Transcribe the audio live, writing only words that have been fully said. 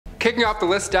Kicking off the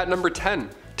list at number 10,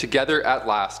 Together at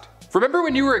Last. Remember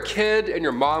when you were a kid and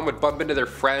your mom would bump into their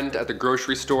friend at the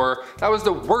grocery store? That was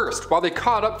the worst. While they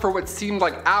caught up for what seemed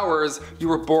like hours, you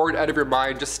were bored out of your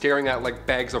mind just staring at like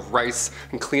bags of rice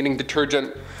and cleaning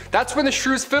detergent. That's when the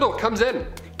Shrew's Fiddle comes in.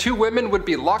 Two women would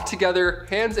be locked together,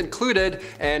 hands included,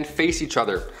 and face each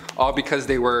other, all because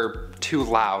they were too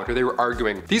loud or they were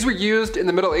arguing. These were used in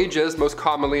the Middle Ages, most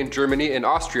commonly in Germany and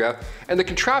Austria, and the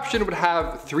contraption would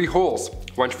have 3 holes,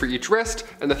 one for each wrist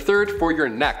and the third for your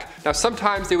neck. Now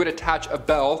sometimes they would attach a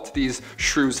bell to these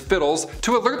Shrew's Fiddles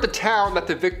to alert the town that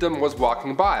the victim was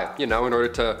walking by, you know, in order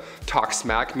to talk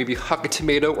smack, maybe huck a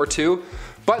tomato or two.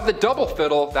 But the double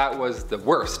fiddle, that was the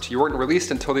worst. You weren't released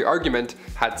until the argument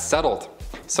had settled.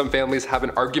 Some families have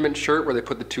an argument shirt where they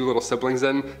put the 2 little siblings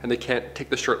in and they can't take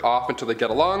the shirt off until they get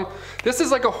along. This is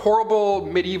like a horrible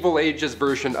medieval ages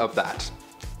version of that.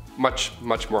 Much,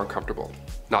 much more uncomfortable.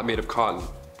 Not made of cotton.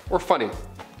 Or funny.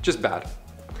 Just bad.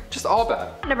 Just all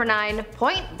bad. Number 9,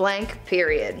 point blank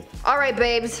period. Alright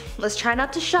babes, let's try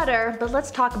not to shudder, but let's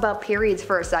talk about periods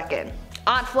for a second.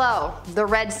 Aunt Flo, the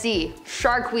Red Sea,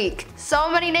 Shark Week,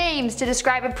 so many names to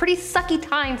describe a pretty sucky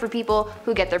time for people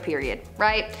who get their period,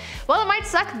 right? Well, it might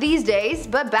suck these days,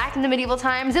 but back in the medieval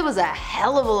times it was a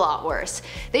hell of a lot worse.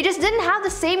 They just didn't have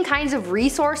the same kinds of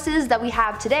resources that we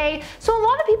have today, so a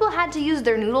lot of people had to use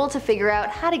their noodle to figure out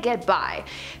how to get by.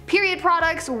 Period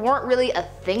products weren't really a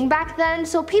thing back then,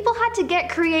 so people had to get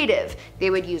creative. They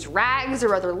would use rags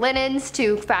or other linens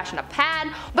to fashion a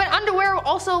pad, but underwear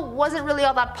also wasn't really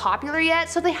all that popular yet,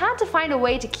 so they had to find a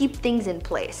way to keep things in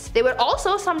place. They would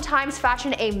also sometimes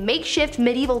fashion a makeshift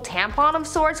medieval tampon of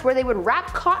sorts where they would wrap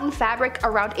cotton fabric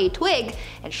around a twig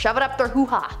and shove it up their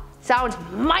hoo-ha. Sounds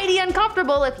mighty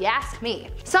uncomfortable if you ask me.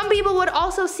 Some people would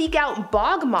also seek out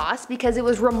bog moss because it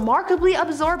was remarkably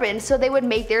absorbent, so they would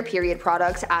make their period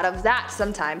products out of that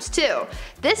sometimes too.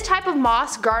 This type of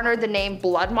moss garnered the name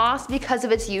blood moss because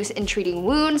of its use in treating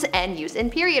wounds and use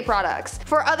in period products.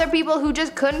 For other people who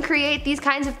just couldn't create these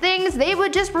kinds of things, they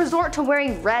would just resort to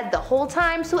wearing red the whole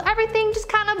time, so everything just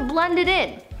kind of blended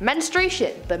in.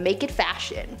 Menstruation, but make it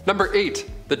fashion. Number 8,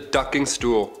 the ducking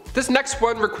stool. This next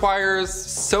one requires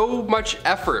so much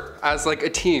effort as like a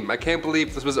team. I can't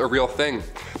believe this was a real thing.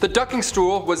 The ducking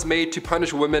stool was made to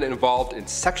punish women involved in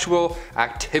sexual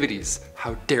activities.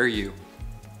 How dare you?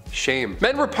 Shame.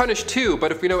 Men were punished too,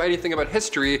 but if we know anything about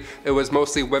history, it was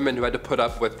mostly women who had to put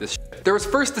up with this shit. There was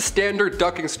first the standard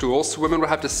ducking stool, so women would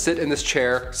have to sit in this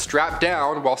chair, strapped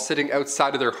down while sitting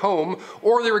outside of their home,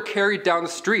 or they were carried down the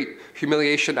street.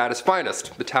 Humiliation at its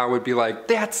finest. The town would be like,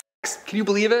 they had sex, can you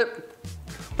believe it?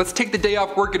 Let's take the day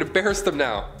off work and embarrass them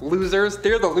now. Losers,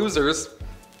 they're the losers.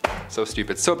 So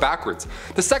stupid, so backwards.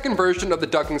 The second version of the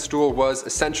ducking stool was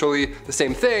essentially the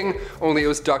same thing, only it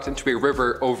was ducked into a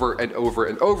river over and over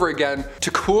and over again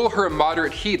to cool her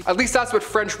moderate heat. At least that's what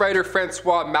French writer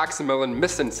Francois Maximilien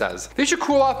Misson says. They should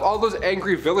cool off all those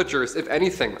angry villagers, if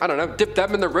anything. I don't know, dip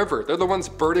them in the river. They're the ones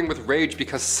burning with rage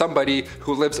because somebody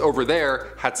who lives over there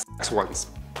had sex once.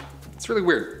 It's really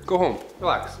weird. Go home.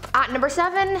 Relax. At number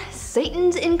 7,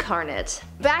 Satan's incarnate.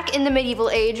 Back in the medieval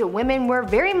age, women were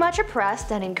very much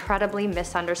oppressed and incredibly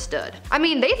misunderstood. I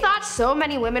mean, they thought so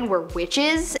many women were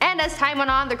witches, and as time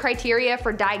went on, the criteria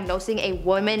for diagnosing a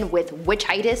woman with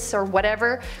witchitis or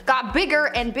whatever got bigger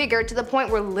and bigger to the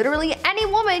point where literally any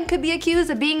woman could be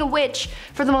accused of being a witch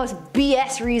for the most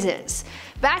BS reasons.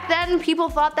 Back then, people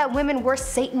thought that women were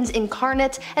Satan's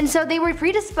incarnate, and so they were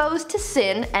predisposed to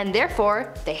sin, and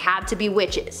therefore, they had to be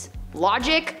witches.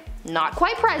 Logic, not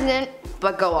quite present,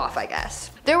 but go off, I guess.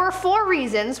 There were 4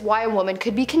 reasons why a woman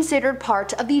could be considered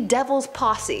part of the devil's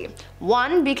posse.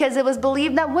 1, because it was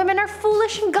believed that women are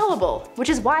foolish and gullible, which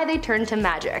is why they turned to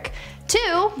magic.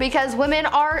 2, because women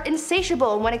are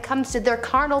insatiable when it comes to their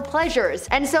carnal pleasures,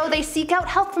 and so they seek out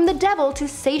help from the devil to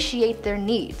satiate their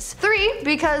needs. 3,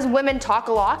 because women talk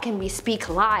a lot and we speak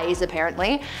lies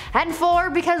apparently. And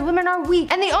 4, because women are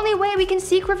weak, and the only way we can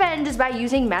seek revenge is by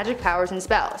using magic powers and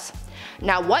spells.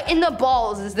 Now what in the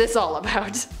balls is this all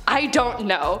about? I don't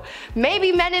know.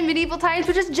 Maybe men in medieval times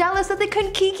were just jealous that they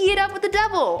couldn't kiki it up with the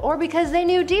devil, or because they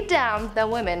knew deep down that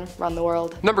women run the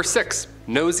world. Number 6,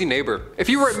 nosy neighbor. If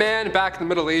you were a man back in the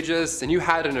Middle Ages and you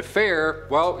had an affair,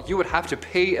 well, you would have to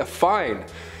pay a fine.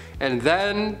 And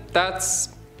then that's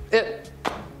it.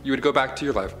 You would go back to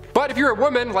your life. But if you're a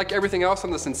woman, like everything else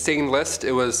on this insane list,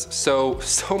 it was so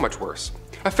much worse.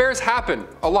 Affairs happen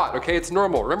a lot, okay? It's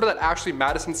normal. Remember that Ashley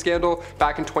Madison scandal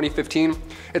back in 2015?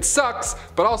 It sucks,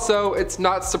 but also it's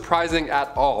not surprising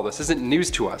at all. This isn't news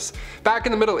to us. Back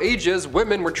in the Middle Ages,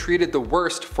 women were treated the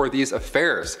worst for these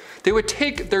affairs. They would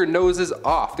take their noses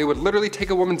off. They would literally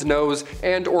take a woman's nose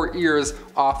and or ears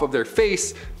off of their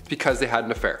face, because they had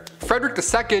an affair. Frederick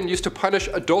II used to punish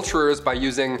adulterers by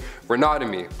using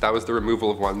rhinotomy. That was the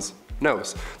removal of one's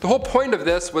nose. The whole point of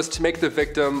this was to make the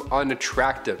victim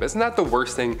unattractive. Isn't that the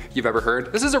worst thing you've ever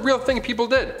heard? This is a real thing people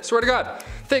did, swear to God.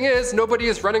 Thing is, nobody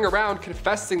is running around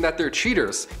confessing that they're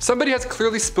cheaters. Somebody has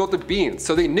clearly spilled the beans,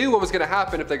 so they knew what was gonna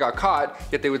happen if they got caught,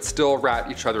 yet they would still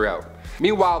rat each other out.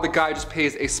 Meanwhile, the guy just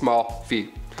pays a small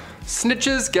fee.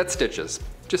 Snitches get stitches.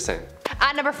 Just saying.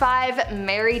 At number 5,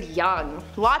 married young.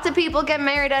 Lots of people get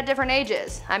married at different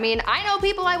ages. I mean, I know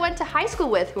people I went to high school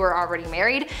with who are already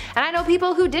married, and I know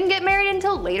people who didn't get married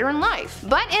until later in life.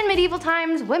 But in medieval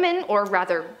times, women, or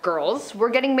rather girls, were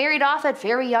getting married off at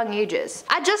very young ages.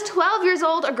 At just 12 years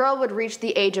old, a girl would reach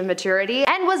the age of maturity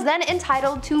and was then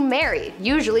entitled to marry,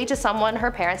 usually to someone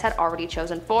her parents had already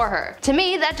chosen for her. To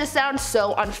me, that just sounds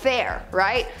so unfair,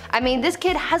 right? I mean, this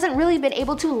kid hasn't really been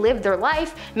able to live their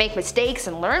life, make mistakes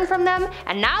and learn from them,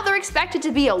 and now they're expected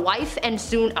to be a wife and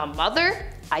soon a mother?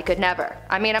 I could never.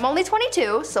 I mean, I'm only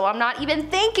 22, so I'm not even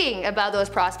thinking about those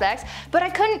prospects, but I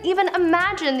couldn't even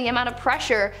imagine the amount of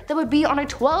pressure that would be on a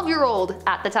 12-year-old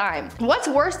at the time. What's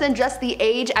worse than just the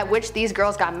age at which these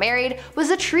girls got married was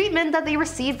the treatment that they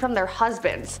received from their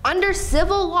husbands. Under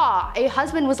civil law, a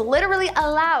husband was literally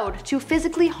allowed to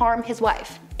physically harm his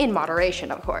wife. In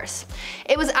moderation, of course.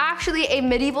 It was actually a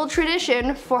medieval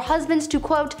tradition for husbands to,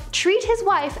 quote, treat his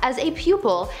wife as a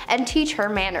pupil and teach her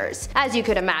manners. As you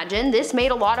could imagine, this made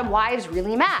a lot of wives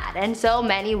really mad, and so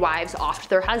many wives offed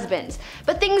their husbands.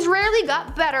 But things rarely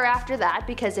got better after that,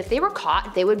 because if they were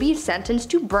caught, they would be sentenced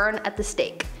to burn at the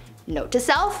stake. Note to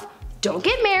self: don't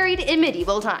get married in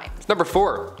medieval times. Number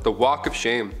 4, the walk of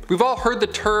shame. We've all heard the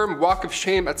term walk of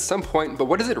shame at some point, but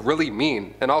what does it really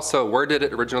mean? And also, where did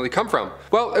it originally come from?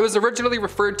 Well, it was originally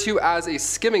referred to as a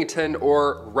skimmington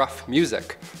or rough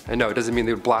music. And no, it doesn't mean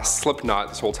they would blast Slipknot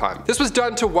this whole time. This was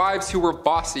done to wives who were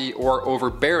bossy or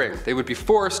overbearing. They would be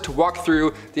forced to walk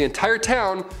through the entire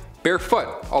town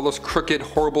barefoot. All those crooked,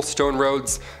 horrible stone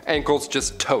roads, ankles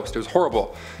just toast. It was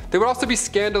horrible. They would also be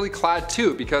scantily clad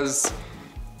too, because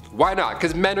why not?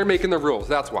 Because men are making the rules,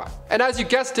 that's why. And as you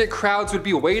guessed it, crowds would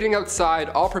be waiting outside,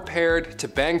 all prepared to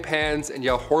bang pans and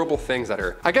yell horrible things at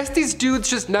her. I guess these dudes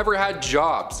just never had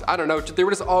jobs. I don't know, they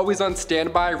were just always on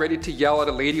standby, ready to yell at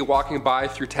a lady walking by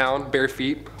through town, bare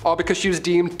feet, all because she was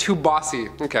deemed too bossy.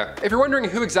 Okay. If you're wondering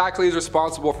who exactly is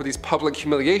responsible for these public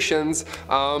humiliations,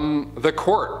 the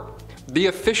court. The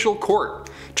official court.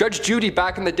 Judge Judy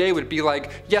back in the day would be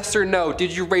like, yes or no,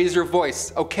 did you raise your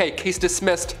voice? Okay, case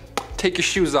dismissed. Take your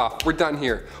shoes off, we're done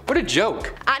here. What a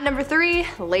joke. At number 3,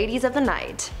 ladies of the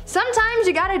night. Sometimes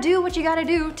you gotta do what you gotta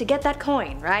do to get that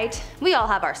coin, right? We all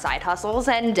have our side hustles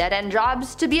and dead-end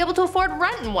jobs to be able to afford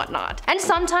rent and whatnot. And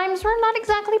sometimes we're not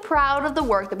exactly proud of the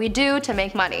work that we do to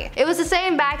make money. It was the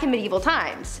same back in medieval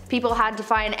times. People had to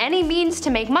find any means to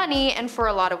make money, and for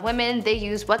a lot of women, they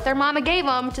used what their mama gave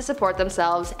them to support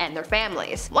themselves and their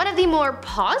families. One of the more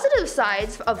positive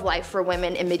sides of life for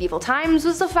women in medieval times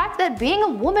was the fact that being a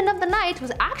woman of the night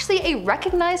was actually a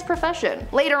recognized profession.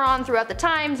 Later on throughout the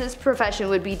times, this profession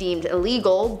would be deemed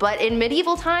illegal, but in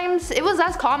medieval times, it was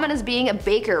as common as being a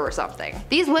baker or something.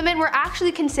 These women were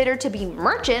actually considered to be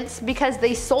merchants because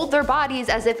they sold their bodies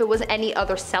as if it was any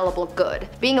other sellable good.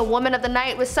 Being a woman of the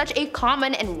night was such a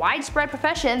common and widespread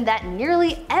profession that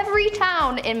nearly every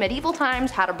town in medieval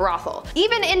times had a brothel,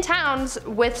 even in towns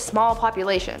with small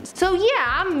populations. So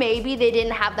yeah, maybe they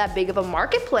didn't have that big of a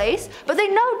marketplace, but they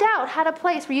no doubt had a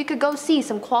place where you could go see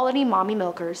some quality mommy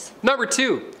milkers. Number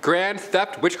 2, grand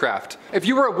theft witchcraft. If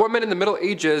you were a woman in the Middle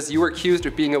Ages, you were accused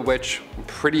of being a witch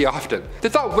pretty often. They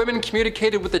thought women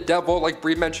communicated with the devil, like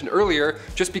Bree mentioned earlier,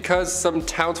 just because some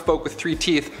townsfolk with 3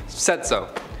 teeth said so.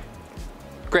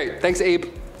 Great, thanks Abe.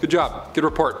 Good job, good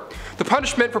report. The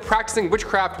punishment for practicing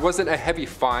witchcraft wasn't a heavy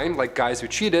fine like guys who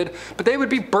cheated, but they would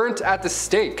be burnt at the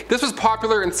stake. This was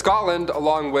popular in Scotland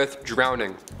along with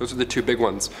drowning. Those are the 2 big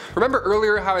ones. Remember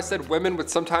earlier how I said women would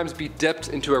sometimes be dipped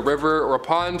into a river or a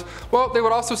pond? Well, they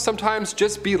would also sometimes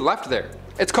just be left there.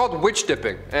 It's called witch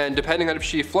dipping, and depending on if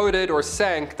she floated or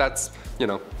sank, that's, you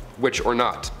know, witch or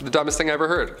not. The dumbest thing I ever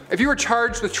heard. If you were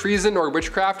charged with treason or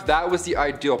witchcraft, that was the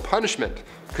ideal punishment,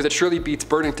 because it surely beats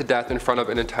burning to death in front of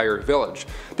an entire village.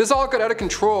 This all got out of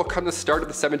control come the start of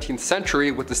the 17th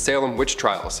century with the Salem witch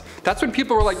trials. That's when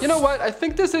people were like, you know what, I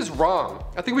think this is wrong.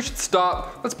 I think we should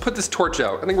stop, let's put this torch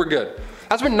out, I think we're good.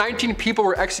 That's when 19 people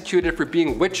were executed for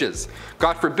being witches.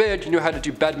 God forbid you knew how to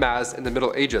do bedmas in the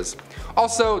Middle Ages.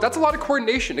 Also, that's a lot of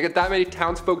coordination to get that many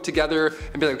townsfolk together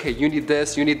and be like, okay, you need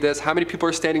this, how many people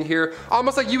are standing here?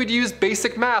 Almost like you would use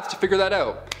basic math to figure that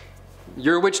out.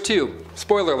 You're a witch too.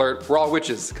 Spoiler alert, we're all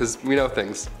witches, because we know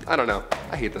things. I don't know.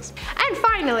 I hate this. And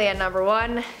finally at number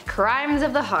 1, crimes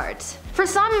of the heart. For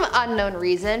some unknown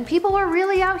reason, people were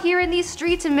really out here in these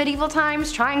streets in medieval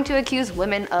times trying to accuse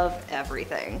women of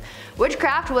everything.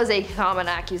 Witchcraft was a common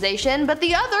accusation, but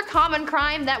the other common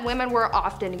crime that women were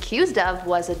often accused of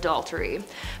was adultery.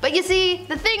 But you see,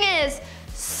 the thing is,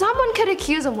 someone could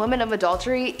accuse a woman of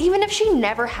adultery even if she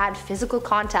never had physical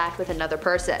contact with another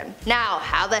person. Now,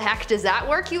 how the heck does that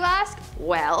work, you ask?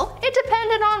 Well, it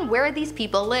depended on where these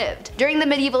people lived. During the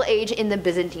medieval age in the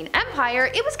Byzantine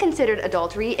Empire, it was considered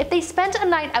adultery if they spent a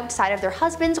night outside of their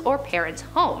husbands' or parents'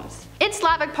 homes. In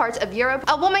Slavic parts of Europe,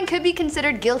 a woman could be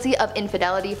considered guilty of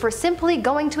infidelity for simply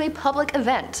going to a public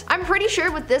event. I'm pretty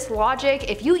sure with this logic,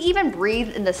 if you even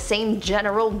breathed in the same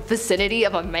general vicinity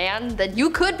of a man, then you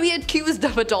could be accused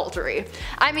of adultery.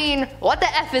 I mean, what the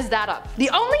F is that up? The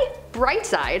only bright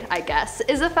side, I guess,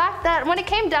 is the fact that when it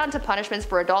came down to punishments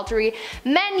for adultery,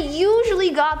 men usually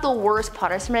got the worst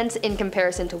punishments in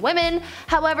comparison to women.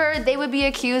 However, they would be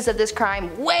accused of this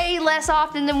crime way less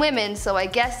often than women, so I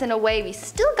guess in a way we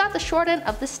still got the short end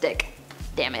of the stick.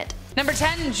 Damn it. Number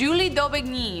 10, Julie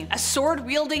d'Aubigny, a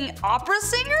sword-wielding opera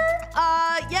singer?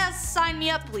 Yes, sign me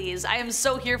up please. I am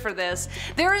so here for this.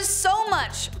 There is so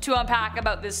much to unpack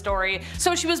about this story.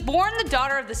 So she was born the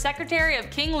daughter of the secretary of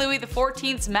King Louis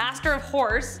XIV's Master of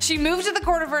Horse. She moved to the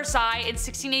court of Versailles in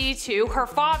 1682. Her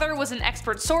father was an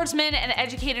expert swordsman and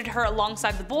educated her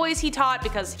alongside the boys he taught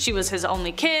because she was his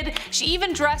only kid. She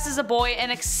even dressed as a boy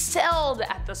and excelled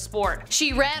at the sport.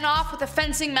 She ran off with a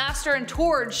fencing master and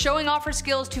toured, showing off her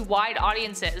skills to wide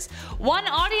audiences. One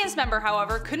audience member,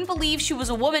 however, couldn't believe she was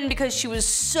a woman because she was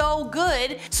so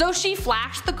good, so she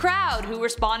flashed the crowd, who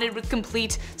responded with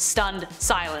complete stunned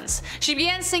silence. She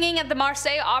began singing at the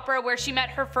Marseille Opera where she met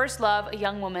her first love, a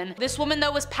young woman. This woman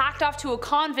though was packed off to a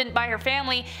convent by her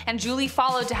family, and Julie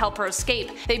followed to help her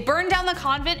escape. They burned down the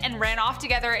convent and ran off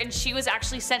together, and she was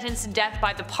actually sentenced to death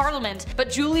by the parliament,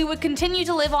 but Julie would continue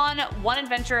to live on, one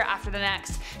adventure after the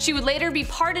next. She would later be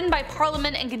pardoned by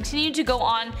parliament and continue to go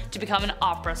on to become an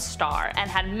opera star, and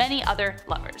had many other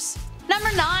lovers.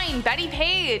 Number 9, Betty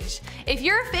Page. If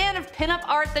you're a fan of pinup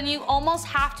art, then you almost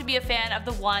have to be a fan of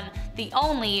the one, the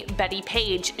only Betty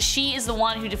Page. She is the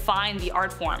one who defined the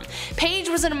art form. Page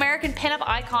was an American pinup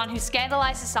icon who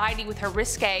scandalized society with her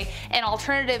risque and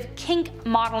alternative kink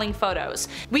modeling photos.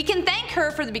 We can thank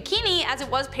her for the bikini, as it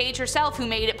was Page herself who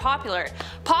made it popular.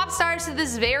 Pop stars to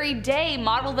this very day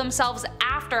model themselves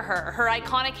after her. Her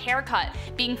iconic haircut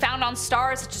being found on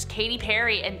stars such as Katy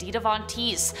Perry and Dita Von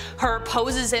Teese. Her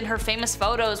poses in her famous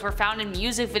photos were found in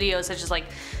music videos such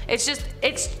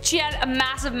as she had a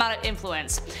massive amount of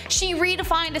influence. She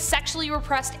redefined a sexually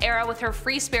repressed era with her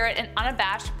free spirit and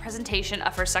unabashed presentation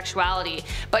of her sexuality,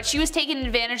 but she was taken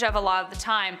advantage of a lot of the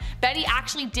time. Betty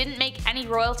actually didn't make any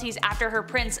royalties after her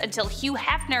prince until Hugh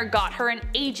Hefner got her an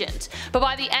agent, but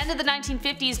by the end of the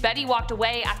 1950s Betty walked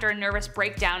away after a nervous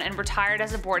breakdown and retired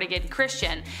as a born-again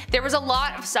Christian. There was a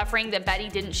lot of suffering that Betty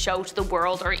didn't show to the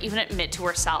world or even admit to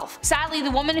herself. Sadly,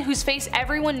 the woman whose face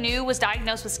everyone knew was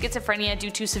diagnosed with schizophrenia due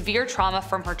to severe trauma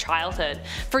from her childhood.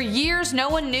 For years no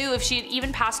one knew if she had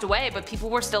even passed away, but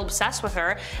people were still obsessed with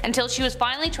her until she was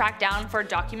finally tracked down for a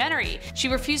documentary. She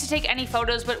refused to take any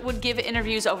photos but would give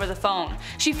interviews over the phone.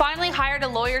 She finally hired a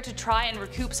lawyer to try and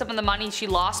recoup some of the money she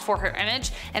lost for her image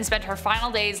and spent her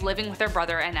final days living with her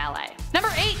brother in LA.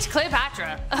 Number 8,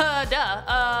 Cleopatra.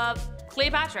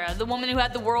 Cleopatra, the woman who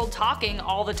had the world talking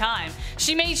all the time.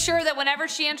 She made sure that whenever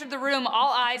she entered the room,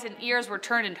 all eyes and ears were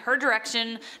turned in her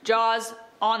direction, jaws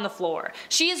on the floor.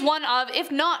 She is one of,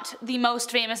 if not the most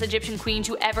famous Egyptian queen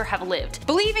to ever have lived.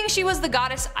 Believing she was the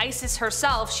goddess Isis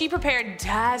herself, she prepared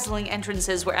dazzling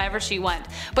entrances wherever she went.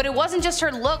 But it wasn't just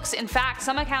her looks. In fact,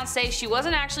 some accounts say she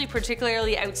wasn't actually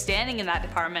particularly outstanding in that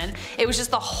department. It was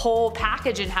just the whole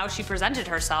package in how she presented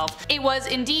herself. It was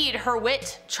indeed her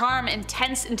wit, charm,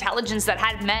 intense intelligence that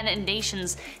had men and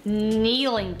nations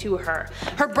kneeling to her.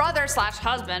 Her brother slash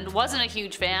husband wasn't a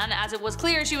huge fan, as it was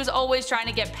clear she was always trying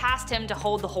to get past him to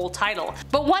hold the whole title.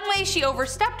 But one way she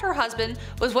overstepped her husband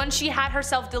was when she had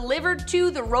herself delivered to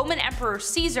the Roman Emperor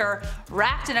Caesar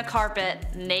wrapped in a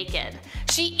carpet naked.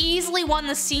 She easily won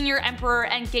the senior emperor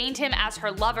and gained him as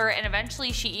her lover, and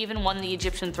eventually she even won the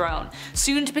Egyptian throne,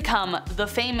 soon to become the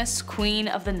famous Queen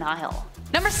of the Nile.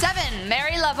 Number 7,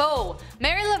 Mary Laveau.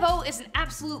 Mary Laveau is an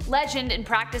absolute legend in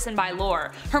practice and by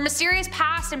lore. Her mysterious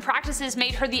past and practices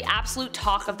made her the absolute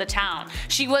talk of the town.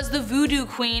 She was the voodoo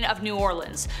queen of New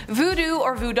Orleans. Voodoo,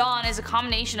 or Voodoo is a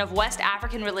combination of West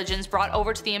African religions brought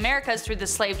over to the Americas through the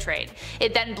slave trade.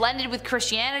 It then blended with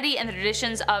Christianity and the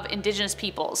traditions of indigenous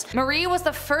peoples. Marie was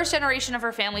the first generation of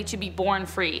her family to be born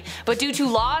free, but due to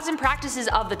laws and practices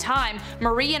of the time,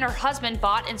 Marie and her husband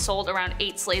bought and sold around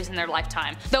 8 slaves in their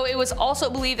lifetime, though it was also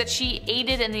believed that she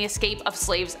aided in the escape of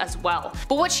slaves as well.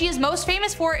 But what she is most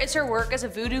famous for is her work as a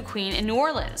voodoo queen in New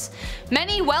Orleans.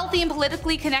 Many wealthy and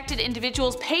politically connected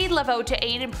individuals paid Laveau to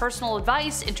aid in personal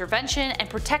advice, intervention, and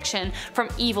protection from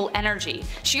evil energy.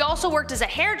 She also worked as a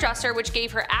hairdresser, which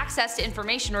gave her access to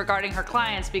information regarding her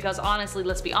clients because honestly,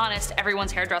 let's be honest,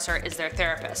 everyone's hairdresser is their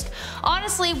therapist.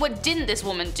 Honestly, what didn't this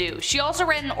woman do? She also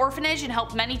ran an orphanage and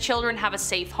helped many children have a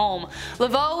safe home.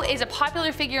 Laveau is a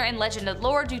popular figure in legend and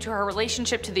lore due to her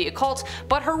relationship to the occult,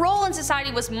 but her role in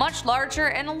society was much larger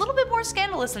and a little bit more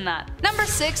scandalous than that. Number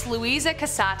 6. Louisa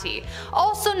Casati.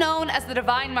 Also known as the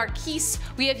Divine Marquise,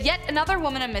 we have yet another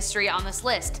woman of mystery on this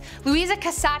list. Louisa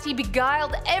Casati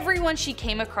beguiled everyone she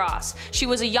came across. She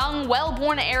was a young,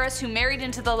 well-born heiress who married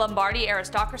into the Lombardy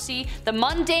aristocracy. The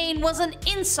mundane was an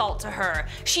insult to her.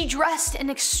 She dressed in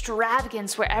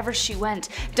extravagance wherever she went,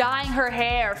 dyeing her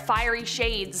hair fiery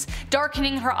shades,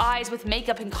 darkening her eyes with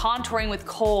makeup and contouring with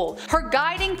kohl. Her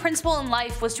guiding principle in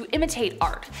life was to imitate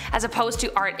art, as opposed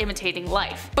to art imitating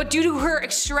life. But due to her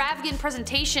extravagant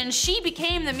presentation, she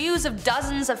became the muse of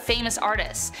dozens of famous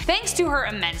artists. Thanks to her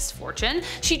immense fortune,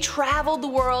 she traveled the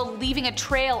world, leaving a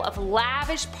trail of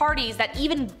lavish parties that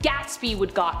even Gatsby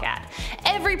would gawk at.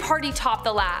 Every party topped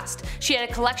the last. She had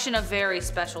a collection of very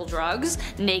special drugs,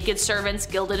 naked servants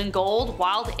gilded in gold,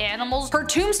 wild animals. Her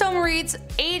tombstone reads,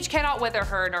 "Age cannot wither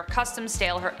her, nor custom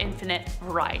stale her infinite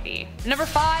variety." Number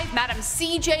 5. Madam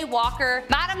C.J. Walker.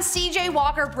 Madam C.J.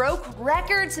 Walker broke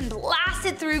records and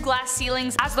blasted through glass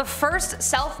ceilings as the first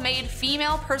self-made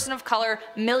female person of color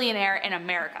millionaire in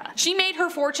America. She made her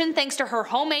fortune thanks to her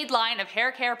homemade line of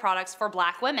hair care products for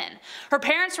black women. Her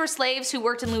parents were slaves who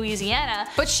worked in Louisiana,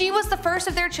 but she was the first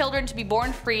of their children to be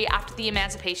born free after the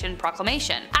Emancipation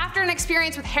Proclamation. After an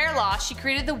experience with hair loss, she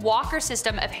created the Walker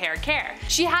system of hair care.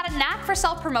 She had a knack for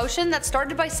self-promotion that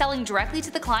started by selling directly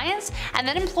to the clients and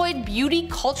then employed beauty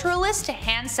culturalists to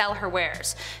hand sell her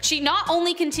wares. She not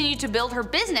only continued to build her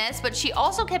business, but she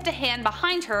also kept a hand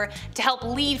behind her to help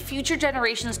lead future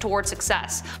generations towards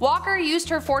success. Walker used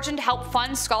her fortune to help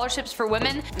fund scholarships for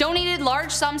women, donated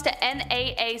large sums to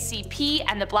NAACP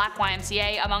and the Black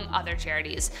YMCA, among other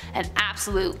charities. An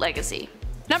absolute legacy.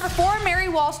 Number 4. Mary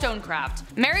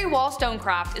Wollstonecraft. Mary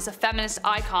Wollstonecraft is a feminist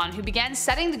icon who began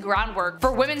setting the groundwork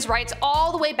for women's rights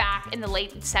all the way back in the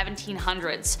late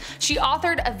 1700s. She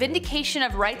authored A Vindication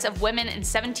of Rights of Women in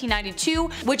 1792,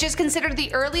 which is considered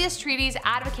the earliest treatise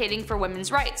advocating for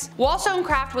women's rights.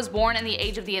 Wollstonecraft was born in the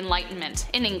age of the Enlightenment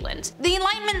in England. The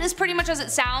Enlightenment is pretty much as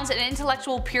it sounds, an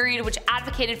intellectual period which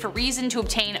advocated for reason to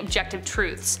obtain objective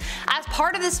truths. As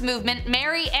part of this movement,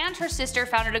 Mary and her sister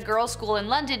founded a girls' school in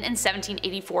London in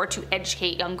 1784 to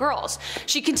educate young girls.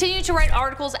 She continued to write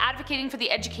articles advocating for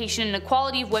the education and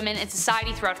equality of women in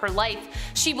society throughout her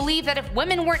life. She believed that if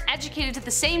women weren't educated to the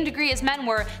same degree as men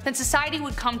were, then society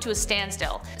would come to a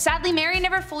standstill. Sadly, Mary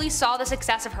never fully saw the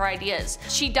success of her ideas.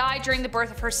 She died during the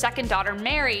birth of her second daughter,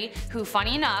 Mary, who,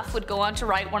 funny enough, would go on to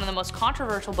write one of the most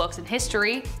controversial books in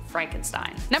history,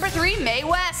 Frankenstein. Number 3. Mae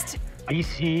West. I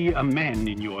see a man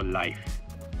in your life.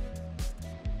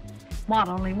 What,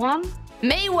 only one?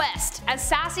 Mae West. As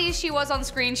sassy as she was on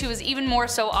screen, she was even more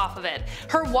so off of it.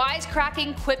 Her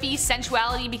wisecracking, quippy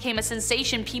sensuality became a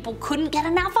sensation people couldn't get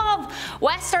enough of.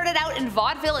 West started out in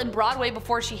vaudeville and Broadway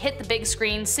before she hit the big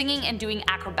screen, singing and doing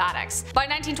acrobatics. By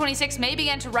 1926, Mae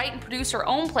began to write and produce her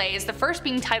own plays, the first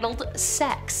being titled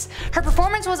Sex. Her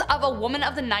performance was of a woman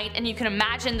of the night, and you can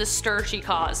imagine the stir she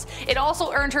caused. It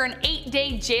also earned her an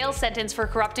 8-day jail sentence for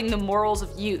corrupting the morals of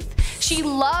youth. She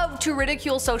loved to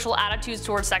ridicule social attitudes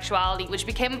towards sexuality, which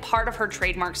became a part of her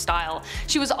trademark style.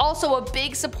 She was also a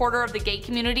big supporter of the gay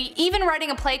community, even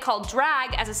writing a play called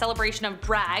Drag as a celebration of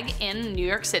drag in New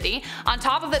York City, on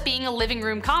top of it being a living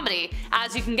room comedy.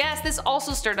 As you can guess, this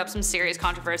also stirred up some serious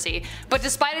controversy. But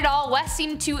despite it all, West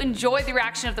seemed to enjoy the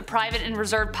reaction of the private and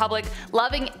reserved public,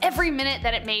 loving every minute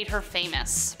that it made her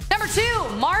famous. Number 2.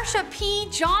 Marsha P.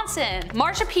 Johnson.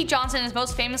 Marsha P. Johnson is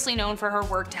most famously known for her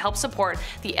work to help support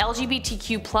the LGBT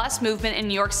LGBTQ+ movement in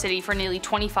New York City for nearly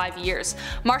 25 years.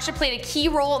 Marsha played a key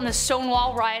role in the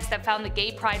Stonewall riots that found the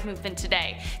gay pride movement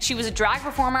today. She was a drag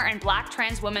performer and black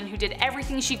trans woman who did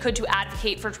everything she could to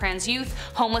advocate for trans youth,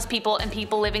 homeless people, and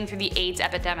people living through the AIDS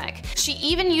epidemic. She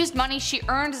even used money she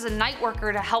earned as a night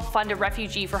worker to help fund a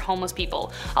refugee for homeless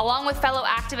people. Along with fellow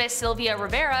activist Sylvia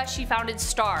Rivera, she founded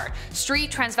STAR,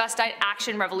 Street Transvestite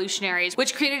Action Revolutionaries,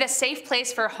 which created a safe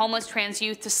place for homeless trans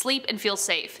youth to sleep and feel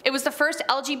safe. It was the first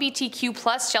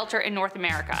LGBTQ+ shelter in North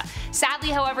America. Sadly,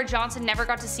 however, Johnson never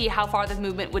got to see how far the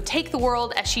movement would take the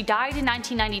world, as she died in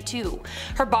 1992.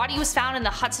 Her body was found in the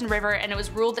Hudson River and it was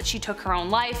ruled that she took her own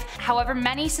life. However,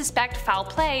 many suspect foul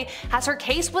play, as her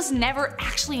case was never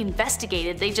actually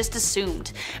investigated, they just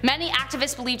assumed. Many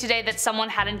activists believe today that someone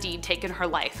had indeed taken her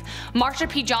life. Marsha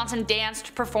P. Johnson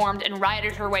danced, performed, and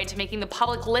rioted her way to making the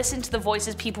public listen to the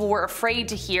voices people were afraid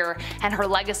to hear, and her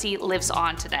legacy lives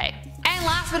on today. And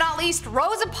last but not least,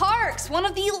 Rosa Parks. One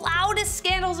of the loudest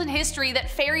scandals in history that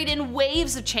ferried in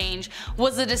waves of change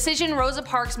was the decision Rosa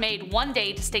Parks made one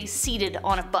day to stay seated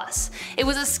on a bus. It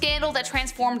was a scandal that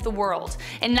transformed the world.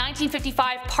 In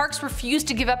 1955, Parks refused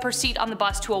to give up her seat on the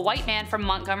bus to a white man from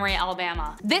Montgomery,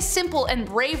 Alabama. This simple and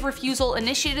brave refusal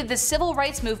initiated the civil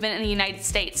rights movement in the United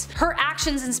States. Her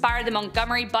actions inspired the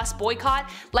Montgomery bus boycott,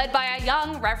 led by a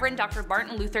young Reverend Dr.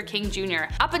 Martin Luther King Jr.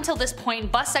 Up until this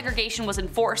point, bus segregation was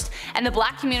enforced, and the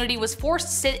black community was forced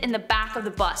to sit in the back of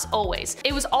the bus always.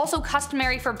 It was also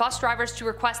customary for bus drivers to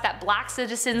request that black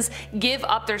citizens give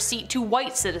up their seat to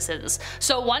white citizens.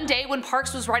 So one day when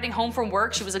Parks was riding home from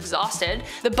work, she was exhausted,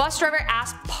 the bus driver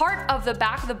asked part of the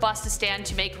back of the bus to stand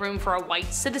to make room for a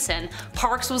white citizen.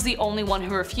 Parks was the only one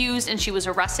who refused, and she was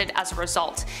arrested as a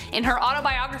result. In her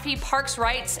autobiography, Parks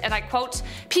writes, and I quote,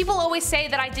 "People always say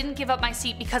that I didn't give up my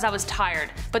seat because I was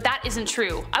tired, but that isn't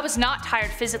true. I was not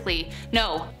tired physically.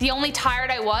 No, the only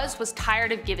tired I was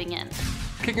tired of giving in."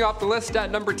 Kicking off the list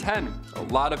at number 10, a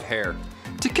lot of hair.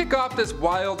 To kick off this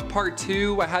wild part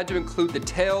 2, I had to include the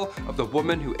tale of the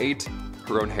woman who ate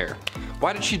her own hair.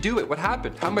 Why did she do it? What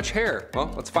happened? How much hair?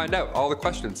 Well, let's find out. All the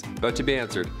questions about to be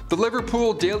answered. The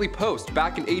Liverpool Daily Post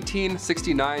back in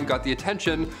 1869 got the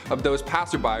attention of those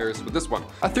passerbyers with this one.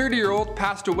 A 30-year-old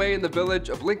passed away in the village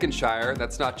of Lincolnshire.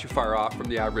 That's not too far off from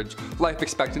the average life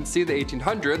expectancy of the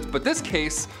 1800s, but this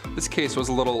case was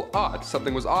a little odd.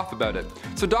 Something was off about it.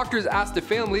 So doctors asked the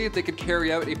family if they could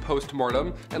carry out a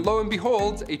post-mortem, and lo and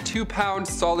behold, a 2-pound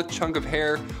solid chunk of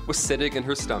hair was sitting in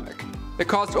her stomach. It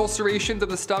caused ulcerations of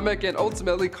the stomach and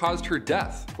ultimately caused her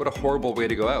death. What a horrible way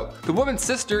to go out. The woman's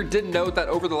sister didn't note that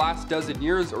over the last dozen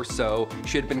years or so,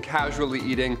 she had been casually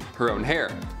eating her own hair.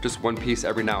 Just one piece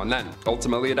every now and then.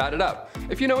 Ultimately, it added up.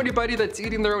 If you know anybody that's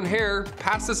eating their own hair,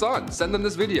 pass this on. Send them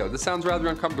this video. This sounds rather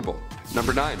uncomfortable.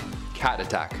 Number 9, cat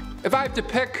attack. If I have to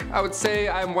pick, I would say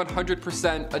I'm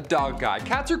 100% a dog guy.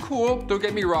 Cats are cool, don't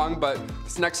get me wrong, but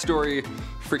this next story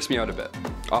freaks me out a bit.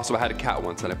 Also, I had a cat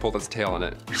once and I pulled its tail on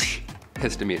it.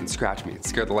 Hissed at me and scratched me and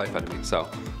scared the life out of me. So,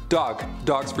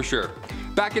 dogs for sure.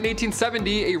 Back in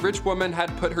 1870, a rich woman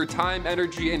had put her time,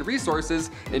 energy, and resources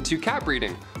into cat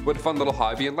breeding. What a fun little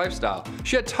hobby and lifestyle.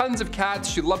 She had tons of cats,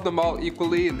 she loved them all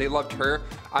equally, and they loved her.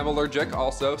 I'm allergic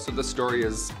also, so this story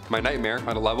is my nightmare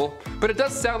on a level. But it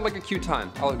does sound like a cute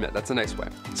time, I'll admit, that's a nice way.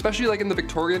 Especially like in the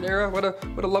Victorian era, what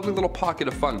a lovely little pocket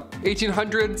of fun.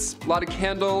 1800s, a lot of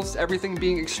candles, everything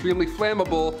being extremely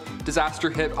flammable, disaster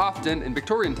hit often in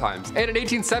Victorian times. And in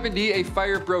 1870, a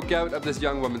fire broke out of this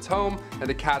young woman's home, and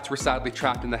the cats were sadly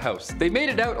trapped in the house. They made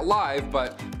it out alive,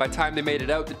 but by the time they made it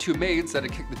out, the 2 maids that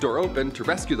had kicked the door open to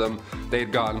rescue them, they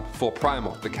had gone full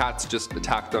primal. The cats just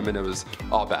attacked them and it was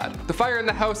all bad. The fire in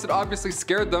the house had obviously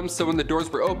scared them, so when the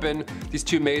doors were open, these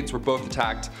 2 maids were both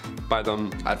attacked by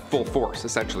them at full force,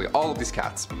 essentially. All of these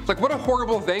cats. Like, what a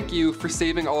horrible thank you for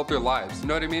saving all of their lives, you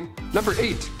know what I mean? Number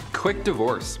 8, quick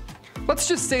divorce. Let's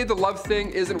just say the love thing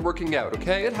isn't working out,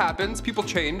 okay? It happens, people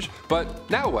change, but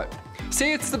now what?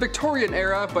 Say it's the Victorian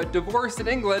era, but divorce in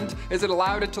England isn't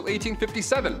allowed until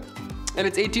 1857, and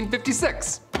it's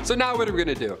 1856. So now what are we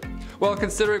gonna do? Well,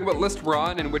 considering what list we're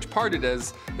on and which part it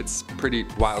is, it's pretty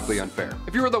wildly unfair.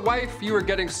 If you were the wife, you were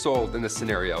getting sold in this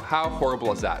scenario. How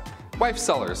horrible is that? Wife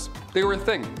sellers, they were a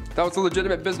thing. That was a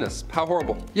legitimate business. How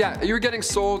horrible. Yeah, you were getting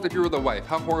sold if you were the wife.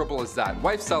 How horrible is that?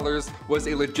 Wife sellers was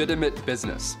a legitimate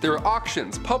business. There were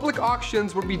auctions. Public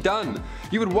auctions would be done.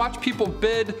 You would watch people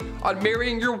bid on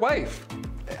marrying your wife.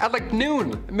 At like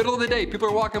noon, middle of the day, people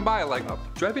are walking by like, oh,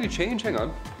 do I have any change? Hang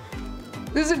on.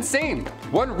 This is insane.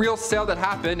 One real sale that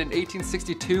happened in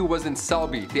 1862 was in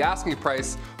Selby. The asking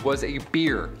price was a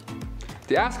beer.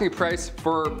 The asking price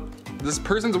for this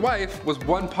person's wife was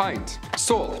 1 pint.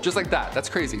 Sold, just like that. That's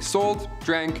crazy. Sold,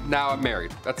 drank, now I'm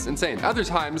married. That's insane. Other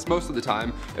times, most of the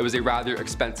time, it was a rather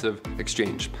expensive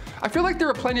exchange. I feel like there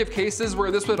are plenty of cases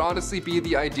where this would honestly be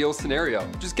the ideal scenario.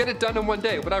 Just get it done in one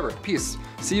day, whatever. Peace.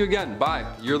 See you again. Bye.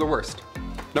 You're the worst.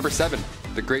 Number 7,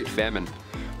 the Great Famine.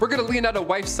 We're gonna lean out of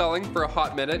wife selling for a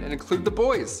hot minute and include the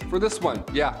boys for this one.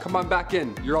 Yeah, come on back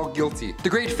in, you're all guilty. The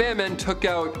Great Famine took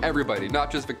out everybody, not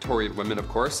just Victorian women of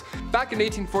course. Back in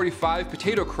 1845,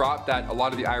 potato crop that a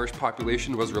lot of the Irish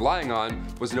population was relying on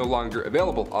was no longer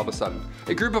available all of a sudden.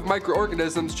 A group of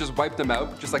microorganisms just wiped them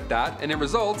out, just like that, and in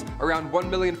result, around 1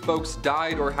 million folks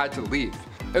died or had to leave.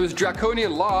 It was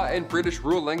draconian law and British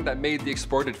ruling that made the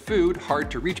exported food hard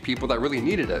to reach people that really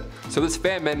needed it. So this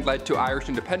famine led to Irish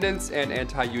independence and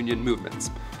anti-union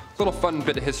movements. Little fun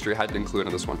bit of history I had to include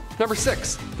on this one. Number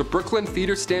 6, the Brooklyn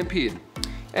Theater Stampede.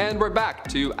 And we're back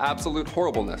to absolute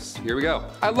horribleness. Here we go.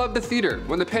 I love the theater.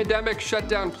 When the pandemic shut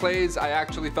down plays, I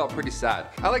actually felt pretty sad.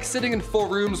 I like sitting in full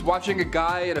rooms watching a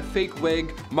guy in a fake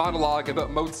wig monologue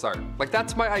about Mozart. Like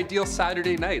that's my ideal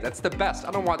Saturday night. That's the best.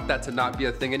 I don't want that to not be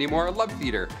a thing anymore. I love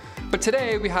theater. But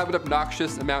today we have an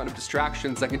obnoxious amount of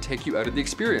distractions that can take you out of the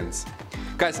experience.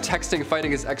 Guy's texting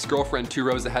fighting his ex-girlfriend 2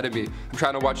 rows ahead of me. I'm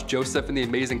trying to watch Joseph in the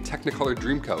amazing Technicolor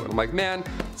Dreamcoat. I'm like, man,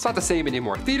 it's not the same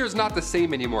anymore. Theater's not the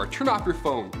same anymore. Turn off your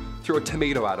phone. Throw a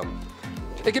tomato at him.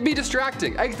 It can be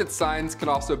distracting. Exit signs can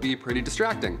also be pretty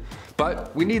distracting.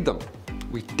 But we need them.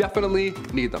 We definitely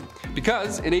need them.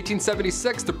 Because in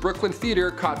 1876, the Brooklyn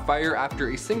Theater caught fire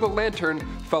after a single lantern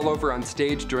fell over on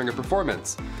stage during a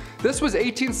performance. This was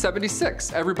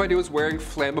 1876. Everybody was wearing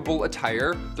flammable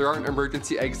attire. There aren't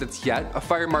emergency exits yet. A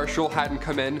fire marshal hadn't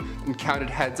come in and counted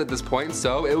heads at this point,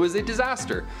 so it was a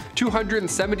disaster.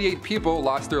 278 people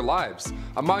lost their lives.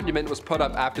 A monument was put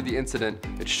up after the incident.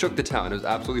 It shook the town. It was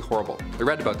absolutely horrible. I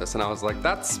read about this and I was like,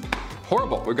 that's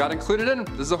horrible. We got included in.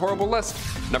 This is a horrible list.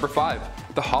 Number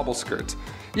 5, the hobble skirt.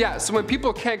 Yeah, so when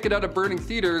people can't get out of burning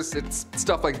theaters, it's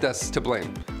stuff like this to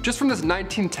blame. Just from this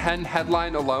 1910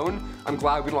 headline alone, I'm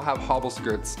glad we don't have hobble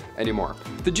skirts anymore.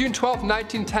 The June 12,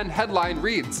 1910 headline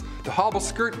reads, "The hobble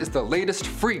skirt is the latest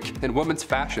freak in women's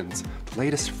fashions." The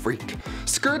latest freak.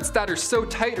 Skirts that are so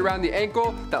tight around the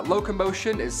ankle that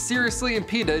locomotion is seriously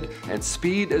impeded and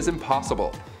speed is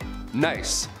impossible.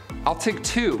 Nice. I'll take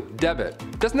 2,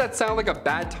 debit. Doesn't that sound like a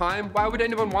bad time? Why would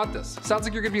anyone want this? Sounds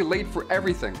like you're gonna be late for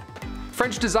everything.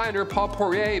 French designer Paul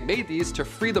Poirier made these to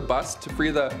free the bust, to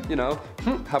free the,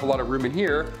 have a lot of room in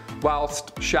here,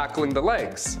 whilst shackling the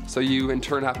legs. So you in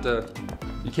turn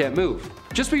you can't move.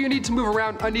 Just what you need to move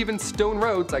around uneven stone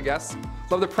roads, I guess.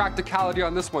 Love the practicality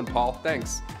on this one, Paul,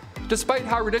 thanks. Despite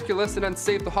how ridiculous and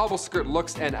unsafe the hobble skirt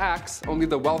looks and acts, only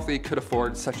the wealthy could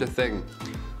afford such a thing.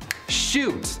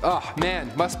 Shoot! Oh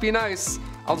man, must be nice.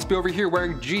 I'll just be over here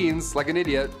wearing jeans like an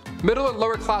idiot. Middle and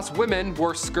lower class women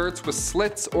wore skirts with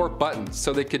slits or buttons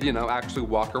so they could, actually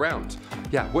walk around.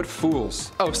 Yeah, what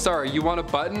fools. Oh, sorry, you want a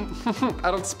button? I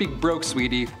don't speak broke,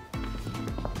 sweetie.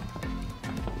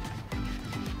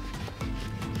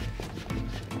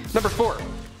 Number 4,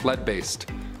 lead-based.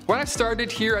 When I started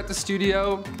here at the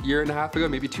studio a year and a half ago,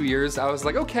 maybe 2 years, I was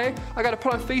like, okay, I gotta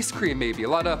put on face cream maybe. A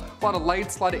lot of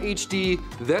lights, a lot of HD.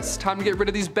 Time to get rid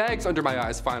of these bags under my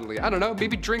eyes finally. I don't know,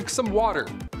 maybe drink some water.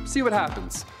 See what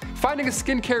happens. Finding a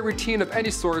skincare routine of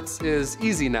any sorts is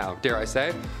easy now, dare I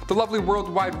say. The lovely World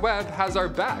Wide Web has our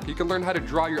back. You can learn how to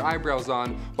draw your eyebrows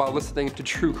on while listening to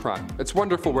true crime. It's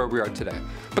wonderful where we are today.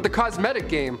 But the cosmetic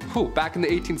game, back in the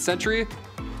 18th century,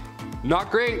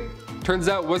 not great. Turns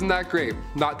out wasn't that great,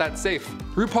 not that safe.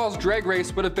 RuPaul's Drag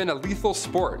Race would have been a lethal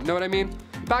sport, you know what I mean?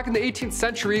 Back in the 18th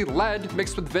century, lead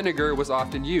mixed with vinegar was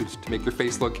often used to make your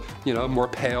face look, more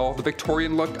pale. The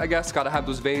Victorian look, I guess, gotta have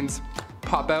those veins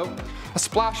pop out. A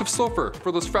splash of sulfur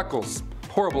for those freckles.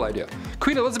 Horrible idea.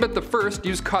 Queen Elizabeth I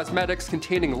used cosmetics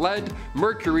containing lead,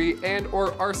 mercury, and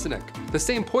or arsenic. The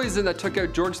same poison that took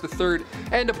out George III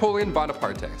and Napoleon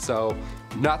Bonaparte. So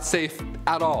not safe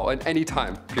at all at any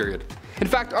time, period. In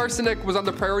fact, arsenic was on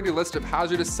the priority list of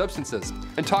hazardous substances,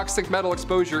 and toxic metal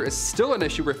exposure is still an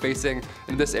issue we're facing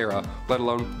in this era, let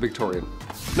alone Victorian.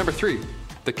 Number 3,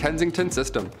 the Kensington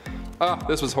system.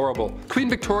 This was horrible. Queen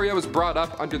Victoria was brought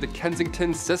up under the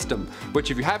Kensington system,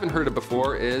 which if you haven't heard it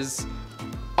before is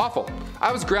awful.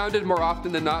 I was grounded more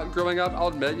often than not growing up, I'll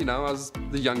admit, I was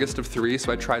the youngest of 3,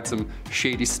 so I tried some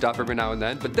shady stuff every now and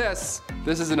then, but this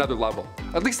is another level.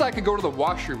 At least I could go to the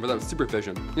washroom without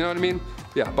supervision, you know what I mean?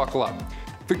 Yeah, buckle up.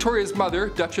 Victoria's mother,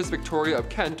 Duchess Victoria of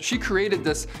Kent, she created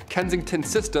this Kensington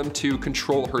system to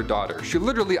control her daughter. She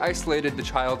literally isolated the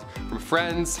child from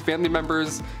friends, family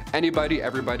members, anybody,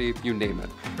 everybody, you name it.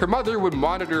 Her mother would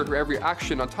monitor her every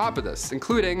action on top of this,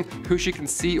 including who she can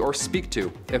see or speak to,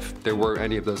 if there were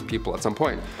any of those people at some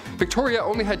point. Victoria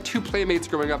only had 2 playmates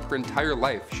growing up her entire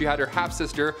life. She had her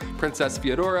half-sister, Princess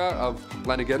Feodora of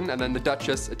Leningen, and then the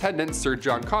Duchess attendant, Sir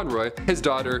John Conroy, his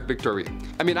daughter, Victoria.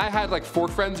 I mean, I had like 4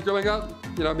 friends growing up,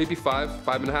 you know, maybe 5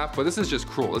 and a half, but this is just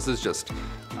cruel. This is just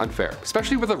unfair.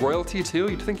 Especially with a royalty too,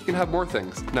 you'd think you can have more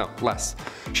things. No, less.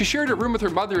 She shared a room with her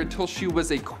mother until she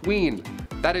was a queen.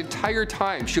 That entire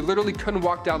time, she literally couldn't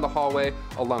walk down the hallway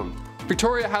alone.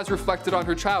 Victoria has reflected on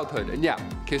her childhood, and yeah,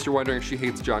 in case you're wondering, she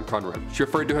hates John Conroy. She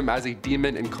referred to him as a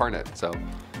demon incarnate, so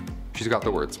she's got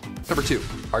the words. Number 2,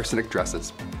 arsenic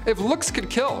dresses. If looks could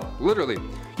kill, literally.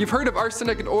 You've heard of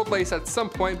arsenic and old lace at some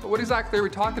point, but what exactly are we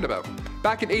talking about?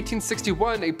 Back in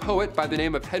 1861, a poet by the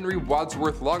name of Henry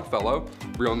Wadsworth Longfellow,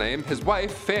 real name, his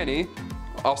wife, Fanny,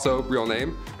 also real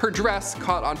name, her dress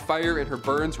caught on fire and her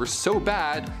burns were so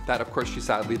bad that of course she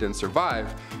sadly didn't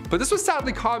survive. But this was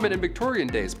sadly common in Victorian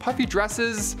days. Puffy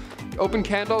dresses, open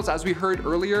candles, as we heard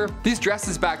earlier. These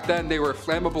dresses back then, they were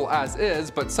flammable as is,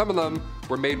 but some of them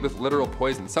were made with literal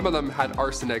poison. Some of them had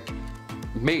arsenic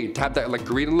made to have that like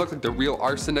green look, like the real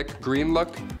arsenic green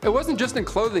look. It wasn't just in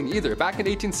clothing either. Back in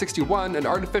 1861, an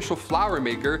artificial flower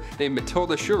maker named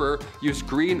Matilda Schurer used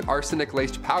green arsenic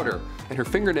laced powder, and her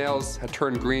fingernails had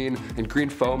turned green and green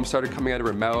foam started coming out of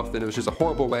her mouth, and it was just a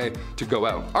horrible way to go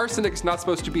out. Arsenic's not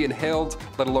supposed to be inhaled,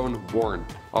 let alone worn.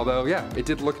 Although yeah, it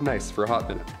did look nice for a hot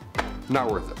minute.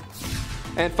 Not worth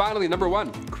it. And finally, number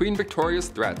 1, Queen Victoria's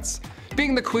threats.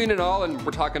 Being the queen and all, and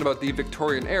we're talking about the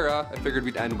Victorian era, I figured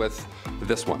we'd end with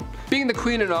this one. Being the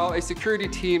queen and all, a security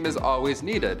team is always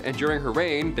needed, and during her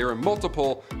reign, there were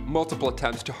multiple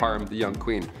attempts to harm the young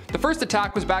queen. The first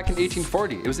attack was back in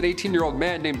 1840. It was an 18-year-old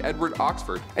man named Edward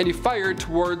Oxford, and he fired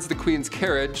towards the queen's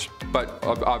carriage, but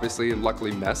obviously and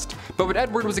luckily missed. But when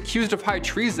Edward was accused of high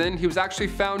treason, he was actually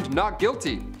found not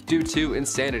guilty due to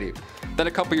insanity. Then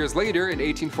a couple years later, in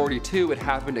 1842, it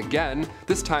happened again.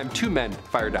 This time 2 men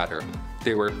fired at her.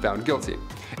 They were found guilty.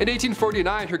 In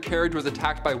 1849, her carriage was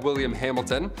attacked by William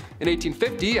Hamilton. In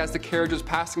 1850, as the carriage was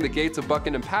passing the gates of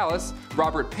Buckingham Palace,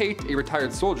 Robert Pate, a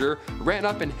retired soldier, ran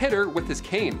up and hit her with his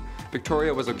cane.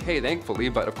 Victoria was okay, thankfully,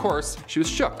 but of course, she was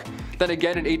shook. Then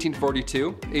again in 1842,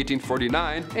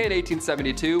 1849, and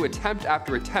 1872, attempt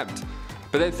after attempt.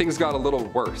 But then things got a little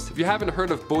worse. If you haven't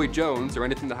heard of Boy Jones or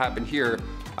anything that happened here,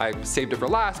 I saved it for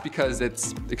last because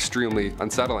it's extremely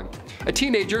unsettling. A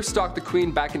teenager stalked the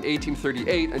queen back in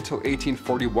 1838 until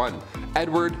 1841.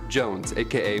 Edward Jones,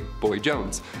 aka Boy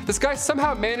Jones. This guy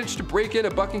somehow managed to break into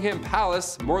Buckingham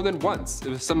Palace more than once. It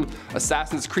was some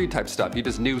Assassin's Creed type stuff. He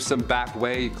just knew some back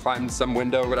way, he climbed some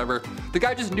window or whatever. The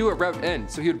guy just knew a route in,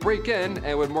 so he would break in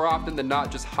and would more often than not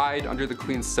just hide under the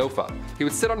queen's sofa. He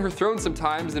would sit on her throne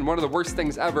sometimes, and one of the worst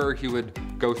things ever, he would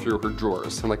go through her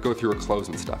drawers and like go through her clothes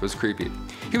and stuff. It was creepy.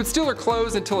 He would steal her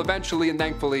clothes until eventually and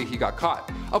thankfully he got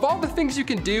caught. Of all the things you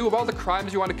can do, of all the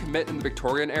crimes you want to commit in the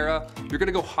Victorian era, you're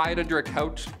gonna go hide under a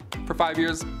couch for 5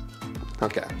 years?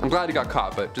 Okay, I'm glad he got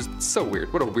caught, but just so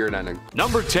weird. What a weird ending.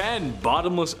 Number 10,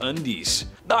 bottomless undies.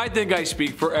 I think I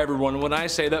speak for everyone when I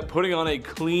say that putting on a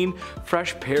clean,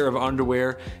 fresh pair of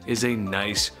underwear is a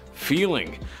nice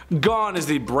feeling. Gone is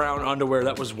the brown underwear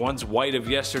that was once white of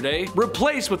yesterday,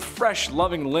 replaced with fresh,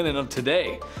 loving linen of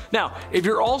today. Now, if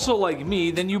you're also like me,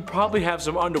 then you probably have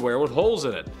some underwear with holes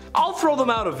in it. I'll throw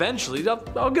them out eventually.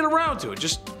 I'll get around to it.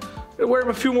 Just wear them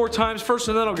a few more times first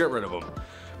and then I'll get rid of them.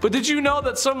 But did you know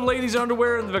that some ladies'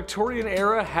 underwear in the Victorian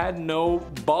era had no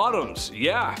bottoms?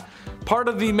 Yeah. Part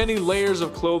of the many layers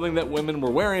of clothing that women were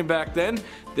wearing back then,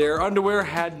 their underwear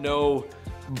had no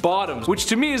bottoms, which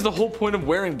to me is the whole point of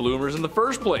wearing bloomers in the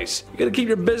first place. You gotta keep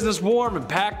your business warm and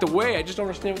packed away. I just don't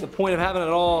understand what the point of having it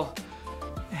all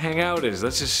hang out is.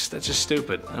 That's just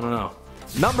stupid. I don't know.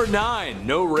 Number 9,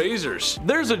 no razors.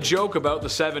 There's a joke about the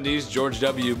 70s, George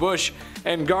W. Bush,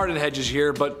 and garden hedges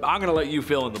here, but I'm gonna let you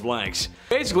fill in the blanks.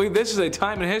 Basically, this is a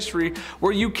time in history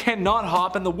where you cannot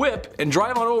hop in the whip and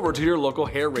drive on over to your local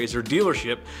hair razor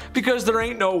dealership because there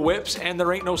ain't no whips and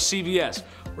there ain't no CVS.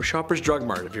 Or Shoppers Drug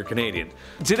Mart if you're Canadian.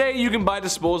 Today you can buy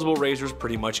disposable razors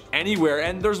pretty much anywhere,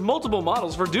 and there's multiple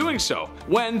models for doing so.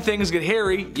 When things get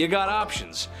hairy, you got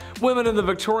options. Women in the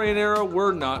Victorian era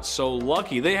were not so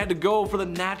lucky. They had to go for the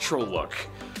natural look.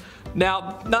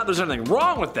 Now, not that there's anything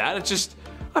wrong with that, it's just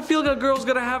I feel like a girl's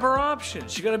gotta have her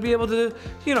options. She gotta be able to,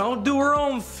 you know, do her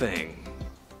own thing.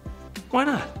 Why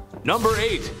not? Number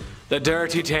 8. The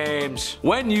dirty Thames.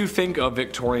 When you think of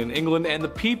Victorian England and the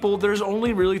people, there's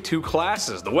only really two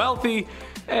classes, the wealthy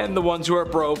and the ones who are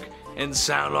broke and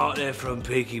sound like they're from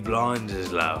Peaky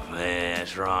Blinders, love. Yeah,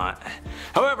 that's right.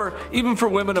 However, even for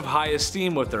women of high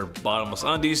esteem with their bottomless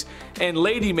undies and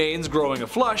lady maidens growing a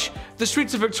flush, the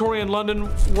streets of Victorian London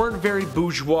weren't very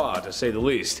bourgeois, to say the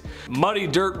least. Muddy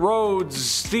dirt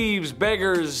roads, thieves,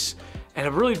 beggars, and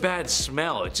a really bad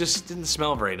smell. It just didn't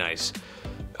smell very nice.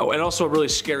 Oh, and also a really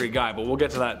scary guy, but we'll get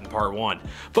to that in part 1.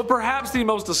 But perhaps the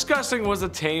most disgusting was the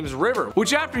Thames River,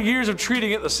 which after years of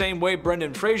treating it the same way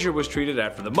Brendan Fraser was treated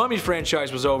after the Mummy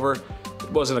franchise was over,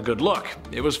 it wasn't a good look.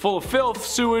 It was full of filth,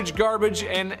 sewage, garbage,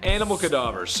 and animal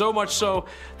cadavers, so much so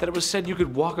that it was said you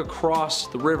could walk across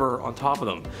the river on top of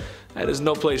them. That is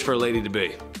no place for a lady to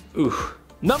be. Ooh.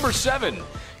 Number 7.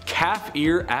 Calf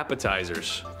ear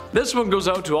appetizers. This one goes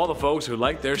out to all the folks who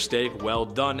like their steak well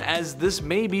done, as this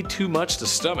may be too much to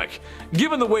stomach.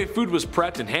 Given the way food was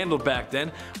prepped and handled back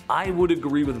then, I would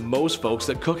agree with most folks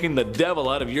that cooking the devil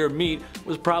out of your meat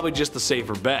was probably just the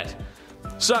safer bet.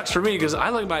 Sucks for me because I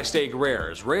like my steak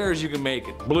rare as you can make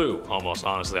it. Blue, almost,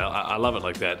 honestly. I love it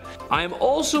like that. I am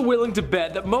also willing to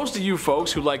bet that most of you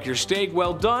folks who like your steak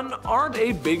well done aren't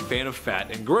a big fan of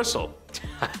fat and gristle.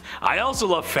 I also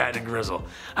love fat and grizzle.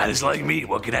 I just like meat,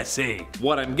 what can I say?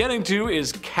 What I'm getting to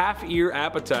is calf ear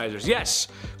appetizers. Yes,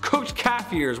 cooked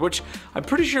calf ears, which I'm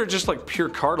pretty sure are just like pure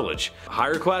cartilage.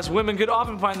 Higher class women could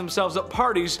often find themselves at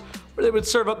parties where they would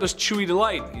serve up this chewy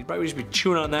delight. You'd probably just be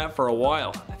chewing on that for a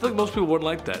while. I feel like most people wouldn't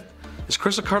like that. Is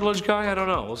Chris a cartilage guy? I don't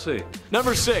know, we'll see.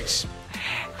 Number 6.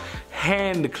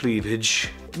 Hand cleavage.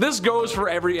 This goes for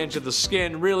every inch of the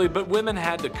skin, really, but women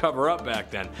had to cover up back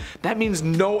then. That means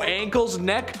no ankles,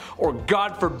 neck, or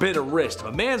God forbid a wrist. If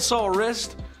a man saw a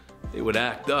wrist, they would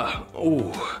act,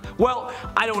 ooh. Well,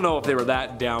 I don't know if they were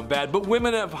that down bad, but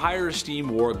women of higher esteem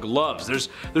wore gloves. There's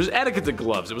etiquette to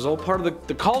gloves. It was all part of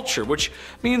the culture, which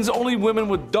means only women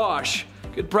with dosh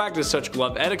could practice such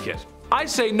glove etiquette. I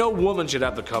say no woman should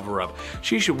have to cover up.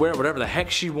 She should wear whatever the heck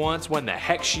she wants when the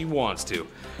heck she wants to.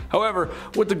 However,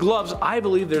 with the gloves, I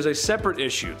believe there's a separate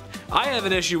issue. I have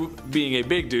an issue being a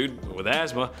big dude with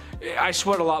asthma. I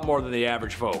sweat a lot more than the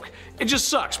average folk. It just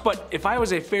sucks, but if I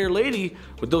was a fair lady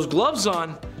with those gloves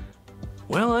on,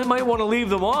 well, I might want to leave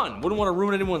them on. Wouldn't want to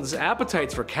ruin anyone's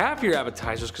appetites for calf ear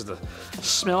appetizers because the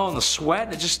smell and the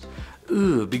sweat, it just,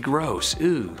 ooh, it'd be gross,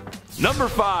 ooh. Number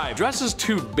 5, dresses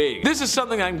too big. This is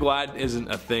something I'm glad isn't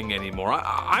a thing anymore.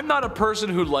 I'm not a person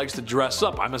who likes to dress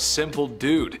up. I'm a simple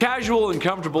dude. Casual and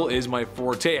comfortable is my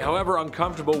forte. However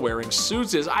uncomfortable wearing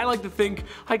suits is, I like to think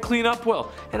I clean up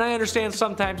well. And I understand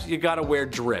sometimes you gotta wear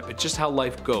drip. It's just how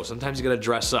life goes. Sometimes you gotta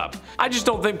dress up. I just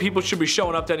don't think people should be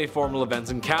showing up to any formal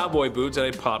events in cowboy boots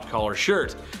and a popped collar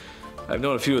shirt. I've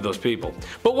known a few of those people.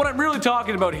 But what I'm really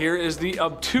talking about here is the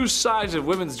obtuse size of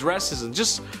women's dresses and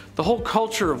just the whole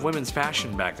culture of women's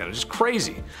fashion back then. It's just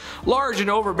crazy. Large and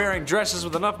overbearing dresses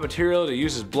with enough material to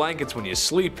use as blankets when you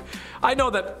sleep. I know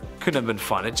that couldn't have been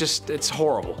fun. It's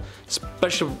horrible.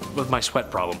 Especially with my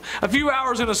sweat problem. A few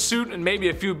hours in a suit and maybe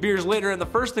a few beers later and the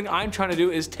first thing I'm trying to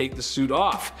do is take the suit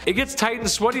off. It gets tight and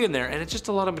sweaty in there and it's just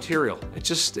a lot of material. It's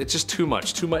just too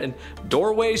much. And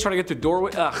doorways, trying to get through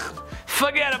doorway, ugh.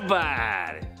 Forget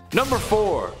about it. Number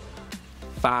 4,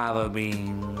 fava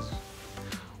beans.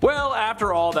 Well,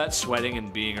 after all that sweating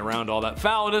and being around all that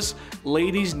foulness,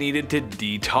 ladies needed to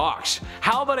detox.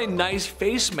 How about a nice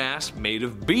face mask made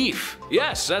of beef?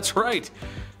 Yes, that's right.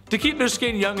 To keep their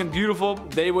skin young and beautiful,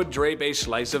 they would drape a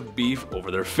slice of beef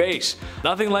over their face.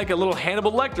 Nothing like a little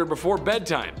Hannibal Lecter before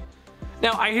bedtime.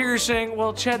 Now, I hear you saying,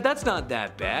 well, Chad, that's not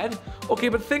that bad. Okay,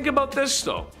 but think about this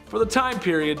though. For the time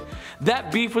period,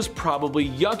 that beef was probably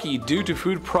yucky due to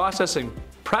food processing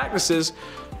practices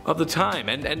of the time,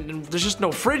 and there's just no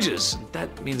fridges.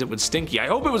 That means it was stinky. I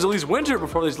hope it was at least winter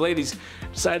before these ladies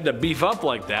decided to beef up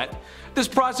like that. This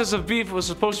process of beef was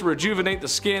supposed to rejuvenate the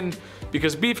skin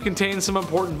because beef contains some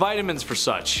important vitamins for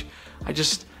such.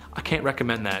 I can't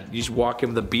recommend that. You just walk in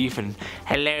with the beef and,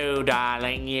 hello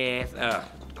darling, yes.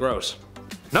 Gross.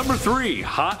 Number 3,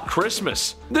 hot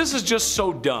Christmas. This is just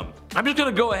so dumb. I'm just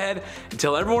gonna go ahead and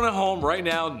tell everyone at home right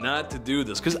now not to do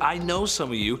this because I know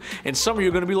some of you and some of you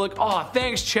are gonna be like, oh,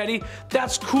 thanks Chetty,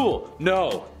 that's cool.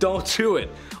 No, don't do it.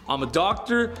 I'm a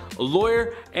doctor, a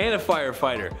lawyer, and a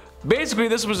firefighter. Basically,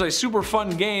 this was a super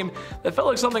fun game that felt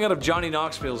like something out of Johnny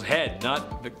Knoxville's head,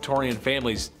 not Victorian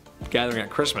families gathering at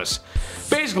Christmas.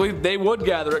 Basically, they would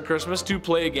gather at Christmas to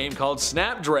play a game called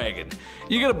Snapdragon.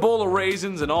 You get a bowl of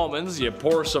raisins and almonds, you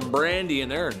pour some brandy in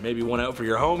there and maybe one out for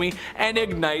your homie, and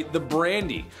ignite the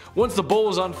brandy. Once the bowl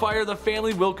is on fire, the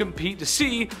family will compete to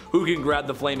see who can grab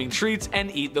the flaming treats and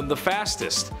eat them the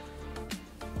fastest.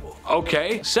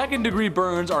 Okay, second degree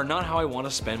burns are not how I want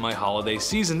to spend my holiday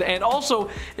season, and also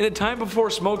in a time before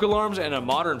smoke alarms and a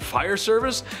modern fire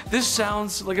service, this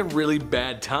sounds like a really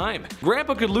bad time.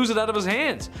 Grandpa could lose it out of his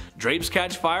hands. Drapes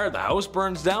catch fire, the house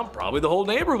burns down, probably the whole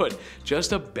neighborhood.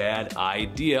 Just a bad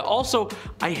idea. Also,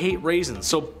 I hate raisins,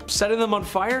 so setting them on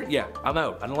fire? Yeah, I'm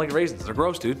out. I don't like raisins. They're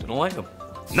gross, dude. I don't like them.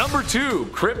 Number 2,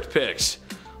 crypt pics.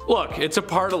 Look, it's a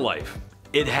part of life.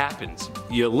 It happens.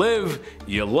 You live,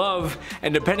 you love,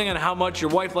 and depending on how much your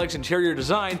wife likes interior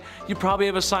design, you probably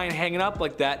have a sign hanging up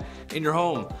like that in your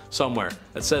home somewhere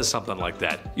that says something like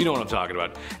that. You know what I'm talking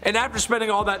about. And after spending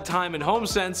all that time in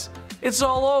HomeSense, it's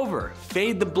all over.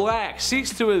 Fade to black,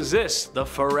 cease to exist, the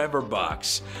forever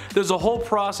box. There's a whole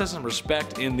process and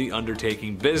respect in the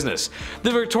undertaking business.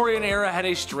 The Victorian era had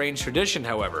a strange tradition,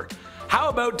 however. How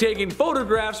about taking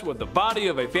photographs with the body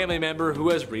of a family member who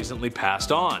has recently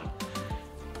passed on?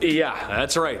 Yeah,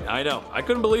 that's right, I know. I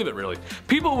couldn't believe it, really.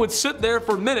 People would sit there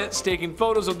for minutes taking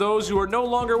photos of those who are no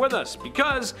longer with us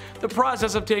because the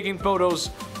process of taking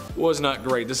photos was not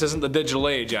great. This isn't the digital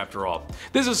age, after all.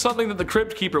 This is something that the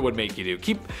crypt keeper would make you do.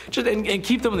 Keep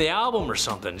them in the album or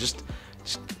something. Just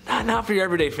not for your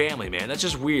everyday family, man. That's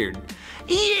just weird.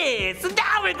 Yes,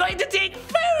 now we're going to take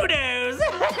photos.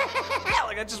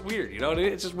 Like, that's just weird, you know?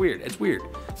 It's just weird. It's weird.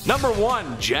 Number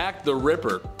 1, Jack the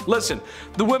Ripper. Listen,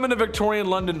 the women of Victorian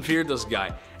London feared this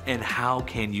guy. And how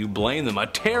can you blame them? A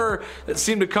terror that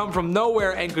seemed to come from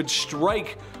nowhere and could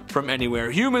strike from anywhere.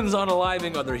 Humans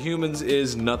unaliving other humans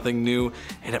is nothing new,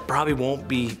 and it probably won't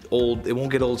be old. It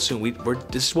won't get old soon.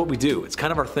 This is what we do. It's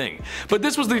kind of our thing. But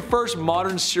this was the first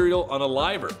modern serial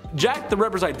unaliver. Jack the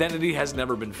Ripper's identity has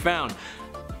never been found.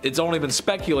 It's only been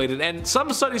speculated, and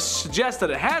some studies suggest that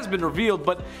it has been revealed,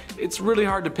 but it's really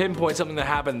hard to pinpoint something that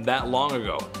happened that long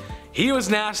ago. He was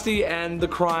nasty and the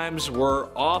crimes were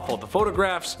awful. The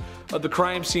photographs of the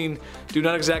crime scene do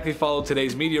not exactly follow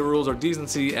today's media rules or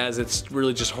decency, as it's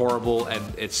really just horrible and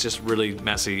it's just really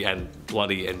messy and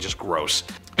bloody and just gross.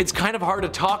 It's kind of hard to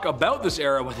talk about this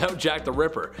era without Jack the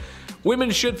Ripper.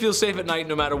 Women should feel safe at night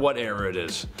no matter what era it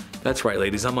is. That's right,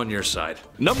 ladies, I'm on your side.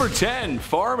 Number 10,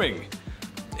 farming.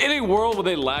 In a world with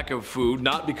a lack of food,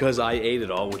 not because I ate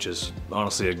it all, which is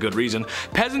honestly a good reason,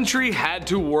 peasantry had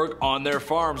to work on their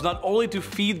farms, not only to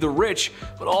feed the rich,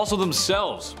 but also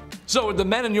themselves. So if the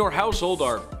men in your household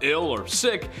are ill or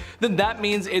sick, then that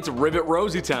means it's Rivet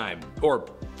Rosie time, or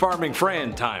farming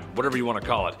Fran time, whatever you want to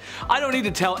call it. I don't need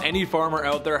to tell any farmer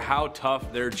out there how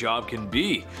tough their job can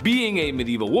be. Being a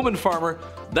medieval woman farmer,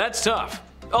 that's tough.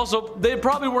 Also, they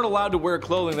probably weren't allowed to wear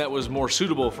clothing that was more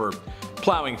suitable for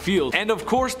plowing fields. And of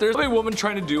course, there's a woman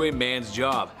trying to do a man's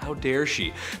job. How dare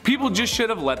she? People just should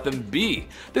have let them be.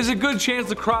 There's a good chance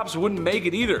the crops wouldn't make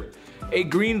it either. A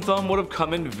green thumb would have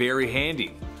come in very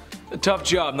handy. A tough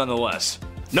job nonetheless.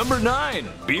 Number 9,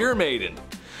 Beer Maiden.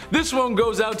 This one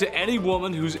goes out to any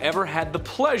woman who's ever had the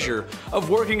pleasure of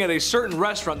working at a certain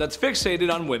restaurant that's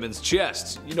fixated on women's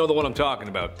chests. You know the one I'm talking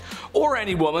about. Or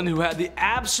any woman who had the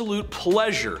absolute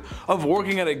pleasure of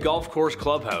working at a golf course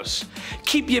clubhouse.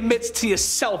 Keep your mitts to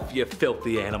yourself, you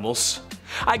filthy animals.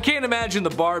 I can't imagine the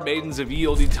bar maidens of ye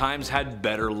olde times had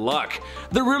better luck.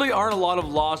 There really aren't a lot of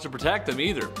laws to protect them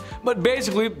either. But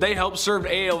basically, they helped serve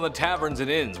ale in the taverns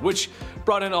and inns, which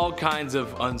brought in all kinds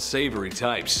of unsavory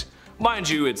types. Mind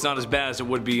you, it's not as bad as it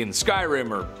would be in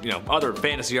Skyrim or, other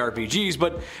fantasy RPGs,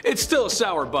 but it's still a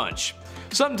sour bunch.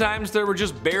 Sometimes there were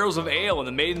just barrels of ale and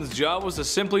the maiden's job was to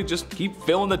simply just keep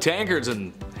filling the tankards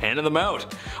and handing them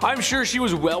out. I'm sure she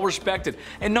was well respected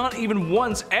and not even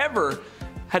once ever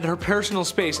had her personal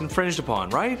space infringed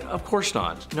upon, right? Of course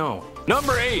not, no.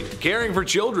 Number 8, caring for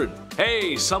children.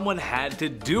 Hey, someone had to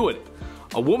do it.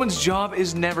 A woman's job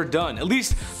is never done. At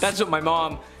least that's what my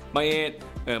mom, my aunt,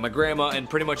 my grandma, and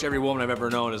pretty much every woman I've ever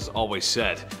known has always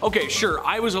said. Okay, sure,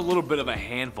 I was a little bit of a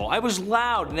handful. I was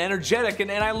loud and energetic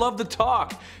and I loved to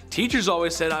talk. Teachers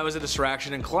always said I was a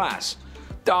distraction in class.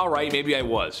 Alright, maybe I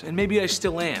was, and maybe I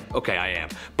still am. Okay, I am.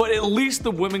 But at least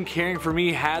the women caring for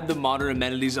me had the modern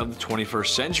amenities of the 21st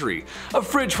century. A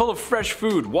fridge full of fresh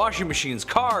food, washing machines,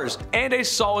 cars, and a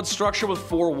solid structure with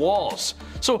 4 walls.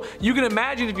 So you can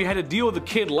imagine if you had to deal with a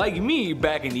kid like me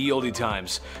back in ye olde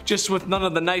times, just with none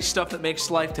of the nice stuff that makes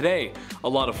life today a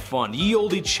lot of fun. Ye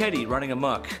olde Chetty running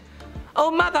amok. Oh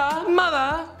mother,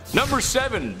 mother! Number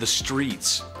 7, the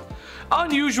streets.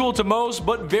 Unusual to most,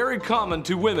 but very common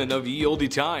to women of ye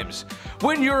olde times.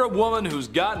 When you're a woman who's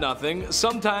got nothing,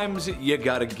 sometimes you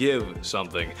gotta give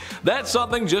something. That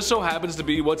something just so happens to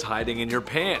be what's hiding in your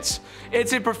pants.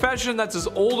 It's a profession that's as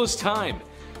old as time,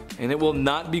 and it will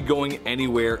not be going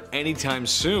anywhere anytime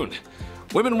soon.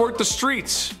 Women work the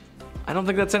streets. I don't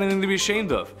think that's anything to be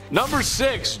ashamed of. Number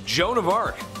 6, Joan of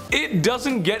Arc. It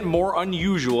doesn't get more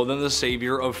unusual than the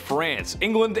savior of France.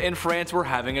 England and France were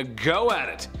having a go at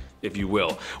it, if you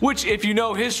will, which, if you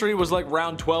know history, was like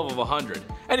round 12 of 100.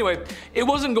 Anyway, it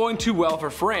wasn't going too well for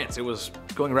France. It was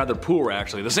going rather poor,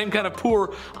 actually. The same kind of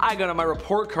poor I got on my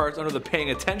report cards under the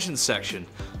paying attention section.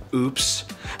 Oops.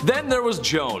 Then there was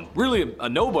Joan, really a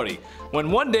nobody,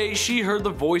 when one day she heard the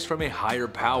voice from a higher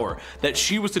power that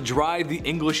she was to drive the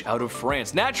English out of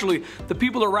France. Naturally, the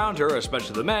people around her,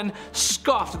 especially the men,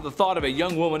 scoffed at the thought of a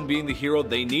young woman being the hero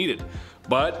they needed.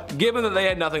 But given that they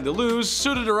had nothing to lose,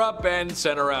 suited her up and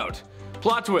sent her out.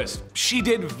 Plot twist, she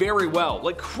did very well,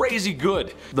 like crazy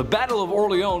good. The Battle of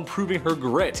Orleans proving her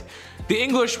grit. The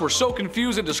English were so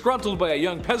confused and disgruntled by a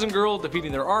young peasant girl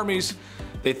defeating their armies,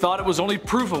 they thought it was only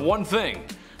proof of one thing,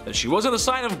 that she wasn't a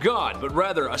sign of God, but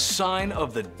rather a sign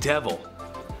of the devil.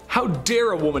 How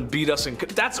dare a woman beat us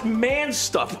that's man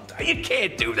stuff, you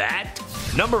can't do that.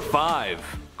 Number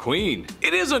 5. Queen.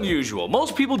 It is unusual.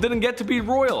 Most people didn't get to be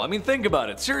royal. I mean, think about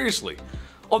it, seriously.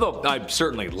 Although I'd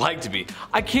certainly like to be,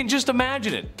 I can't just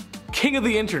imagine it. King of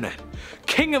the internet.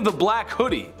 King of the black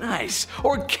hoodie, nice,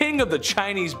 or king of the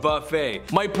Chinese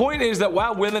buffet. My point is that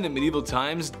while women in medieval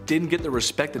times didn't get the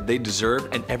respect that they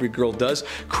deserved, and every girl does,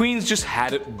 queens just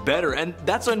had it better, and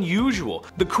that's unusual.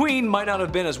 The queen might not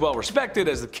have been as well respected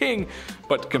as the king,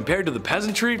 but compared to the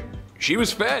peasantry, she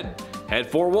was fed, had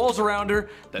 4 walls around her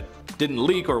that didn't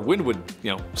leak or wind would,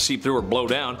 seep through or blow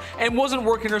down, and wasn't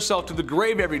working herself to the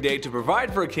grave every day to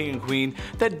provide for a king and queen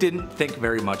that didn't think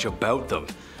very much about them.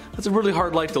 That's a really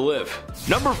hard life to live.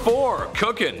 Number 4,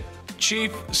 cooking.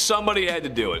 Chief, somebody had to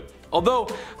do it. Although,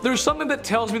 there's something that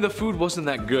tells me the food wasn't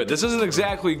that good. This isn't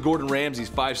exactly Gordon Ramsay's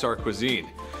 5-star cuisine.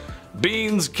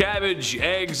 Beans, cabbage,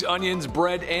 eggs, onions,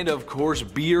 bread, and of course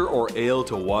beer or ale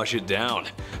to wash it down.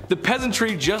 The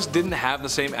peasantry just didn't have the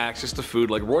same access to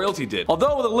food like royalty did.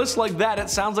 Although with a list like that, it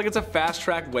sounds like it's a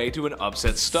fast-track way to an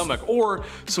upset stomach or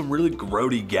some really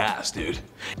grody gas, dude.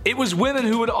 It was women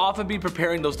who would often be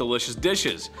preparing those delicious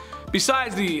dishes.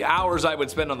 Besides the hours I would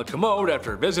spend on the commode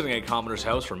after visiting a commoner's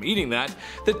house from eating that,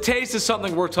 the taste is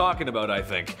something worth talking about, I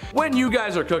think. When you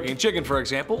guys are cooking chicken, for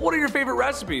example, what are your favorite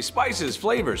recipes, spices,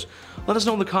 flavors? Let us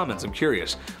know in the comments, I'm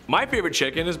curious. My favorite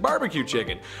chicken is barbecue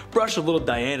chicken. Brush a little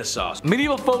Diana sauce.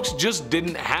 Medieval folks just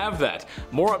didn't have that.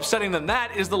 More upsetting than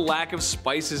that is the lack of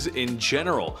spices in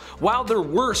general. While there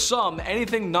were some,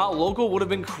 anything not local would have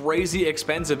been crazy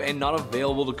expensive and not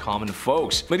available to common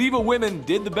folks. Medieval women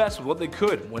did the best with what they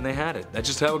could when they had it. That's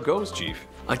just how it goes, Chief.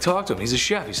 I talked to him, he's a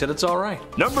chef, he said it's alright.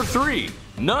 Number 3,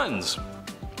 nuns.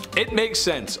 It makes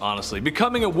sense, honestly.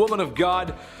 Becoming a woman of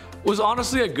God was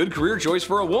honestly a good career choice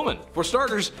for a woman. For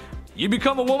starters, you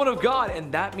become a woman of God,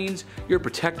 and that means you're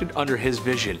protected under his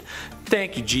vision.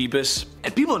 Thank you, Jeebus.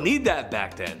 And people need that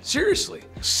back then, seriously.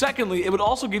 Secondly, it would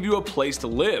also give you a place to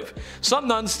live. Some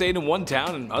nuns stayed in one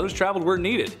town and others traveled where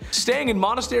needed, staying in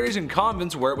monasteries and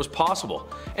convents where it was possible,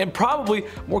 and probably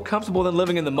more comfortable than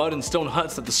living in the mud and stone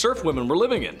huts that the serf women were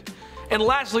living in. And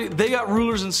lastly, they got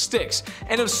rulers and sticks,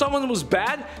 and if someone was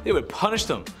bad, they would punish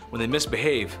them when they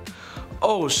misbehave.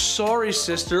 Oh, sorry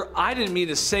sister, I didn't mean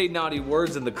to say naughty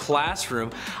words in the classroom.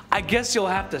 I guess you'll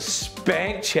have to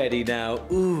spank Chetty now,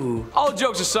 ooh. All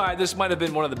jokes aside, this might have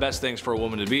been one of the best things for a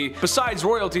woman to be, besides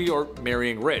royalty or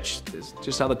marrying rich. It's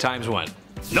just how the times went.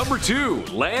 Number 2,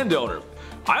 landowner.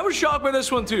 I was shocked by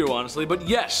this one too, honestly, but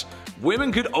yes,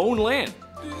 women could own land.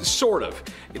 Sort of.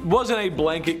 It wasn't a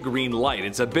blanket green light,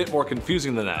 it's a bit more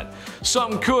confusing than that.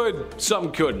 Some could,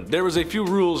 some couldn't. There was a few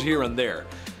rules here and there.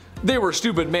 They were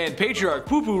stupid man patriarch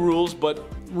poo-poo rules, but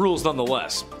rules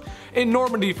nonetheless. In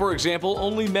Normandy, for example,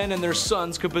 only men and their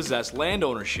sons could possess land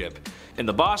ownership. In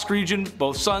the Basque region,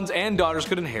 both sons and daughters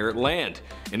could inherit land.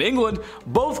 In England,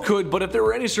 both could, but if there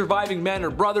were any surviving men or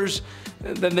brothers,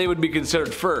 then they would be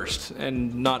considered first,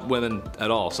 and not women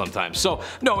at all sometimes. So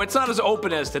no, it's not as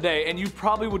open as today, and you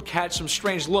probably would catch some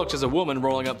strange looks as a woman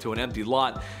rolling up to an empty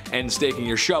lot and staking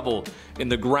your shovel in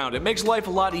the ground. It makes life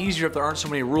a lot easier if there aren't so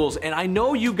many rules, and I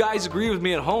know you guys agree with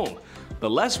me at home. The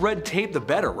less red tape, the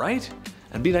better, right?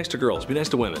 And be nice to girls, be nice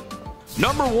to women.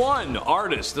 Number 1,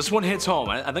 artists. This one hits home.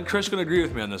 I think Chris can agree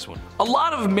with me on this one. A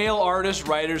lot of male artists,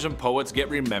 writers, and poets get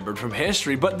remembered from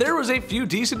history, but there was a few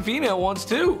decent female ones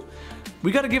too.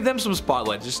 We gotta give them some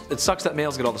spotlight. It sucks that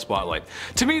males get all the spotlight.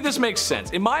 To me, this makes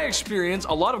sense. In my experience,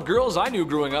 a lot of girls I knew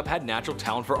growing up had natural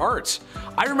talent for arts.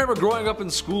 I remember growing up in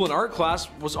school and art class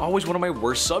was always one of my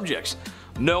worst subjects.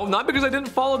 No, not because I didn't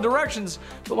follow directions,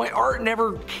 but my art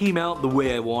never came out the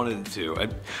way I wanted it to.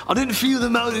 I didn't feel the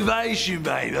motivation,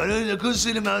 babe. I couldn't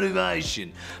see the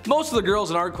motivation. Most of the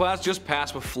girls in art class just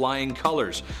passed with flying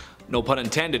colors. no pun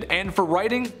intended. And for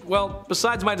writing, well,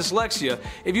 besides my dyslexia,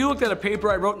 if you looked at a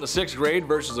paper I wrote in the 6th grade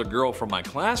versus a girl from my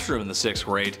classroom in the 6th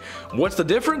grade, what's the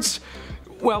difference?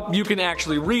 Well, you can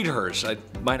actually read hers.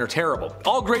 Mine are terrible.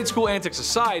 All grade school antics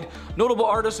aside, notable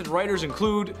artists and writers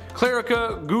include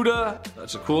Clarica Gouda,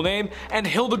 that's a cool name, and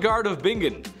Hildegard of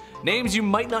Bingen. Names you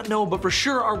might not know but for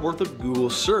sure are worth a Google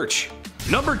search.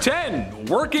 Number 10.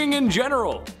 Working in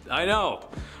general. I know.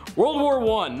 World War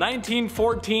I,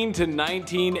 1914 to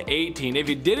 1918. If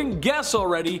you didn't guess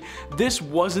already, this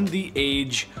wasn't the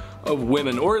age of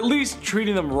women, or at least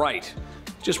treating them right.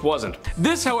 Just wasn't.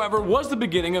 This, however, was the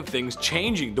beginning of things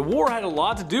changing. The war had a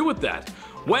lot to do with that.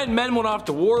 When men went off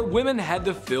to war, women had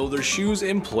to fill their shoes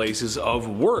in places of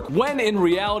work. When in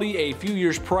reality, a few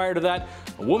years prior to that,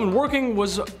 a woman working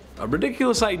was a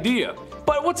ridiculous idea.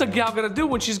 But what's a gal gonna do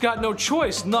when she's got no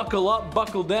choice? Knuckle up,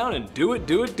 buckle down, and do it,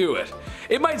 do it, do it.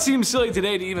 It might seem silly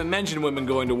today to even mention women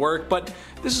going to work, but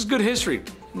this is good history.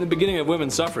 In the beginning of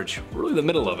women's suffrage, really the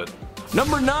middle of it.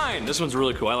 Number 9, this one's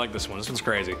really cool, I like this one, this one's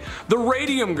crazy. The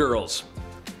Radium Girls.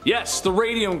 Yes, the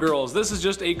Radium Girls. This is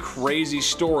just a crazy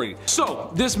story.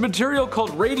 So, this material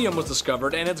called radium was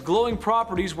discovered and its glowing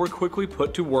properties were quickly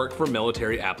put to work for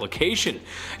military application.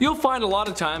 You'll find a lot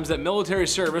of times that military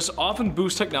service often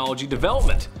boosts technology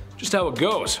development. Just how it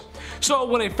goes. So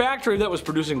when a factory that was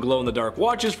producing glow-in-the-dark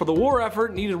watches for the war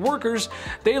effort needed workers,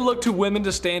 they looked to women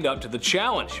to stand up to the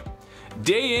challenge.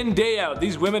 Day in, day out,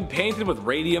 these women painted with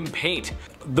radium paint.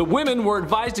 The women were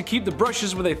advised to keep the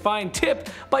brushes with a fine tip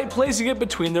by placing it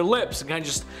between their lips. Kind of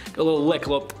just a little lick,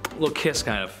 a little kiss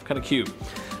kind of cute.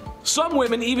 Some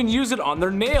women even used it on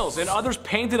their nails and others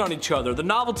painted on each other. The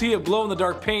novelty of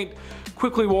glow-in-the-dark paint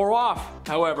quickly wore off,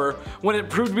 however, when it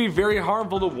proved to be very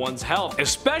harmful to one's health,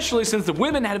 especially since the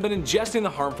women had been ingesting the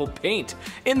harmful paint.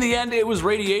 In the end, it was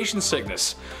radiation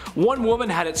sickness. One woman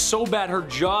had it so bad her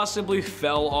jaw simply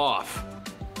fell off.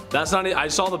 That's not it. I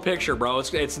saw the picture, bro.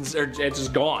 It's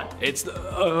just gone.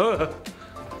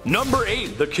 Number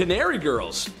 8, the Canary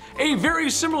Girls. A very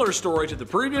similar story to the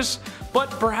previous, but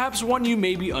perhaps one you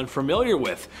may be unfamiliar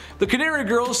with. The Canary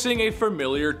Girls sing a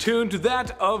familiar tune to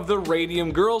that of the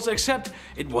Radium Girls, except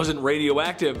it wasn't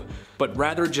radioactive, but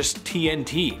rather just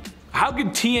TNT. How could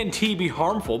TNT be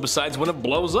harmful besides when it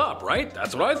blows up, right?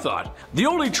 That's what I thought. The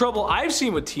only trouble I've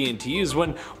seen with TNT is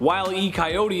when Wile E.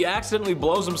 Coyote accidentally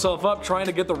blows himself up trying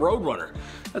to get the Roadrunner.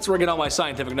 That's where I get all my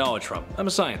scientific knowledge from. I'm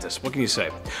a scientist, what can you say?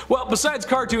 Well, besides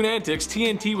cartoon antics,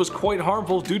 TNT was quite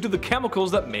harmful due to the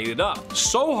chemicals that made it up.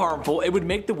 So harmful, it would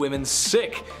make the women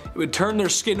sick. It would turn their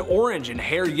skin orange and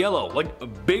hair yellow, like a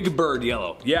Big Bird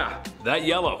yellow. Yeah, that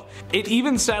yellow. It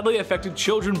even sadly affected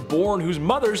children born whose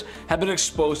mothers had been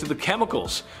exposed to the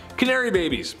chemicals. Canary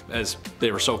babies, as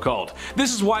they were so called.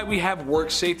 This is why we have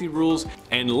work safety rules.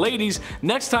 And ladies,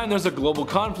 next time there's a global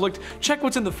conflict, check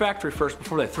what's in the factory first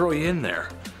before they throw you in there.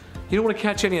 You don't want to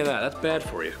catch any of that, that's bad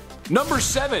for you. Number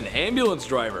 7, ambulance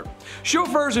driver.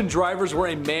 Chauffeurs and drivers were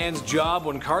a man's job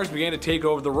when cars began to take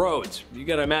over the roads. You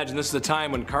gotta imagine this is a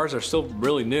time when cars are still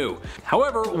really new.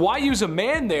 However, why use a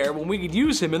man there when we could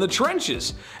use him in the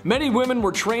trenches? Many women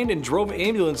were trained and drove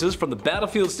ambulances from the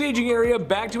battlefield staging area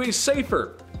back to a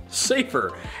safer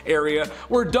area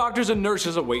where doctors and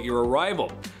nurses await your arrival.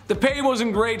 The pay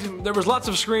wasn't great, there was lots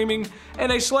of screaming,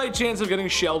 and a slight chance of getting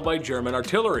shelled by German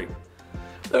artillery.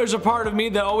 There's a part of me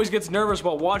that always gets nervous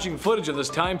while watching footage of this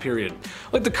time period.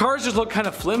 Like the cars just look kind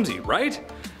of flimsy, right?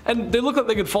 And they look like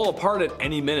they could fall apart at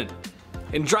any minute.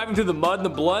 And driving through the mud and the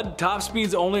blood, top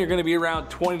speeds only are going to be around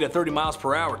 20 to 30 miles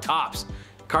per hour tops.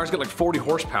 Cars get like 40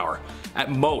 horsepower at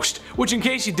most, which in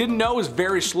case you didn't know is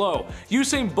very slow.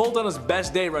 Usain Bolt on his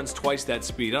best day runs twice that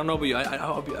speed. I don't know,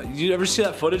 but you ever see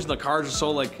that footage and the cars are so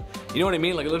like, you know what I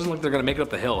mean? Like it looks like they're gonna make it up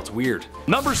the hill. It's weird.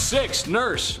 Number 6,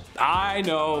 nurse. I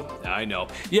know.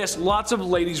 Yes, lots of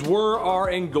ladies were, are,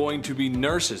 and going to be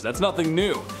nurses. That's nothing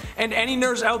new. And any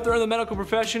nurse out there in the medical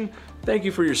profession, thank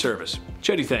you for your service.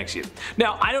 Chetty thanks you.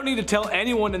 Now, I don't need to tell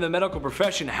anyone in the medical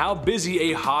profession how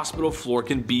busy a hospital floor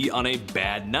can be on a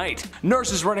bad night.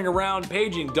 Nurses running around,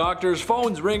 paging doctors,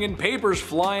 phones ringing, papers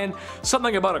flying,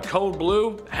 something about a code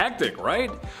blue. Hectic, right?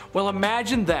 Well,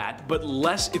 imagine that, but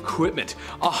less equipment,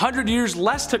 100 years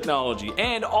less technology,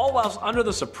 and all whilst under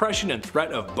the suppression and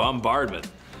threat of bombardment.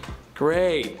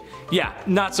 Great. Yeah,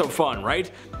 not so fun,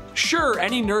 right? Sure,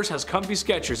 any nurse has comfy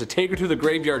Skechers to take her to the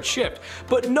graveyard shift,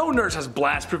 but no nurse has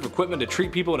blast-proof equipment to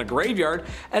treat people in a graveyard,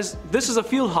 as this is a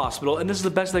field hospital and this is the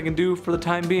best they can do for the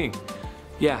time being.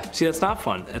 Yeah, see, that's not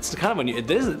fun. That's kind of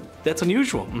unusual. That's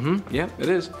unusual. Yeah, it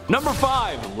is. Number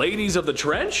 5, ladies of the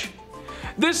trench.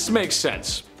 This makes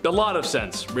sense. A lot of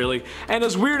sense, really. And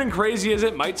as weird and crazy as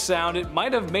it might sound, it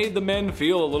might have made the men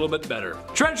feel a little bit better.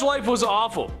 Trench life was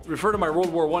awful. Refer to my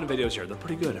World War I videos here, they're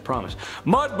pretty good, I promise.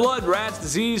 Mud, blood, rats,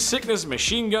 disease, sickness,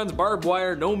 machine guns, barbed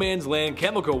wire, no man's land,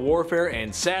 chemical warfare,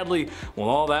 and sadly, when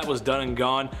all that was done and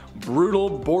gone, brutal,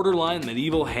 borderline,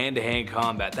 medieval hand-to-hand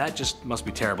combat. That just must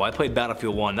be terrible. I played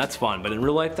Battlefield 1, that's fun, but in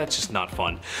real life, that's just not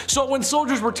fun. So when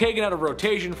soldiers were taken out of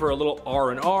rotation for a little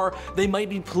R&R, they might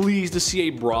be pleased to see a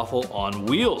brothel on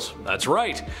wheels. That's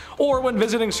right. Or when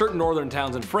visiting certain northern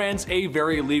towns in France, a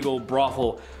very legal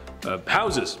brothel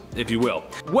houses, if you will.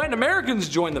 When Americans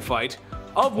joined the fight,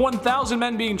 of 1,000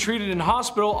 men being treated in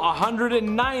hospital,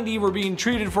 190 were being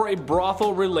treated for a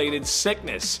brothel-related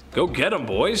sickness. Go get them,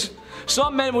 boys.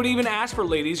 Some men would even ask for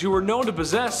ladies who were known to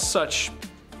possess such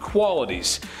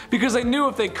qualities, because they knew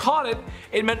if they caught it,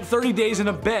 it meant 30 days in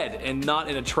a bed and not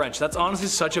in a trench. That's honestly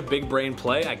such a big brain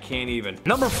play, I can't even.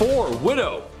 Number 4,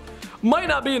 widow. Might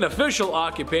not be an official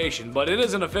occupation, but it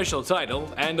is an official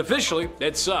title, and officially,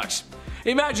 it sucks.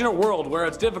 Imagine a world where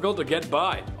it's difficult to get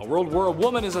by, a world where a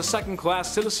woman is a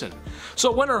second-class citizen.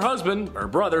 So when her husband, her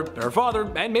brother, her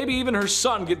father, and maybe even her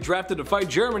son get drafted to fight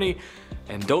Germany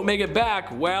and don't make it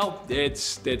back, well,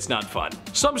 it's not fun.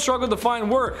 Some struggled to find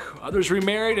work, others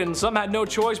remarried, and some had no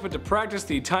choice but to practice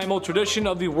the time-old tradition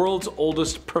of the world's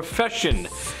oldest profession,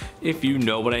 if you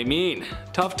know what I mean.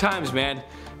 Tough times, man.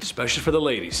 Especially for the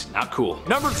ladies. Not cool.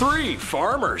 Number 3,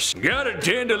 farmers. Gotta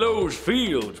tend to those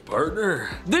fields, partner.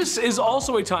 This is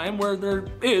also a time where there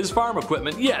is farm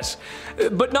equipment, yes,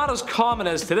 but not as common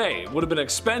as today. It would have been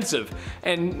expensive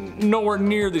and nowhere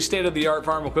near the state-of-the-art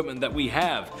farm equipment that we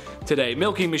have today.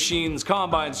 Milking machines,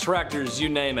 combines, tractors, you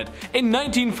name it. In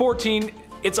 1914,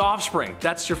 it's offspring.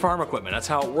 That's your farm equipment. That's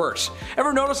how it works.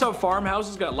 Ever notice how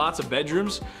farmhouses got lots of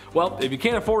bedrooms? Well, if you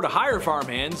can't afford to hire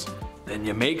farmhands, then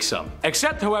you make some.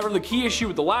 Except, however, the key issue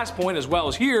with the last point as well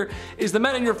as here is the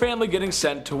men in your family getting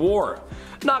sent to war.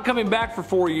 Not coming back for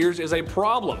 4 years is a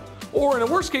problem. Or in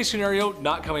a worst case scenario,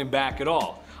 not coming back at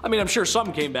all. I mean, I'm sure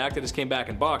some came back, they just came back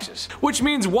in boxes. Which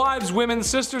means wives, women,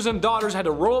 sisters, and daughters had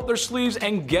to roll up their sleeves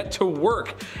and get to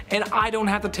work. And I don't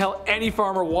have to tell any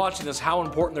farmer watching this how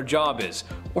important their job is,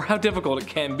 or how difficult it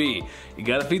can be. You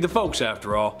gotta feed the folks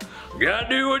after all. Gotta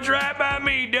do what's right by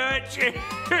me, Dutch.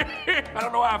 I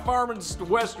don't know how farming's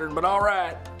Western, but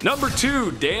alright. Number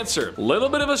 2, dancer. Little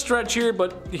bit of a stretch here,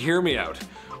 but hear me out.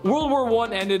 World War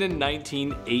I ended in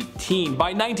 1918.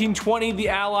 By 1920, the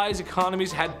Allies'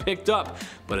 economies had picked up,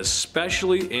 but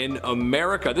especially in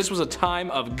America. This was a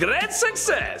time of great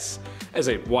success, as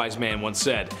a wise man once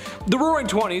said. The Roaring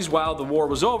 20s, while the war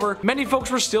was over, many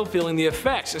folks were still feeling the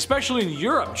effects, especially in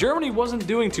Europe. Germany wasn't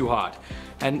doing too hot.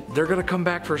 And they're gonna come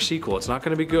back for a sequel. It's not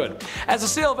gonna be good. As the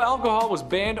sale of alcohol was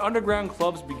banned, underground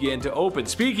clubs began to open.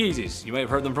 Speakeasies, you may have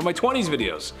heard them from my 20s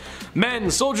videos. Men,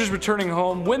 soldiers returning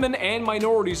home, women, and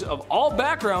minorities of all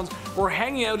backgrounds were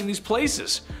hanging out in these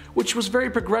places, which was very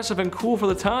progressive and cool for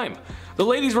the time. The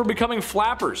ladies were becoming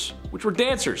flappers, which were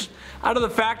dancers, out of the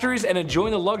factories and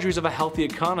enjoying the luxuries of a healthy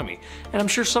economy. And I'm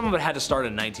sure some of it had to start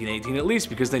in 1918 at least,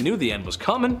 because they knew the end was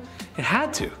coming. It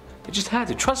had to. It just had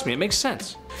to. Trust me, it makes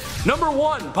sense. Number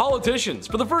 1, politicians.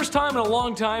 For the first time in a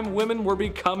long time, women were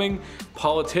becoming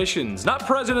politicians. Not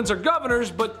presidents or governors,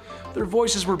 but their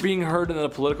voices were being heard in the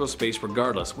political space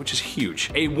regardless, which is huge.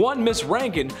 A one Miss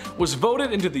Rankin was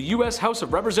voted into the US House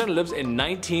of Representatives in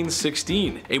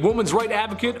 1916. A woman's right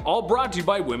advocate, all brought to you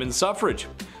by women's suffrage.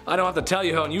 I don't have to tell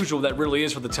you how unusual that really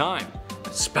is for the time.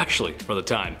 Especially for the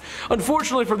time.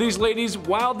 Unfortunately for these ladies,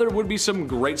 while there would be some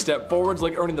great step forwards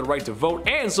like earning the right to vote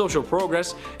and social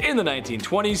progress in the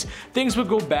 1920s, things would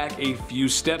go back a few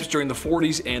steps during the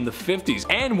 40s and the 50s,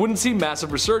 and wouldn't see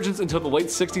massive resurgence until the late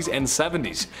 60s and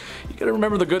 70s. You gotta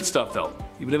remember the good stuff though,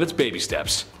 even if it's baby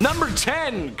steps. Number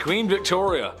 10, Queen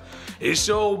Victoria. It's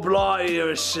so bloody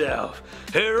herself,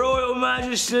 Her Royal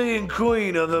Majesty and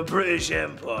Queen of the British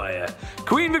Empire.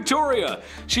 Queen Victoria.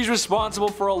 She's responsible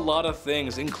for a lot of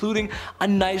things, including a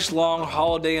nice long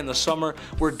holiday in the summer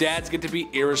where dads get to be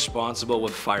irresponsible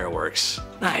with fireworks.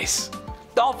 Nice.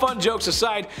 All fun jokes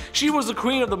aside, she was the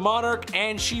queen of the monarch,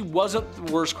 and she wasn't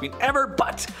the worst queen ever,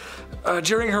 but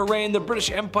during her reign, the British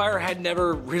Empire had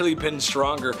never really been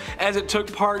stronger, as it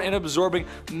took part in absorbing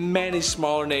many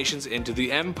smaller nations into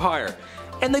the empire.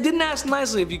 And they didn't ask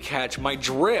nicely, if you catch my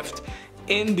drift.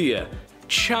 India,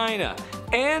 China,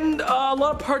 and a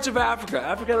lot of parts of Africa.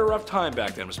 Africa had a rough time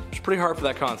back then. It was pretty hard for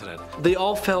that continent. They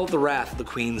all felt the wrath of the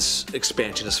Queen's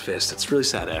expansionist fist. It's really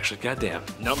sad, actually. Goddamn.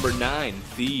 Number 9,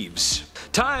 thieves.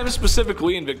 Times,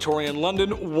 specifically in Victorian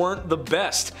London, weren't the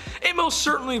best. It most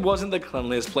certainly wasn't the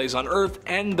cleanliest place on earth,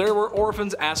 and there were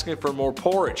orphans asking for more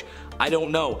porridge. I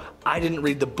don't know. I didn't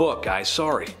read the book, guys.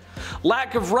 Sorry.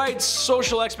 Lack of rights,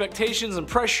 social expectations and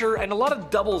pressure, and a lot of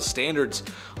double standards.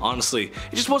 Honestly,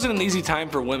 it just wasn't an easy time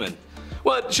for women.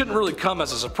 Well, it shouldn't really come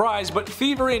as a surprise, but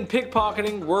thievery and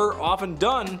pickpocketing were often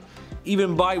done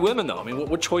even by women though. I mean,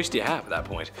 what choice do you have at that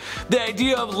point? The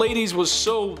idea of ladies was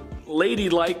so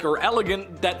ladylike or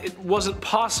elegant that it wasn't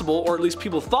possible, or at least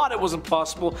people thought it wasn't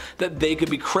possible, that they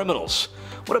could be criminals.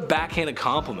 What a backhanded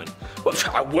compliment. What,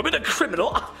 a woman a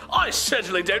criminal? I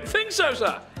certainly don't think so,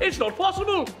 sir. It's not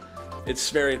possible.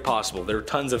 It's very possible. There are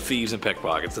tons of thieves and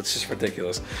pickpockets. That's just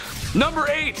ridiculous. Number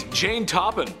 8, Jane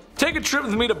Toppin. Take a trip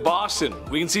with me to Boston.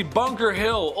 We can see Bunker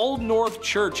Hill, Old North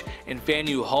Church, and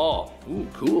Faneuil Hall. Ooh,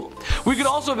 cool. We could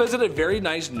also visit a very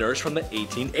nice nurse from the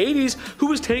 1880s who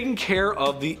was taking care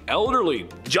of the elderly.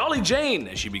 Jolly Jane,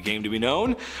 as she became to be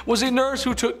known, was a nurse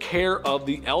who took care of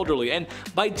the elderly. And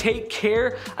by take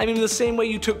care, I mean the same way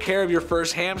you took care of your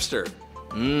first hamster.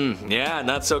 Yeah,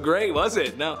 not so great, was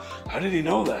it? Now, how did he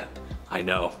know that? I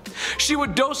know. She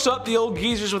would dose up the old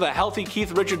geezers with a healthy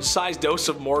Keith Richards-sized dose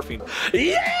of morphine.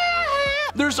 Yeah!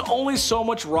 There's only so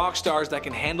much rock stars that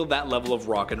can handle that level of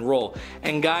rock and roll.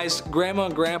 And guys, Grandma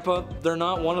and Grandpa, they're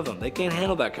not one of them. They can't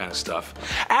handle that kind of stuff.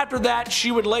 After that,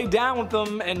 she would lay down with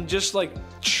them and just like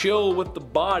chill with the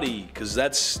body, because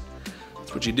that's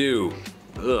what you do.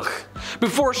 Ugh.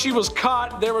 Before she was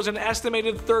caught, there was an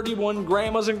estimated 31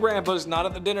 grandmas and grandpas not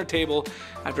at the dinner table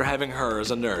after having her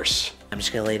as a nurse. I'm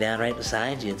just gonna lay down right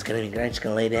beside you. It's gonna be great. Just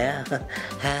gonna lay down.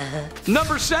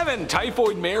 Number 7,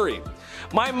 Typhoid Mary.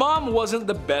 My mom wasn't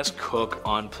the best cook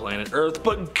on planet Earth,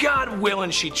 but God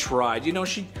willing she tried. You know,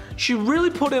 she really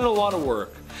put in a lot of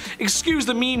work. Excuse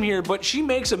the meme here, but she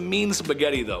makes a mean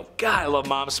spaghetti though. God, I love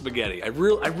mom's spaghetti. I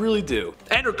really do.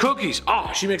 And her cookies.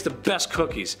 Oh, she makes the best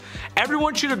cookies.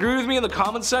 Everyone should agree with me in the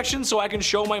comments section so I can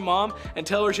show my mom and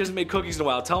tell her she hasn't made cookies in a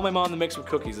while. Tell my mom to make some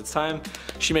cookies. It's time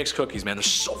she makes cookies, man. They're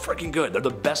so freaking good. They're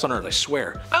the best on earth, I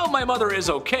swear. Well, my mother is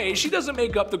okay. She doesn't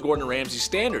make up the Gordon Ramsay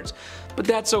standards. But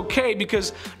that's okay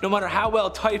because no matter how well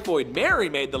Typhoid Mary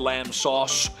made the lamb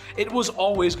sauce, it was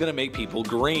always gonna make people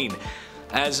green.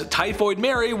 As Typhoid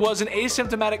Mary was an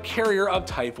asymptomatic carrier of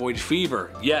typhoid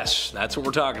fever. Yes, that's what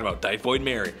we're talking about, Typhoid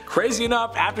Mary. Crazy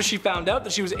enough, after she found out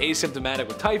that she was asymptomatic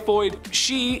with typhoid,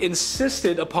 she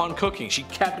insisted upon cooking. She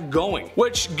kept going,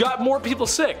 which got more people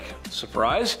sick.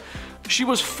 Surprise. She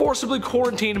was forcibly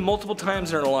quarantined multiple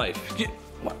times in her life.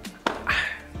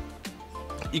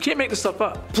 You can't make this stuff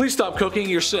up. Please stop cooking,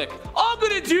 you're sick. I'm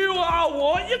gonna do what I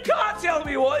want, you can't tell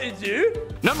me what to do.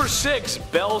 Number 6,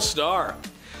 Belle Starr.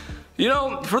 You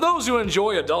know, for those who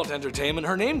enjoy adult entertainment,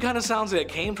 her name kind of sounds like it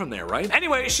came from there, right?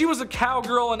 Anyway, she was a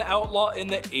cowgirl and outlaw in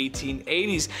the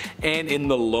 1880s and in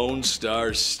the Lone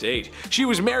Star State. She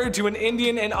was married to an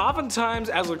Indian and oftentimes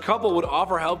as a couple would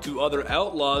offer help to other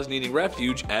outlaws needing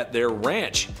refuge at their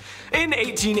ranch. In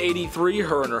 1883,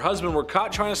 her and her husband were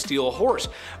caught trying to steal a horse.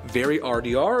 Very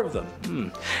RDR of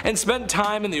them. And spent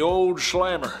time in the old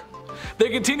slammer. They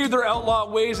continued their outlaw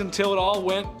ways until it all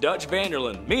went Dutch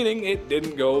Vanderland, meaning it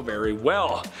didn't go very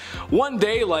well. One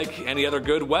day, like any other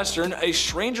good western, a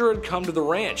stranger had come to the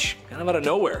ranch, kind of out of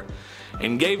nowhere,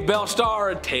 and gave Belle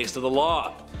Starr a taste of the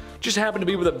law. Just happened to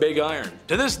be with a big iron.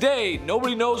 To this day,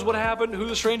 nobody knows what happened, who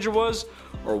the stranger was,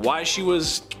 or why she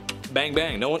was bang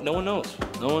bang. No one knows.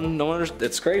 No one understands.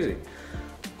 It's crazy.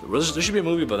 There should be a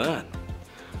movie about that.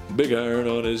 Big iron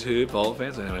on his hip, all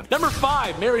fancy anyway. Number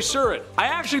 5, Mary Surratt. I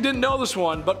actually didn't know this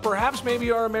one, but perhaps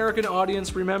maybe our American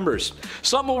audience remembers.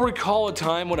 Some will recall a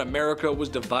time when America was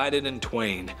divided in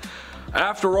twain.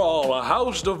 After all, a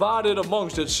house divided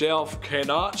amongst itself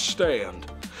cannot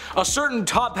stand. A certain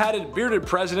top-hatted, bearded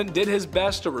president did his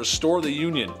best to restore the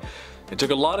Union. It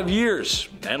took a lot of years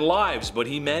and lives, but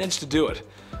he managed to do it.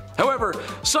 However,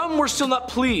 some were still not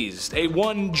pleased.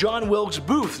 One John Wilkes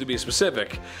Booth, to be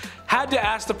specific, had to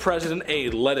ask the president a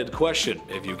leaded question,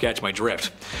 if you catch my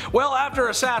drift. Well, after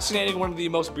assassinating one of the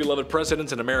most beloved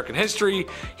presidents in American history,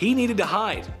 he needed to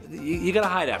hide. You gotta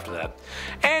hide after that.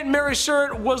 And Mary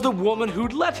Surratt was the woman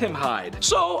who'd let him hide.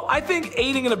 So I think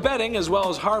aiding and abetting, as well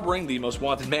as harboring the most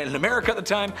wanted man in America at the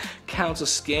time, counts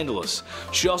as scandalous.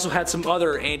 She also had some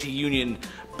other anti-union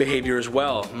behavior as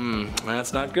well.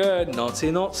 That's not good.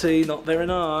 Naughty, naughty, not very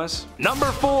nice. Number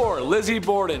 4, Lizzie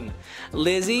Borden.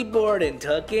 Lizzie Borden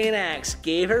took an axe,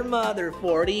 gave her mother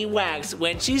 40 whacks.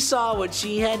 When she saw what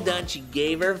she had done, she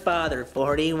gave her father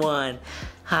 41.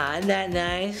 Huh, isn't that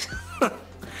nice?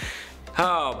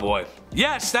 Oh boy.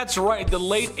 Yes, that's right, the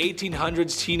late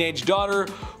 1800s teenage daughter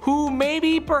who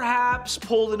maybe perhaps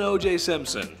pulled an O.J.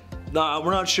 Simpson. Nah,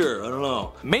 we're not sure, I don't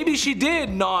know. Maybe she did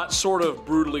not sort of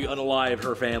brutally unalive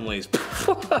her families.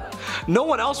 No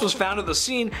one else was found at the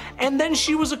scene, and then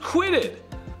she was acquitted.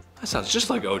 That sounds just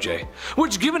like OJ.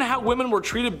 Which, given how women were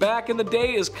treated back in the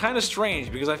day, is kind of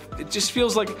strange because it just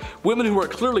feels like women who are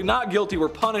clearly not guilty were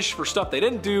punished for stuff they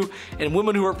didn't do, and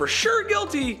women who are for sure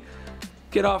guilty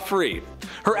get off free.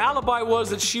 Her alibi was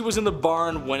that she was in the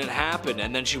barn when it happened,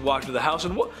 and then she walked to the house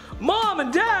and Mom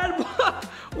and Dad,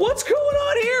 what's going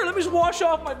on here? Let me just wash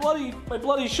off my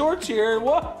bloody shorts here.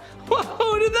 What?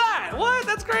 Who did that? What?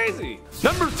 That's crazy.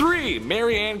 Number 3,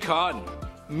 Mary Ann Cotton.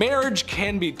 Marriage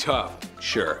can be tough,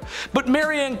 sure, but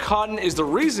Mary Ann Cotton is the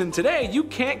reason today you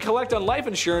can't collect on life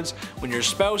insurance when your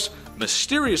spouse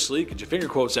mysteriously, get your finger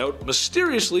quotes out,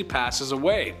 mysteriously passes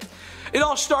away. It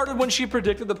all started when she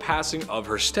predicted the passing of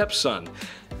her stepson,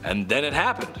 and then it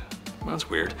happened. That's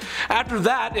weird. After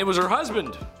that, it was her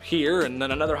husband here and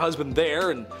then another husband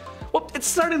there, and well, it's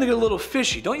starting to get a little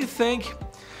fishy, don't you think?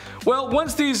 Well,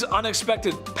 once these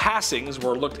unexpected passings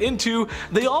were looked into,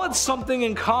 they all had something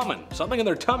in common, something in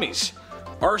their tummies.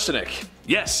 Arsenic.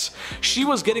 Yes, she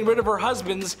was getting rid of her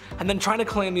husbands and then trying to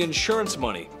claim the insurance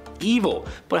money. Evil,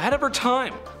 but ahead of her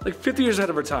time, like 50 years ahead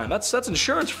of her time. That's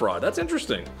insurance fraud. That's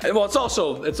interesting. And well, it's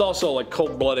also like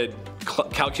cold-blooded,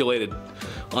 calculated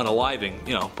unaliving,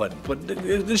 you know, but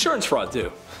insurance fraud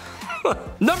too.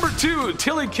 Number 2,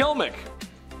 Tilly Kilmick.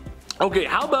 Okay,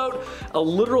 how about a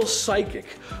literal psychic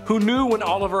who knew when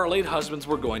all of our late husbands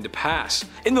were going to pass?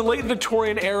 In the late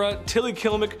Victorian era, Tilly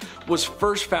Kilmick was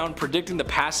first found predicting the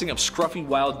passing of scruffy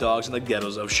wild dogs in the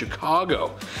ghettos of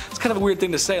Chicago. It's kind of a weird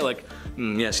thing to say, like,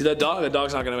 yeah, see that dog? That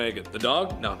dog's not gonna make it. The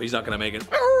dog? No, he's not gonna make it.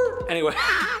 Anyway,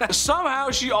 somehow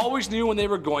she always knew when they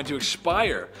were going to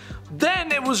expire.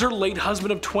 Then it was her late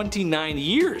husband of 29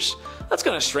 years. That's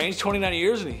kind of strange, 29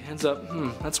 years and he ends up,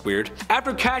 that's weird.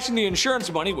 After cashing the insurance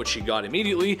money, which she got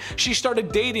immediately, she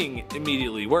started dating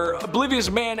immediately, where oblivious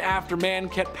man after man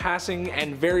kept passing,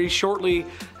 and very shortly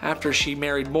after she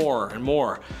married more and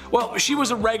more. Well, she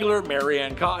was a regular Mary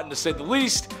Ann Cotton to say the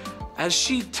least, as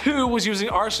she too was using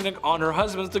arsenic on her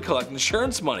husbands to collect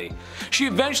insurance money. She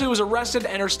eventually was arrested,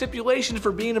 and her stipulation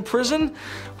for being in prison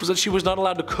was that she was not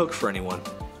allowed to cook for anyone.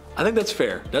 I think that's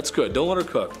fair. That's good. Don't let her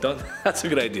cook. That's a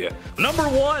good idea. Number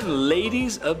 1,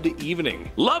 ladies of the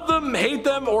evening. Love them, hate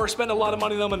them, or spend a lot of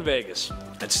money on them in Vegas.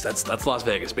 That's Las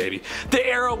Vegas, baby. The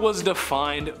era was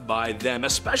defined by them,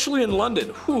 especially in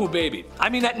London. Whoo, baby. I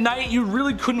mean, at night you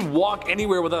really couldn't walk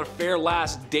anywhere without a fair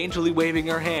lass daintily waving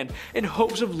her hand in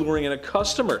hopes of luring in a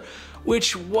customer,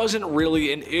 which wasn't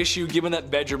really an issue given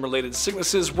that bedroom-related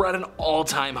sicknesses were at an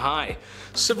all-time high.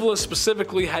 Syphilis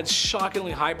specifically had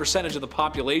shockingly high percentage of the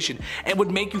population and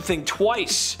would make you think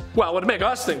twice. Well, it would make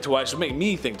us think twice, it would make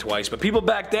me think twice, but people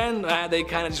back then, they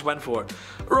kinda just went for it.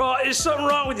 Right, is something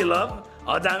wrong with you, love?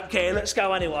 I don't care, let's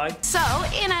go anyway. So,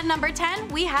 in at number 10,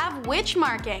 we have witch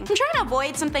marking. I'm trying to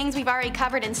avoid some things we've already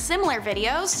covered in similar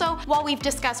videos, so while we've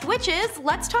discussed witches,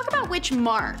 let's talk about witch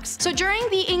marks. So during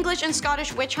the English and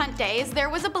Scottish witch hunt days,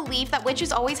 there was a belief that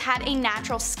witches always had a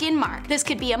natural skin mark. This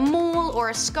could be a mole, or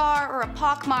a scar, or a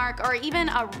pock mark, or even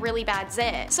a really bad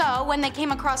zit. So when they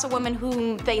came across a woman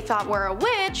whom they thought were a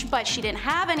witch, but she didn't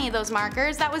have any of those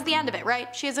markers, that was the end of it,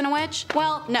 right? She isn't a witch?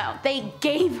 Well, no, they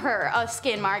gave her a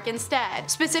skin mark instead.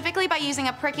 Specifically by using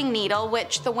a pricking needle,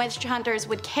 which the witch hunters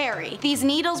would carry. These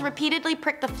needles repeatedly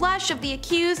pricked the flesh of the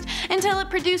accused until it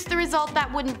produced the result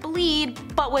that wouldn't bleed,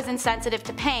 but was insensitive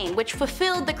to pain, which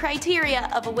fulfilled the criteria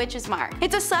of a witch's mark.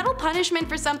 It's a subtle punishment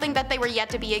for something that they were yet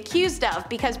to be accused of,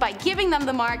 because by giving them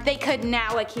the mark, they could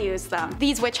now accuse them.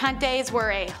 These witch hunt days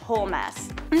were a whole mess.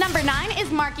 Number 9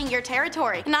 is marking your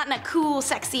territory. Not in a cool,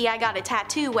 sexy, I got a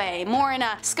tattoo way, more in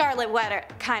a Scarlet Letter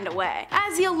kind of way.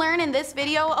 As you'll learn in this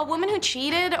video, a woman who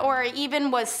cheated or even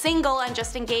was single and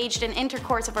just engaged in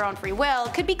intercourse of her own free will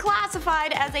could be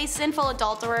classified as a sinful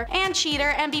adulterer and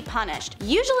cheater and be punished,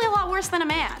 usually a lot worse than a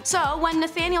man. So when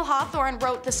Nathaniel Hawthorne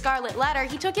wrote the Scarlet Letter,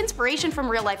 he took inspiration from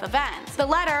real life events. The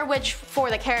letter, which for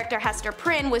the character Hester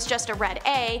Prynne was just a red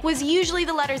A, was usually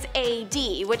the letters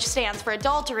AD, which stands for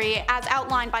adultery, as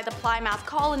outlined defined by the Plymouth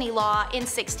Colony Law in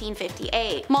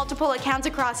 1658. Multiple accounts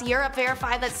across Europe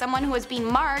verify that someone who was being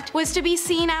marked was to be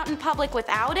seen out in public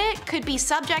without it, could be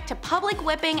subject to public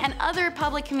whipping and other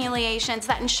public humiliations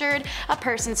that ensured a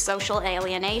person's social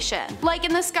alienation. Like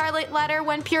in the Scarlet Letter,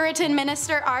 when Puritan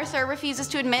minister Arthur refuses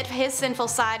to admit his sinful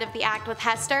side of the act with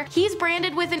Hester, he's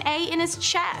branded with an A in his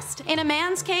chest. In a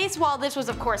man's case, while this was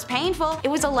of course painful, it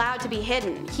was allowed to be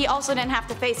hidden. He also didn't have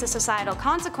to face the societal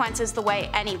consequences the way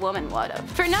any woman would have.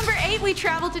 For number 8, we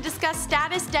travel to discuss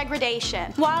status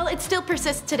degradation. While it still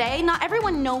persists today, not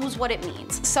everyone knows what it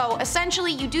means. So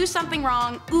essentially, you do something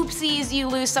wrong, oopsies, you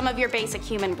lose some of your basic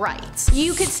human rights.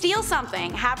 You could steal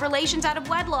something, have relations out of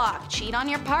wedlock, cheat on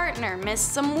your partner, miss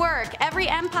some work. Every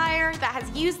empire that has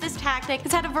used this tactic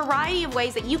has had a variety of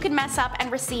ways that you could mess up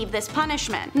and receive this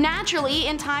punishment. Naturally,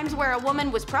 in times where a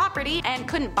woman was property and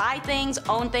couldn't buy things,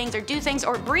 own things, or do things,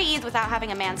 or breathe without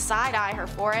having a man side-eye her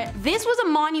for it, this was a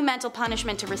monumental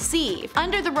punishment to receive.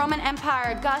 Under the Roman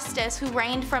Empire Augustus, who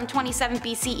reigned from 27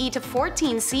 BCE to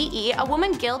 14 CE, a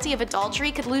woman guilty of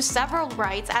adultery could lose several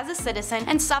rights as a citizen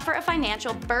and suffer a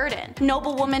financial burden.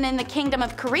 Noblewomen in the Kingdom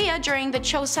of Korea during the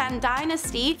Chosun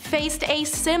dynasty faced a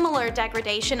similar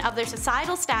degradation of their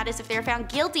societal status if they were found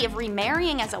guilty of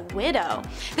remarrying as a widow.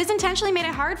 This intentionally made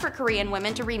it hard for Korean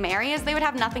women to remarry, as they would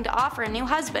have nothing to offer a new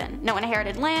husband, no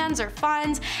inherited lands or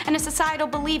funds, and a societal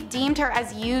belief deemed her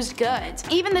as used goods.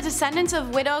 Even the descendants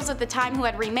of widows at the time who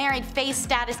had remarried faced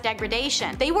status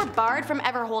degradation. They were barred from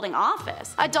ever holding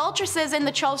office. Adulteresses in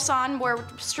the Chosun were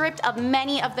stripped of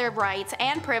many of their rights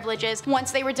and privileges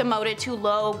once they were demoted to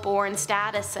low-born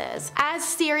statuses. As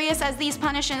serious as these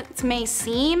punishments may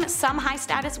seem, some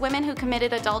high-status women who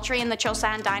committed adultery in the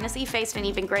Chosun dynasty faced an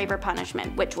even graver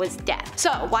punishment, which was death.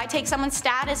 So why take someone's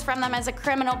status from them as a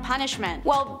criminal punishment?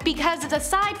 Well, because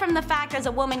aside from the fact as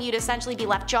a woman you'd essentially be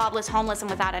left jobless, homeless, and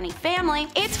without any family,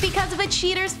 it's because of a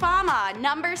cheater's fama.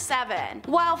 Number 7.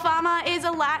 While fama is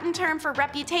a Latin term for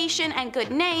reputation and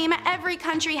good name, every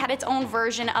country had its own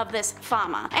version of this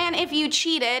fama. And if you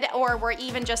cheated, or were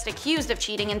even just accused of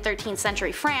cheating in 13th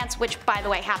century France, which by the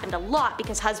way happened a lot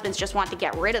because husbands just want to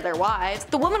get rid of their wives,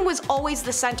 the woman was always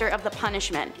the center of the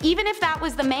punishment, even if that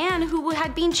was the man who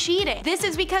had been cheating. This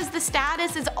is because the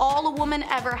status is all a woman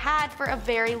ever had for a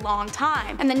very long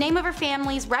time, and the name of her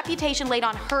family's reputation laid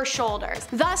on her shoulders.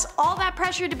 Thus, all that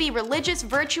pressure to be religious,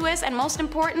 virtuous, and most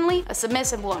importantly, a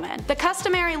submissive woman. The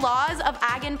customary laws of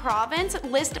Agan province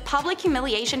list public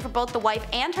humiliation for both the wife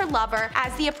and her lover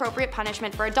as the appropriate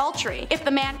punishment for adultery. If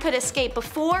the man could escape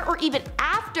before or even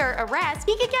after arrest,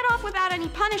 he could get off without any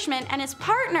punishment, and his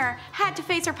partner had to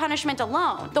face her punishment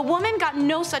alone. The woman got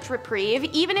no such reprieve,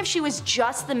 even if she was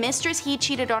just the mistress he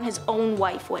cheated on his own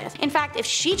wife with. In fact, if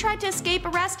she tried to escape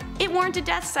arrest, it warranted a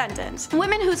death sentence.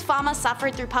 Women whose fama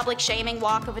suffered through public shaming,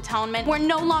 walk of atonement, were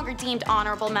no longer deemed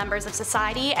honorable members of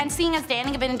society, and seeing as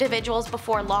standing of individuals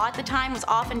before law at the time was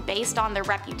often based on their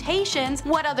reputations,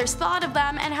 what others thought of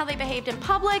them, and how they behaved in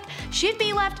public, she'd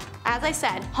be left, as I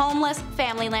said, homeless,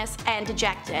 familyless, and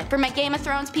dejected. For my Game of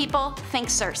Thrones people, think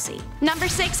Cersei. Number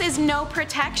 6 is no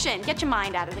protection. Get your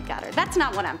mind out of the gutter. That's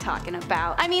not what I'm talking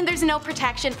about. I mean, there's no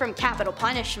protection from capital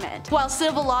punishment. While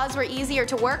civil laws were easier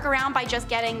to work around by just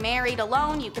getting married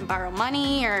alone, you can borrow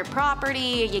money or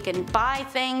property, you can buy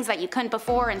things that you couldn't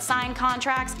before and sign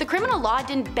contracts, the criminal law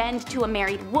didn't bend to a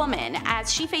married woman,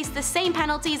 as she faced the same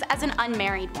penalties as an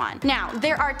unmarried one. Now,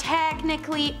 there are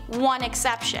technically one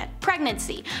exception: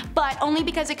 pregnancy, but only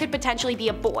because it could potentially be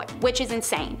a boy, which is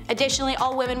insane. Additionally,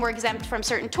 all women were exempt from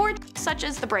certain torts, such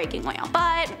as the breaking wheel.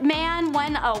 But man,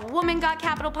 when a woman got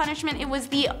capital punishment, it was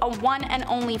the one and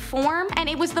only form, and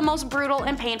it was the most brutal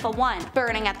and painful one: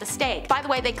 burning at the stake. By the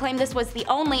way, they claim this was the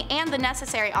only and the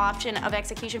necessary option of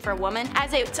execution for a woman,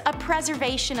 as it's a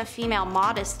preservation of female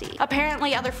modesty.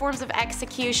 Apparently, other forms of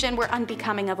execution were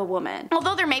unbecoming of a woman.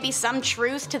 Although there may be some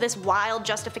truth to this wild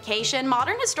justification,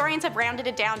 modern historians have rounded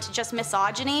it down to just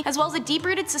misogyny, as well as a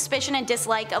deep-rooted suspicion and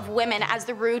dislike of women as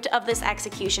the root of this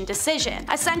execution decision.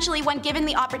 Essentially, when given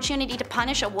the opportunity to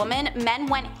punish a woman, men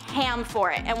went ham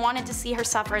for it and wanted to see her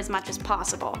suffer as much as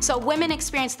possible. So women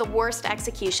experienced the worst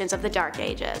executions of the Dark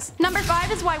Ages. Number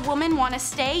 5 is why women want to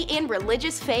stay in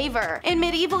religious favor. In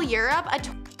medieval Europe, a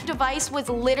device was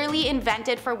literally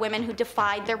invented for women who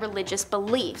defied their religious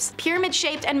beliefs.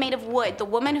 Pyramid-shaped and made of wood, the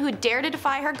woman who dared to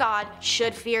defy her god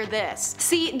should fear this.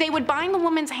 See, they would bind the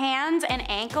woman's hands and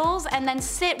ankles and then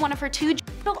sit one of her two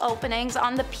openings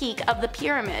on the peak of the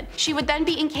pyramid. She would then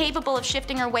be incapable of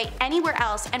shifting her weight anywhere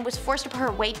else and was forced to put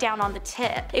her weight down on the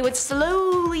tip. It would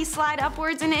slowly slide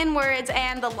upwards and inwards,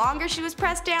 and the longer she was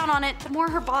pressed down on it, the more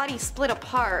her body split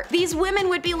apart. These women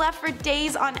would be left for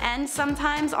days on end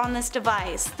sometimes on this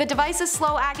device. The device's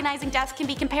slow, agonizing death can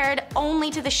be compared only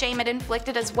to the shame it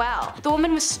inflicted as well. The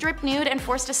woman was stripped nude and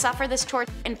forced to suffer this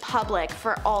torture in public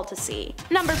for all to see.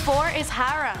 Number 4 is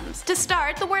harems. To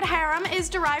start, the word harem is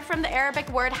derived from the Arabic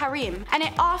word harim, and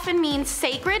it often means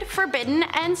sacred, forbidden,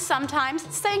 and sometimes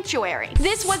sanctuary.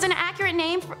 This was an accurate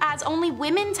name as only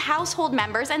women's household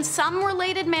members and some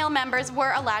related male members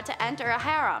were allowed to enter a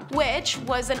harem, which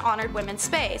was an honored women's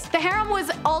space. The harem was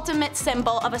the ultimate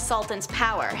symbol of a sultan's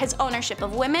power. His ownership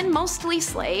of women, mostly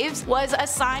slaves, was a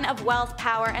sign of wealth,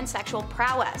 power, and sexual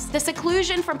prowess. The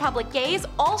seclusion from public gaze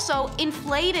also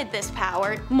inflated this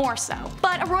power more so.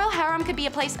 But a royal harem could be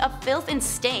a place of filth and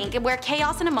stink where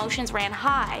chaos and emotions ran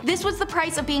high. This was the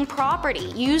price of being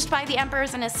property, used by the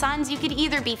emperors and his sons. You could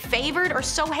either be favored or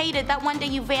so hated that one day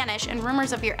you vanish and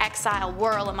rumors of your exile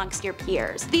whirl amongst your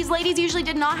peers. These ladies usually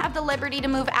did not have the liberty to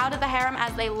move out of the harem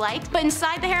as they liked, but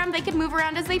inside the harem they could move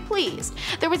around as they pleased.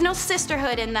 There was no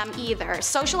sisterhood in them either.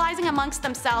 Socializing amongst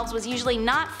themselves was usually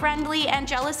not friendly, and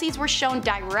jealousies were shown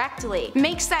directly.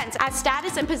 Makes sense, as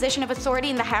status and position of authority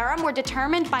in the harem were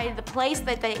determined by the place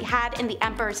that they had in the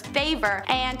emperor's favor,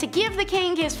 and to give the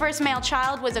king his first male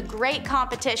child was a great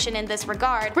competition in this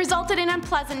regard, resulted in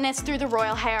unpleasantness through the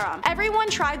royal harem. Everyone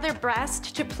tried their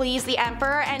best to please the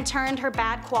emperor and turned her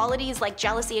bad qualities like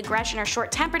jealousy, aggression, or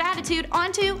short-tempered attitude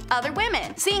onto other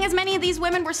women. Seeing as many of these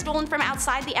women were stolen from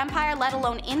outside the empire, let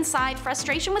alone inside,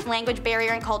 frustration with language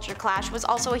barrier and culture clash was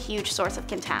also a huge source of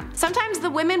contempt. Sometimes the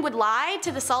women would lie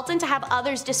to the sultan to have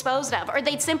others disposed of, or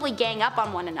they'd simply gang up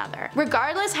on one another.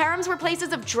 Regardless, harems were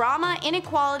places of drama,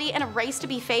 inequality, and a race to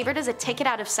be favored as a ticket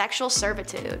out of sexual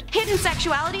servitude. Hidden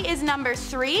sexuality is number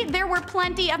 3. There were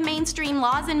plenty of mainstream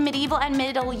laws in medieval and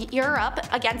Middle Europe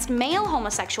against male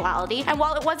homosexuality, and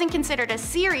while it wasn't considered as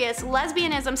serious,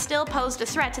 lesbianism still posed a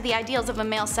threat to the ideals of a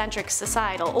male-centric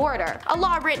societal order. A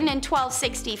law written in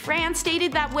 1260 France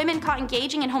stated that women caught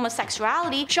engaging in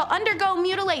homosexuality shall undergo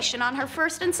mutilation on her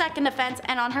first and second offense,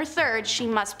 and on her third she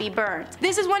must be burned.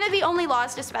 This is one of the only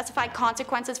laws to specify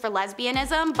consequences for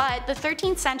lesbianism, but the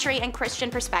 13th century and Christian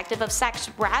perspective of sex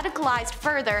radicalized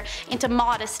further into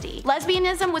modesty.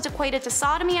 Lesbianism was equated to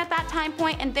sodomy at that time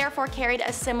point and therefore carried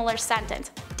a similar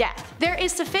sentence: death. There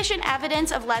is sufficient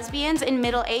evidence of lesbians in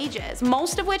Middle Ages,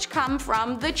 most of which come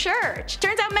from the church.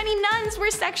 Turns out many nuns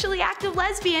were sexually active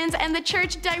lesbians, and the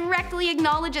church directly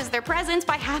acknowledges their presence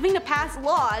by having to pass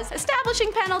laws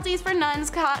establishing penalties for nuns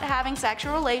caught having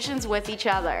sexual relations with each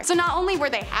other. So not only were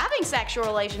they having sexual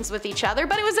relations with each other,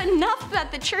 but it was enough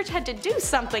that the church had to do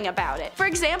something about it. For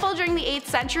example, during the 8th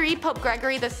century, Pope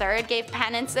Gregory III gave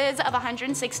penances of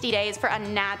 160 days for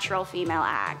unnatural female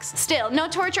acts. Still, no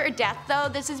torture or death though.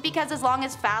 This is because as long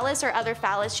as phallus or other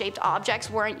phallus-shaped objects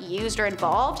weren't used or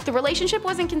involved, the relationship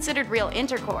wasn't considered real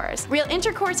intercourse. Real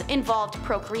intercourse involved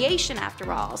procreation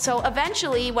after all. So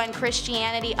eventually, when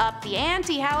Christianity upped the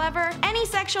ante, however, any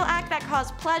sexual act that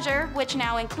caused pleasure, which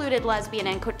now included lesbian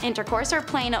intercourse or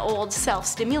plain old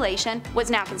self-stimulation, was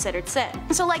now considered sin.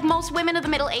 So like most women of the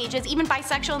Middle Ages, even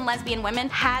bisexual and lesbian women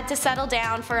had to settle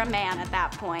down for a man at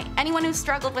that point. Anyone who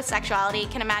struggled with sexuality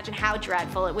can imagine how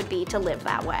dreadful it would be to live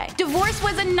that way. Divorce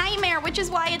was a nightmare, which is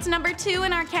why it's number 2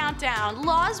 in our countdown.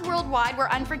 Laws worldwide were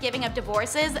unforgiving of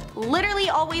divorces, literally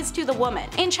always to the woman.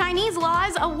 In Chinese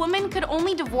laws, a woman could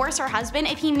only divorce her husband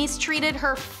if he mistreated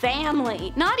her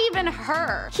family, not even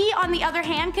her. He, on the other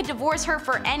hand, could divorce her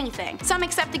for anything. Some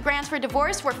accepted grounds for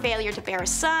divorce were failure to bear a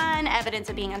son, evidence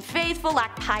of being unfaithful,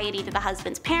 lack piety to the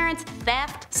husband's parents,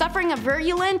 theft, suffering a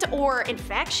virulent or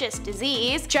infectious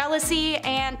disease, jealousy,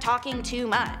 and talking too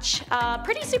much.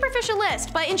 Pretty superficial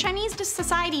list, but in Chinese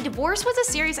society, divorce was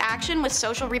a serious action with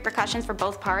social repercussions for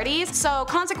both parties, so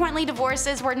consequently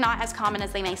divorces were not as common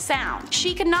as they may sound.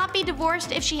 She could not be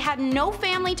divorced if she had no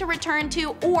family to return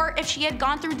to, or if she had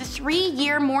gone through the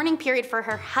 3-year mourning period for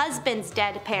her husband's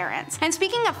dead parents. And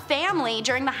speaking of family,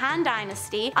 during the Han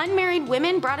Dynasty, unmarried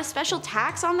women brought a special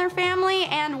tax on their family,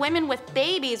 and women with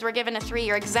babies were given a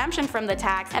 3-year exemption from the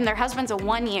tax, and their husbands a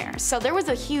 1 year. So there was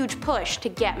a huge push to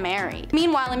get married.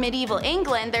 Meanwhile, in medieval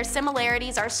England, their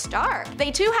similarities are stark.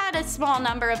 They too had a small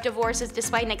number of divorces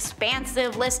despite an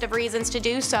expansive list of reasons to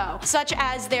do so, such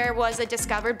as there was a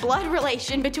discovered blood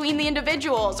relation between the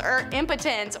individuals, or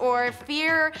impotence, or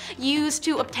fear used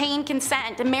to obtain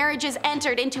consent, marriages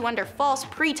entered into under false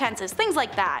pretenses, things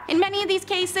like that. In many of these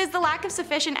cases, the lack of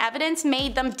sufficient evidence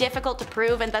made them difficult to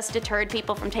prove and thus deterred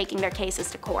people from taking their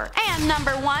cases to court. And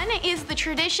number 1 is the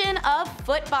tradition of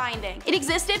foot binding. It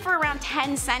existed for around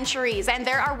 10 centuries, and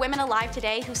there are women alive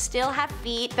today who still have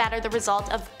feet that are the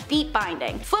result of feet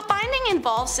binding. Foot binding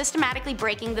involves systematically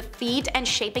breaking the feet and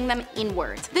shaping them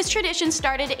inwards. This tradition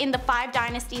started in the 5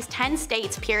 Dynasties 10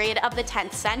 states period of the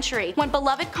 10th century, when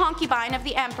beloved concubine of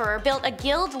the emperor built a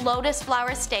gilded lotus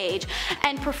flower stage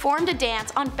and performed a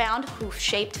dance on bound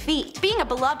hoof-shaped feet. Being a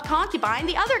beloved concubine,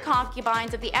 the other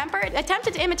concubines of the emperor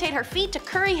attempted to imitate her feet to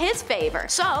curry his favor.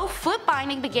 So foot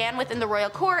binding began within the royal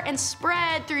court and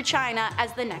spread through China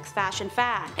as the next fashion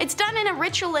fad. It's done in a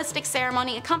ritualistic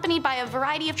ceremony accompanied by a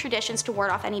variety of traditions to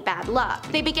ward off any bad luck.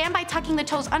 They began by tucking the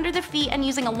toes under the feet and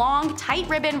using a long, tight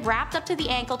ribbon wrapped up to the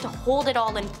ankle to hold it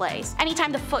all in place.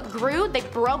 Anytime the foot grew, they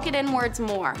broke it inwards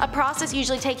more, a process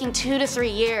usually taking 2 to 3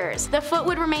 years. The foot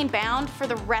would remain bound for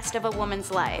the rest of a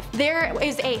woman's life. There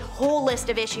is a whole list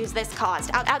of issues this caused.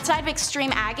 Outside of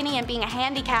extreme agony and being a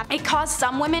handicap, it caused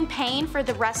some women pain for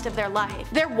the rest of their life.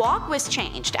 Their walk was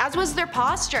changed, as was their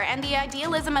posture, and the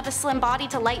idealism of a slim body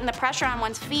to lighten the pressure on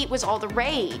one's feet was all the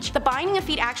rage. The binding of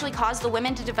feet actually caused the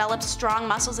women to develop strong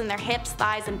muscles in their hips,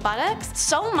 thighs, and buttocks,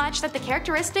 so much that the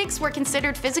characteristics were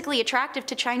considered physically attractive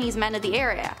to Chinese men of the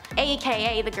area,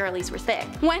 aka the girlies were thick.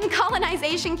 When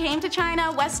colonization came to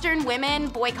China, Western women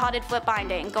boycotted foot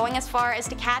binding, going as far as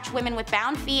to catch women with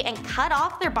bound feet and cut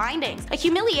off their bindings. A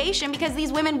humiliation because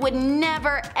these women would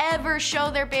never ever show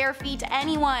their bare feet to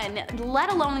anyone, let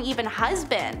alone even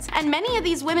husbands. And many of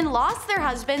these women lost their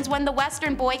husbands when the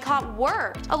Western boycott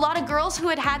worked. A lot of girls who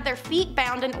had had their feet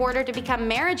bound in order to become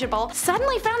marriageable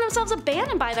suddenly found themselves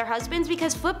abandoned by their husbands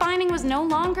because foot binding was no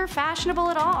longer fashionable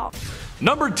at all.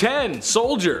 Number 10.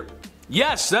 Soldier.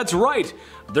 Yes, that's right.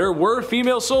 There were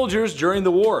female soldiers during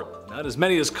the war. Not as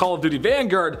many as Call of Duty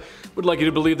Vanguard would like you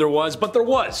to believe there was, but there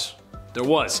was. There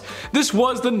was. This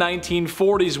was the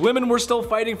 1940s. Women were still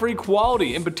fighting for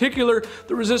equality, in particular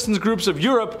the resistance groups of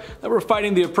Europe that were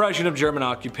fighting the oppression of German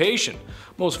occupation,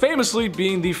 most famously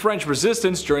being the French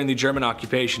resistance during the German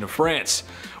occupation of France.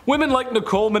 Women like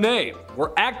Nicole Monet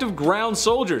were active ground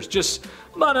soldiers, just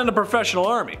not in a professional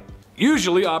army,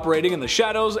 usually operating in the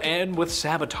shadows and with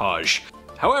sabotage.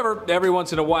 However, every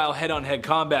once in a while head-on-head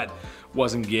combat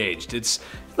was engaged. It's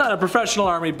not a professional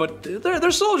army, but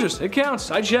they're soldiers. It counts.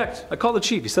 I checked. I called the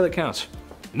chief. He said it counts.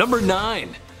 Number 9.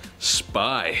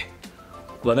 Spy.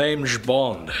 The name's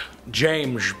Bond.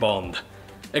 James Bond.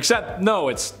 Except, no,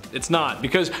 it's not,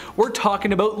 because we're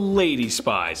talking about lady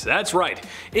spies. That's right.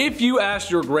 If you asked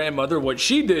your grandmother what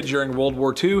she did during World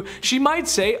War II, she might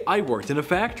say, I worked in a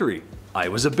factory. I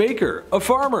was a baker, a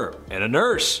farmer, and a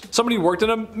nurse. Somebody who worked in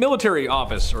a military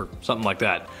office or something like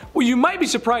that. What you might be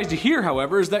surprised to hear,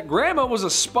 however, is that Grandma was a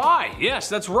spy. Yes,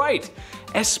 that's right.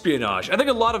 Espionage. I think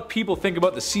a lot of people think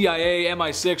about the CIA,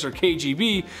 MI6, or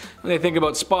KGB when they think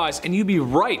about spies, and you'd be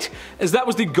right, as that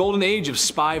was the golden age of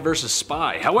spy versus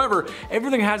spy. However,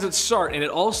 everything has its start, and it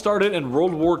all started in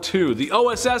World War II. The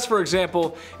OSS, for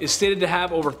example, is stated to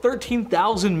have over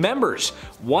 13,000 members.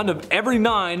 1 of every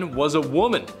 9 was a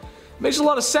woman. Makes a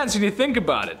lot of sense when you think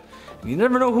about it. You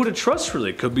never know who to trust really.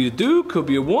 It could be a dude, could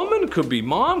be a woman, could be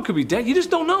mom, could be dad. You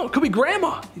just don't know. It could be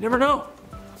grandma. You never know.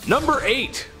 Number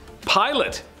 8.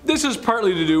 Pilot. This is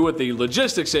partly to do with the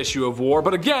logistics issue of war,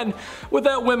 but again,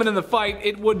 without women in the fight,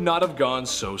 it would not have gone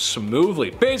so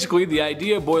smoothly. Basically, the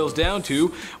idea boils down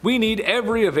to, we need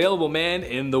every available man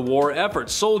in the war effort.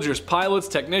 Soldiers, pilots,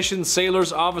 technicians,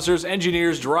 sailors, officers,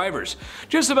 engineers, drivers.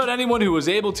 Just about anyone who was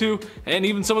able to, and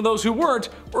even some of those who weren't,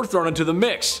 were thrown into the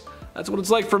mix. That's what it's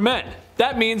like for men.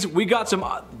 That means we have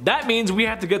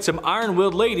to get some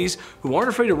iron-willed ladies who aren't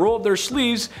afraid to roll up their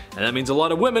sleeves, and that means a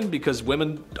lot of women, because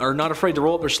women are not afraid to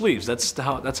roll up their sleeves. That's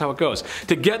how it goes.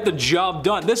 To get the job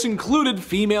done. This included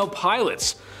female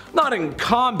pilots. Not in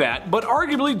combat, but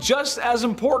arguably just as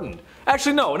important.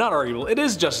 Actually, no, not arguable. It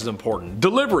is just as important.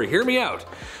 Delivery, hear me out.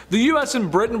 The US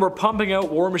and Britain were pumping out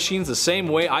war machines the same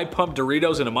way I pump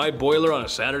Doritos into my boiler on a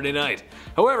Saturday night.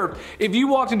 However, if you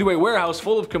walked into a warehouse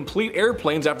full of complete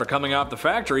airplanes after coming off the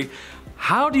factory,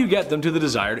 how do you get them to the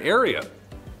desired area?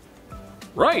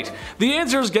 Right, the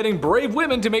answer is getting brave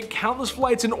women to make countless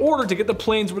flights in order to get the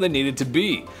planes where they needed to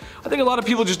be. I think a lot of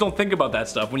people just don't think about that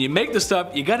stuff. When you make the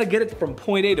stuff, you gotta get it from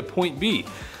point A to point B.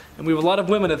 and we have a lot of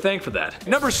women to thank for that.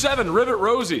 Number 7, Rivet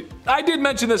Rosie. I did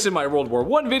mention this in my World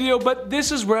War I video, but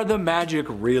this is where the magic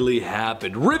really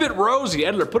happened. Rivet Rosie,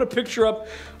 editor, put a picture up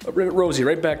of Rivet Rosie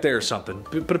right back there or something.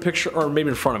 Put a picture, or maybe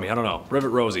in front of me, I don't know.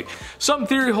 Rivet Rosie. Some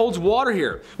theory holds water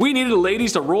here. We needed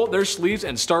ladies to roll up their sleeves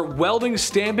and start welding,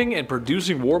 stamping, and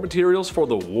producing war materials for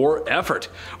the war effort.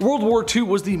 World War II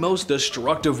was the most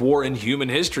destructive war in human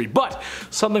history, but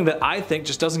something that I think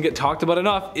just doesn't get talked about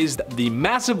enough is the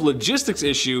massive logistics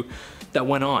issue that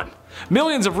went on.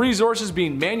 Millions of resources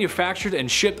being manufactured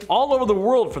and shipped all over the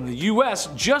world from the US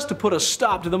just to put a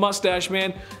stop to the mustache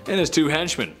man and his 2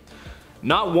 henchmen.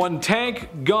 Not one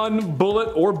tank, gun,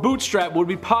 bullet, or bootstrap would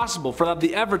be possible without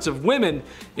the efforts of women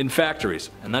in factories.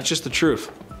 And that's just the truth.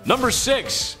 Number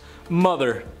 6,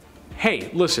 mother.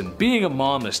 Hey, listen, being a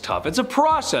mom is tough. It's a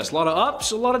process, a lot of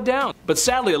ups, a lot of downs. But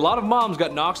sadly, a lot of moms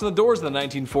got knocks on the doors in the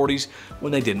 1940s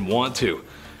when they didn't want to.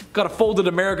 Got a folded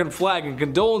American flag and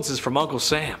condolences from Uncle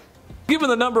Sam. Given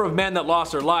the number of men that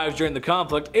lost their lives during the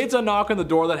conflict, it's a knock on the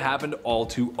door that happened all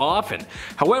too often.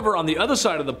 However, on the other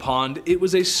side of the pond, it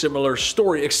was a similar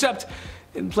story, except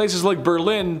in places like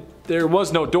Berlin, there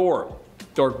was no door.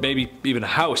 Or maybe even a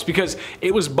house, because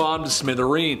it was bombed to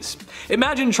smithereens.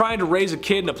 Imagine trying to raise a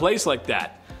kid in a place like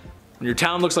that. When your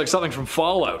town looks like something from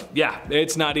Fallout. Yeah,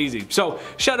 it's not easy. So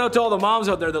shout out to all the moms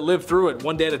out there that lived through it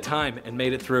one day at a time and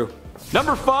made it through.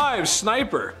 Number 5,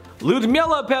 sniper.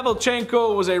 Lyudmila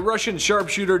Pavlichenko was a Russian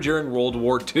sharpshooter during World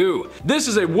War II. This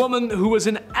is a woman who was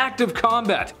in active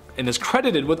combat and is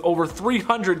credited with over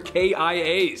 300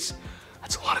 KIAs.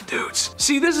 That's a lot of dudes.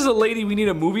 See, this is a lady we need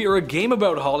a movie or a game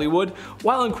about, Hollywood.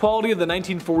 While inequality of the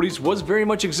 1940s was very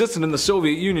much existent in the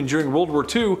Soviet Union during World War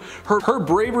II, her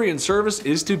bravery and service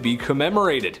is to be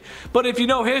commemorated. But if you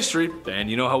know history,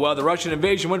 and you know how well the Russian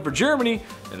invasion went for Germany,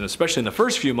 and especially in the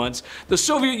first few months, the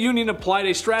Soviet Union applied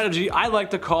a strategy I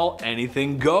like to call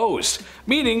anything goes.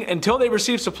 Meaning, until they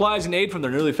received supplies and aid from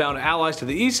their newly found allies to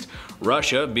the east,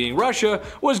 Russia, being Russia,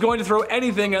 was going to throw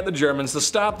anything at the Germans to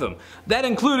stop them. That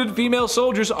included female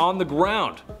soldiers on the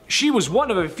ground. She was one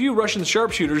of a few Russian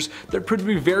sharpshooters that proved to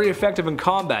be very effective in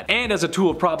combat and as a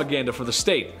tool of propaganda for the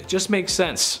state. It just makes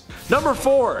sense. Number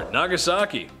 4,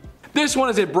 Nagasaki. This one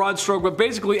is a broad stroke, but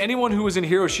basically anyone who was in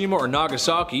Hiroshima or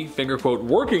Nagasaki, finger quote,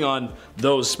 working on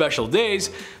those special days,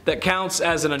 that counts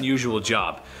as an unusual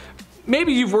job.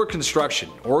 Maybe you've worked construction,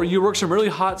 or you work some really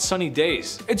hot sunny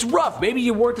days. It's rough. Maybe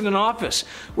you worked in an office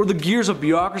where the gears of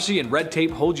bureaucracy and red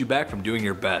tape hold you back from doing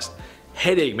your best.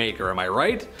 Headache maker, am I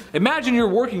right? Imagine you're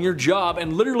working your job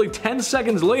and literally 10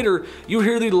 seconds later you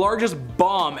hear the largest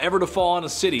bomb ever to fall on a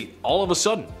city all of a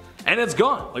sudden. And it's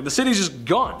gone. Like the city's just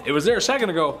gone. It was there a second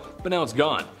ago, but now it's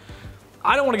gone.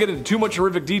 I don't want to get into too much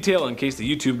horrific detail in case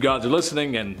the YouTube gods are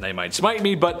listening and they might smite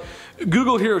me, but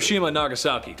Google Hiroshima and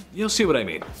Nagasaki. You'll see what I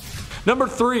mean. Number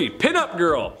 3, pinup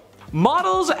girl.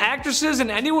 Models, actresses, and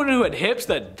anyone who had hips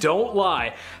that don't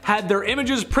lie had their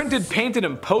images printed, painted,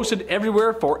 and posted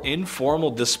everywhere for informal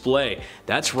display.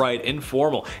 That's right,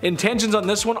 informal. Intentions on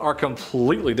this one are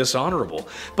completely dishonorable,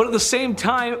 but at the same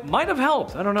time might have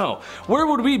helped, I don't know. Where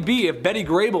would we be if Betty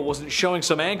Grable wasn't showing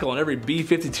some ankle on every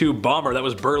B-52 bomber that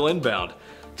was Berlin bound?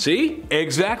 See?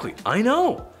 Exactly, I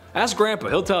know. Ask Grandpa,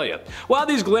 he'll tell you. While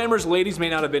these glamorous ladies may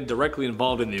not have been directly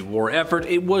involved in the war effort,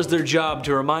 it was their job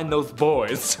to remind those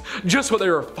boys just what they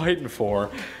were fighting for.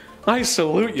 I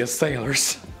salute you,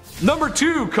 sailors. Number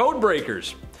 2, code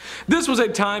breakers. This was a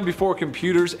time before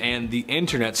computers and the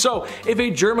internet, so if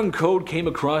a German code came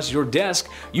across your desk,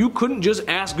 you couldn't just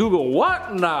ask Google,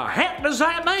 what in the heck does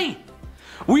that mean?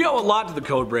 We owe a lot to the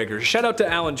code breakers. Shout out to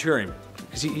Alan Turing,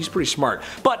 because he's pretty smart.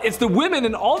 But it's the women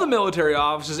in all the military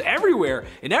offices everywhere,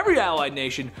 in every allied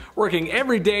nation, working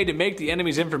every day to make the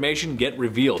enemy's information get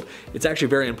revealed. It's actually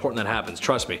very important that happens,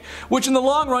 trust me. Which in the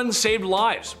long run saved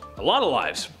lives. A lot of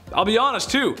lives. I'll be honest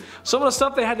too, some of the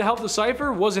stuff they had to help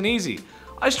decipher wasn't easy.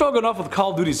 I struggle enough with Call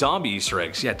of Duty zombie Easter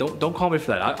eggs. Yeah, don't call me for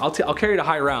that. I'll carry you to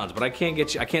high rounds, but I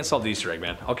can't solve the Easter egg,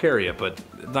 man. I'll carry you, but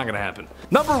it's not gonna happen.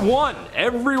 Number 1,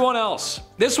 everyone else.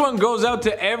 This one goes out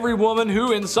to every woman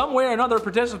who in some way or another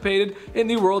participated in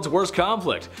the world's worst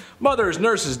conflict. Mothers,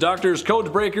 nurses, doctors,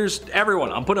 code breakers,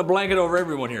 everyone. I'm putting a blanket over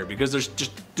everyone here because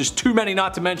there's too many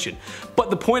not to mention.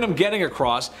 But the point I'm getting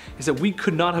across is that we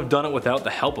could not have done it without the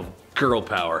help of girl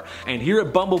power. And here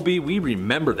at Bumblebee, we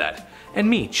remember that. And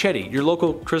me, Chetty, your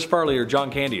local Chris Farley or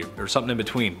John Candy or something in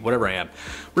between, whatever I am.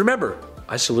 Remember,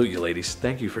 I salute you, ladies.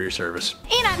 Thank you for your service.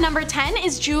 And at number 10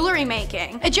 is jewelry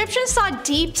making. Egyptians saw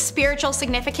deep spiritual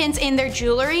significance in their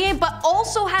jewelry, but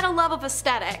also had a love of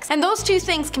aesthetics. And those two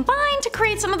things combined to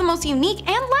create some of the most unique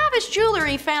and lavish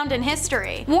jewelry found in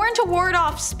history. Worn to ward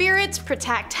off spirits,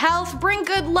 protect health, bring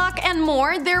good luck, and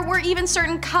more, there were even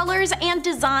certain colors and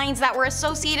designs that were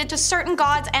associated to certain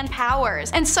gods and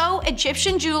powers. And so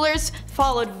Egyptian jewelers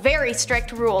followed very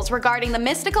strict rules regarding the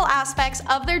mystical aspects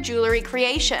of their jewelry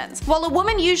creations. While a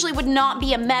woman usually would not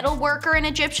be a metal worker in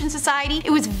Egyptian society, it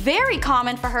was very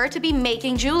common for her to be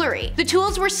making jewelry. The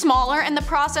tools were smaller and the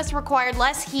process required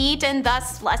less heat and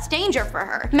thus less danger for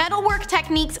her. Metalwork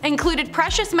techniques included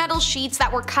precious metal sheets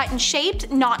that were cut and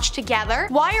shaped, notched together.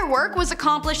 Wire work was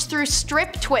accomplished through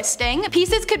strip twisting.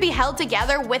 Pieces could be held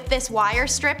together with this wire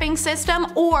stripping system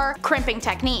or crimping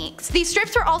techniques. These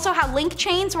strips were also how link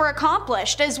chains were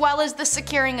accomplished, as well as the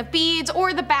securing of beads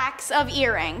or the backs of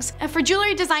earrings. And for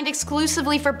jewelry designed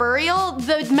exclusively for burial,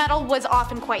 the metal was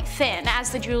often quite thin,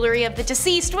 as the jewelry of the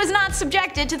deceased was not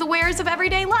subjected to the wares of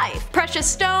everyday life. Precious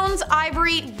stones,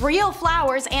 ivory, real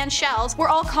flowers, and shells were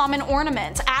all common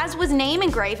ornaments, as was name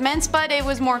engravements, but it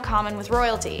was more common with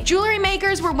royalty. Jewelry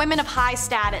makers were women of high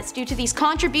status due to these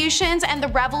contributions and the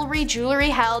revelry jewelry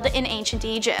held in ancient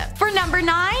Egypt. For number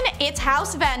 9, it's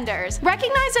house vendors.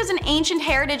 Recognized as an ancient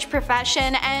heritage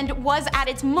profession and was at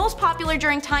its most popular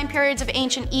during time periods of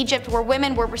ancient Egypt where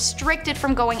women were restricted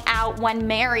from going out when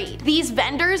married. These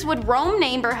vendors would roam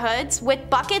neighborhoods with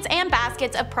buckets and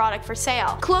baskets of product for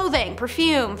sale. Clothing,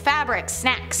 perfume, fabrics,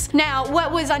 snacks. Now,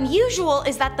 what was unusual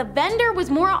is that the vendor was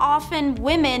more often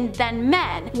women than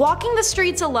men, walking the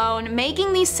streets alone,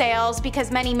 making these sales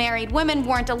because many married women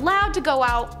weren't allowed to go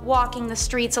out walking the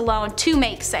streets alone to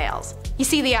make sales. You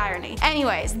see the irony.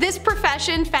 Anyways, this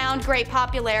profession found great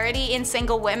popularity in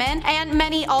single women, and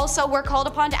many also were called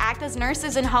upon to act as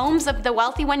nurses in homes of the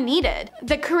wealthy when needed.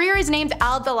 The career is named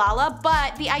al-Dalala,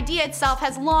 but the idea itself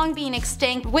has long been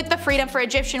extinct with the freedom for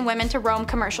Egyptian women to roam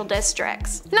commercial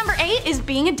districts. Number 8 is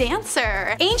being a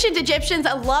dancer. Ancient Egyptians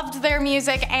loved their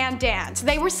music and dance.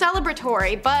 They were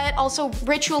celebratory, but also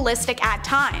ritualistic at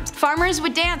times. Farmers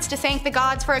would dance to thank the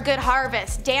gods for a good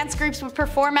harvest. Dance groups would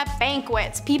perform at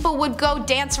banquets. People would go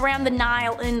dance around the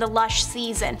Nile in the lush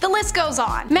season. The list goes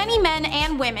on. Many men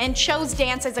and women chose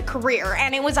dance as a career,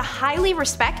 and it was a highly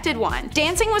respected one.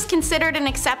 Dancing was considered an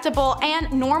acceptable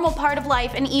and normal part of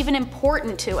life and even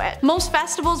important to it. Most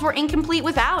festivals were incomplete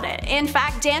without it. In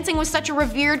fact, dancing was such a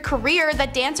revered career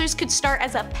that dancers could start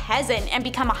as a peasant and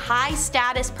become a high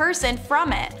status person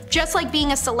from it, just like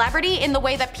being a celebrity in the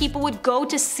way that people would go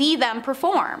to see them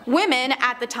perform. Women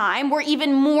at the time were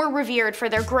even more revered for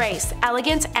their grace,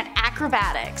 elegance, and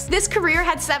acrobatics. This career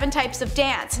had 7 types of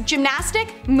dance: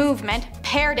 gymnastic, movement,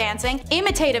 pair dancing,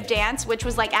 imitative dance, which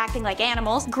was like acting like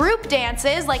animals, group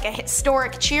dances like a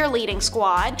historic cheerleading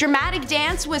squad, dramatic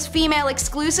dance was female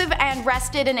exclusive and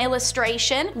rested in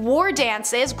illustration, war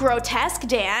dances, grotesque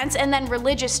dance, and then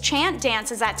religious chant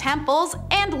dances at temples,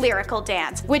 and lyrical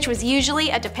dance, which was usually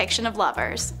a depiction of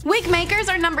lovers. Wig makers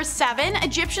are number 7.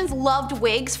 Egyptians loved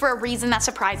wigs for a reason that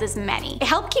surprises many. It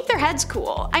helped keep their heads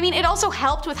cool. I mean, it also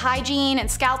helped with hygiene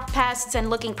and scalp pests and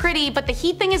looking pretty, but the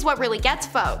heat thing is what really gets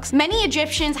folks. Many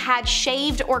Egyptians had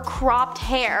shaved or cropped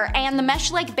hair, and the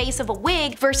mesh-like base of a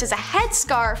wig versus a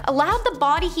headscarf allowed the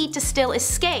body heat to still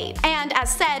escape. And as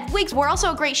said, wigs were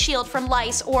also a great shield from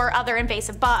lice or other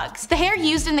invasive bugs. The hair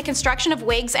used in the construction of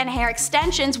wigs and hair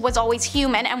extensions was always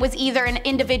human and was either an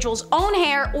individual's own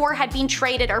hair or had been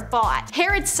traded or bought.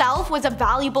 Hair itself was a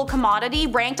valuable commodity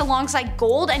ranked alongside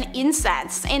gold and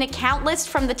incense in a count list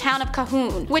from the town of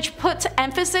Kahun, which puts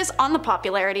emphasis on the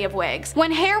popularity of wigs.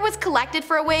 When hair was collected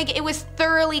for a wig, it was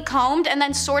thoroughly combed and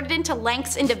then sorted into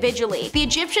lengths individually. The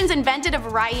Egyptians invented a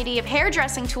variety of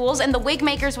hairdressing tools, and the wig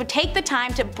makers would take the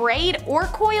time to braid or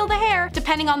coil the hair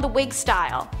depending on the wig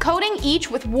style, coating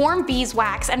each with warm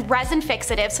beeswax and resin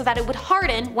fixative so that it would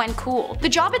harden when cooled. The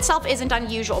job itself isn't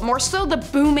unusual, more so the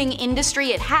booming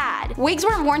industry it had. Wigs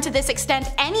weren't worn to this extent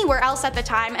anywhere else at the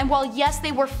time, and while yes,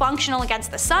 they were functional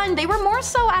against the sun, they were more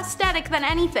so aesthetic than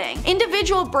anything.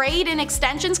 Individual braid and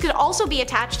extensions could also be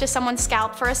attached to someone's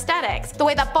scalp for aesthetics, the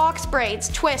way that box braids,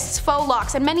 twists, faux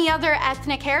locks, and many other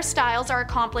ethnic hairstyles are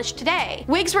accomplished today.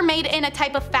 Wigs were made in a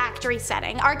type of factory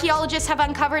setting. Archaeologists have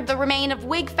uncovered the remains of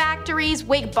wig factories,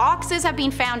 wig boxes have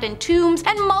been found in tombs,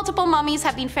 and multiple mummies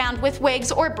have been found with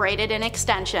wigs or braided in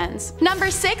extensions. Number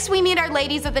 6, we meet our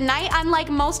ladies of the night. Unlike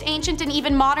most ancient and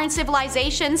even modern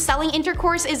civilizations, selling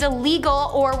intercourse is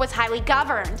illegal or was highly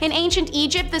governed. In ancient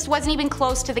Egypt, this wasn't even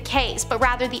close to the case, but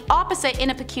rather the opposite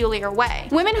in a peculiar way.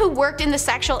 Women who worked in the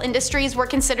sexual industry industries were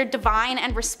considered divine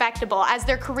and respectable, as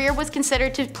their career was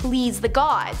considered to please the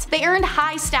gods. They earned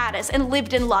high status and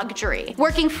lived in luxury.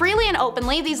 Working freely and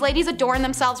openly, these ladies adorned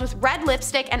themselves with red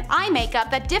lipstick and eye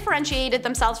makeup that differentiated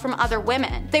themselves from other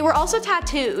women. They were also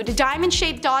tattooed,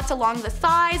 diamond-shaped dots along the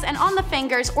thighs and on the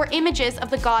fingers, or images of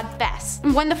the god Bes.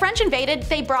 When the French invaded,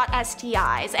 they brought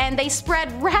STIs, and they spread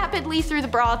rapidly through the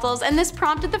brothels, and this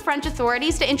prompted the French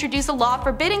authorities to introduce a law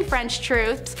forbidding French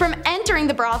troops from entering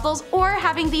the brothels or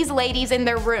having these ladies in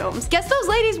their rooms. Guess those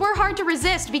ladies were hard to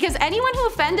resist, because anyone who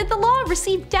offended the law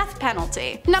received death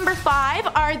penalty. Number 5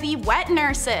 are the wet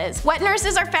nurses. Wet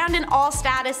nurses are found in all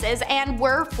statuses and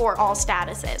were for all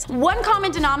statuses. One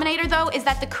common denominator though is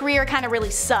that the career kind of really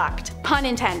sucked. Pun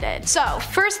intended. So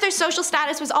first, their social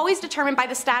status was always determined by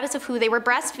the status of who they were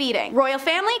breastfeeding. Royal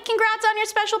family? Congrats on your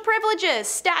special privileges,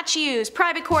 statues,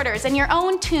 private quarters, and your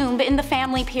own tomb in the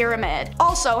family pyramid.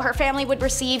 Also, her family would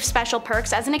receive special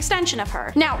perks as an extension of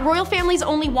her. Now, royal families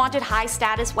only wanted high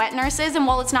status wet nurses, and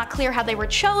while it's not clear how they were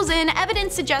chosen,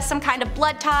 evidence suggests some kind of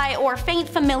blood tie or faint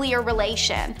familiar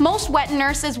relation. Most wet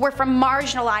nurses were from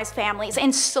marginalized families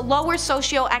in lower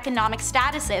socioeconomic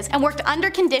statuses and worked under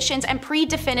conditions and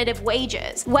pre-definitive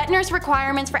wages. Wet nurse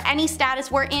requirements for any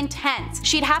status were intense.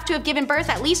 She'd have to have given birth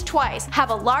at least twice, have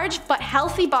a large but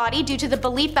healthy body due to the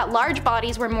belief that large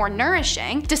bodies were more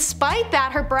nourishing. Despite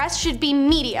that, her breasts should be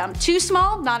medium. Too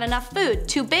small, not enough food.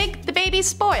 Too big, the baby's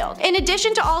spoiled. In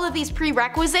addition to all of these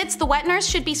prerequisites, the wet nurse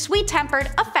should be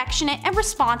sweet-tempered, affectionate, and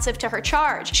responsive to her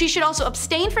charge. She should also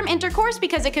abstain from intercourse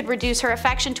because it could reduce her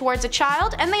affection towards a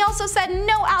child, and they also said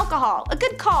no alcohol. A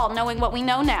good call, knowing what we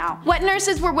know now. Wet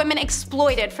nurses were women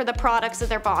exploited for the products of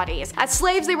their bodies. As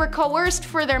slaves, they were coerced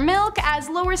for their milk. As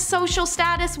lower social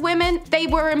status women, they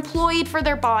were employed for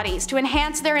their bodies to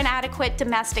enhance their inadequate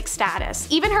domestic status.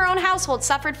 Even her own household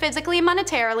suffered physically and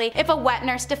monetarily if a wet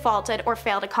nurse defaulted or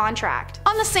failed a contract.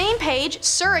 On the same page,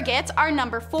 surrogates are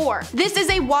number 4. This is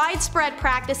a widespread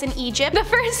practice in Egypt. The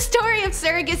first story of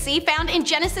surrogacy found in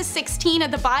Genesis 16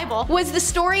 of the Bible was the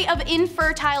story of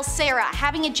infertile Sarah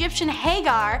having Egyptian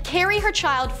Hagar carry her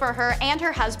child for her and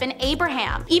her husband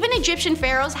Abraham. Even Egyptian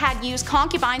pharaohs had used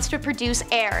concubines to produce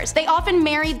heirs. They often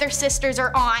married their sisters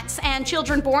or aunts, and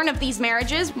children born of these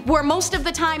marriages were most of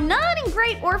the time not in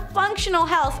great or functional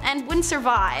health and wouldn't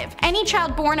survive. Any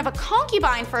child born of a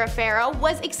concubine for a pharaoh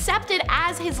was accepted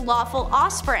as his lawful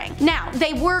offspring. Now,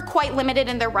 they were quite limited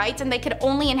in their rights, and they could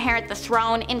only inherit the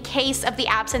throne in case of the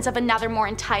absence of another more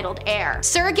entitled heir.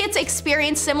 Surrogates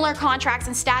experienced similar contracts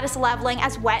and status leveling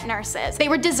as wet nurses. They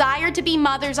were desired to be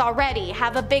mothers already,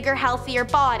 have a bigger, healthier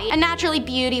body, and naturally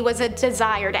beauty was a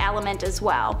desired element as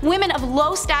well. Women of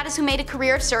low status who made a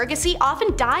career of surrogacy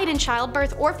often died in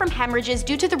childbirth or from hemorrhages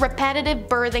due to the repetitive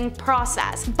birthing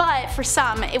process, but for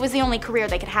some, it was the only career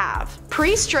they could have.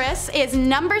 Priestess is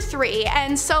number 3,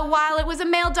 and so while it was a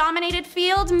male-dominated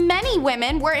field, many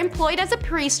women were employed as a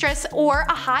priestess or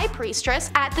a high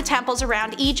priestess at the temples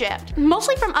around Egypt.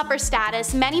 Mostly from upper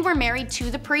status, many were married to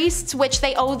the priests, which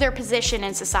they owed their position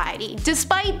in society.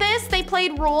 Despite this, they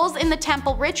played roles in the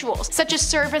temple rituals, such as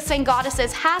servicing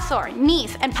goddesses Hathor,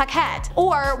 Neith, and Pakhet,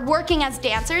 or working as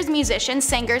dancers, musicians,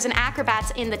 singers, and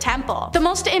acrobats in the temple. The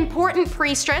most important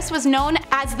priestess was known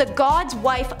as the god's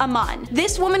wife Amun.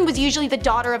 This woman was usually the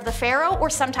daughter of the pharaoh or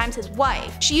sometimes his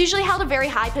wife. She usually held a very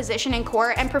high position in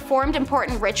court and performed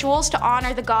important rituals to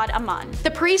honor the god Amun.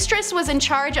 The priestess was in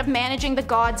charge of managing the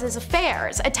gods'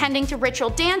 affairs, attending to ritual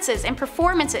dances and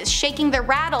performances, shaking their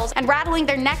rattles and rattling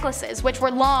their necklaces, which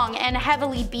were long and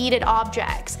heavily beaded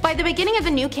objects. By the beginning of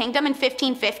the New Kingdom in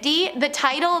 1550, the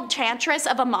title Chantress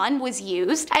of Amun was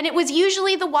used, and it was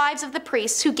usually the wives of the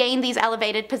priests who gained these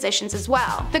elevated positions as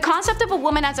well. The concept of a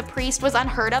woman as a priest was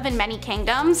unheard of in many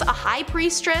kingdoms. A high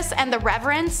priestess and the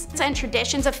reverence and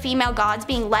traditions of female gods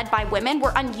being led by women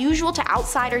were unusual to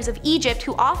outsiders of Egypt,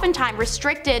 who oftentimes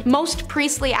restricted most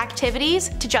priestly activities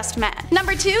to just men.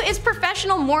 Number 2 is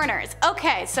professional mourners.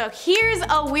 Okay, so here's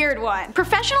a weird one.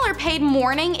 Professional or paid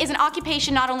mourning is an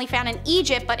occupation not only found in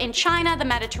Egypt, but in China, the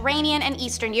Mediterranean, and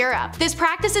Eastern Europe. This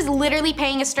practice is literally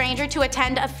paying a stranger to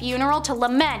attend a funeral to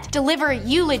lament, deliver a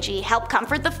eulogy, help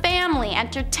comfort the family,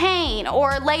 entertain,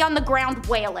 or lay on the ground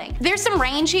wailing. There's some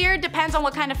range here, depends on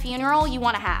what kind of funeral you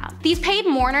want to have. These paid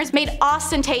mourners made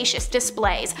ostentatious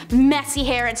displays, messy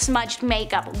hair and smudged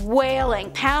makeup,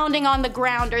 wailing, pounding on the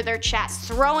ground or their chests,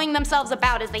 throwing themselves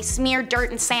about as they smeared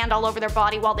dirt and sand all over their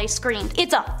body while they screamed.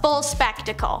 It's a full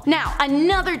spectacle. Now,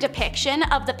 another depiction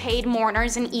of the paid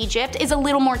mourners in Egypt is a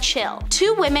little more chill.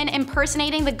 2 women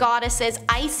impersonating the goddesses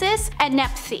Isis and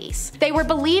Nephthys. They were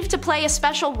believed to play a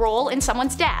special role in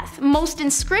someone's death. Most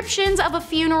inscriptions of a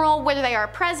funeral where they are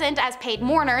present as paid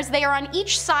mourners, they are on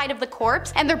each side of the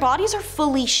corpse and their bodies are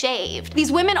fully shaved.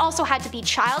 These women also had to be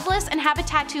childless and have a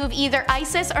tattoo of either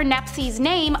Isis or Nephthys'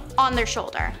 name on their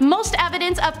shoulder. Most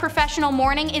evidence of professional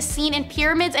mourning is seen in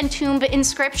pyramids and tomb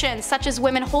inscriptions, such as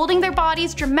women holding their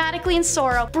bodies dramatically in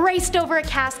sorrow, braced over a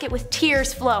casket with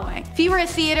tears flowing. If you were a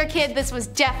theater kid, this was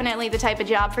definitely the type of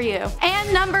job for you.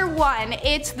 And number 1,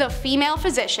 it's the female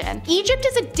physician. Egypt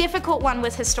is a difficult one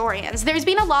with historians. There's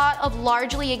been a lot of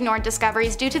largely ignored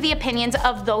discoveries due to the opinions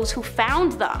of those who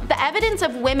found them. The evidence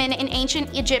of women in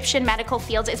ancient Egyptian medical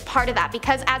fields is part of that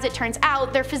because, as it turns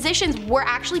out, their physicians were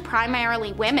actually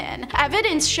primarily women.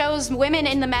 Evidence shows women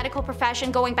in the medical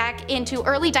profession going back into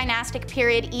early dynastic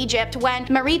period Egypt when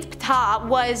Merit Ptah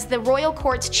was the royal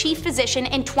court's chief physician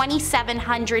in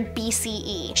 2700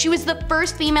 BCE. She was the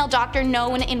first female doctor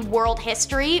known in world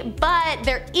history, but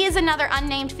there is another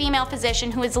unnamed female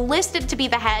physician who is listed to be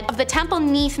the head of the Temple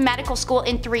Neith Medical School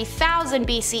in 3000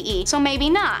 BCE, so maybe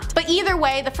not. But either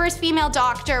way, the first female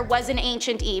doctor was in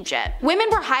ancient Egypt. Women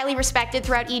were highly respected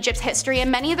throughout Egypt's history,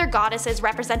 and many of their goddesses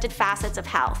represented facets of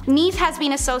health. Neith has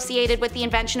been associated with the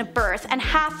invention of birth, and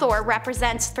Hathor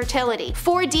represents fertility.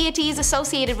 4 deities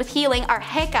associated with healing are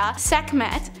Heka,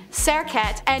 Sekhmet,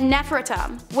 Serket, and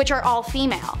Nefertum, which are all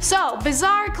female. So,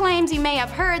 bizarre claims you may have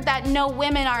heard that no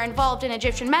women are involved in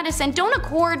Egyptian medicine don't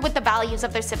accord with the values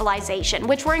of their civilization,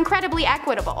 which were incredibly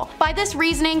equitable. By this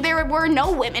reasoning, there were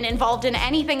no women involved in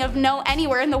anything of note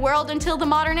anywhere in the world until the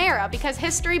modern era, because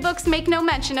history books make no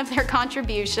mention of their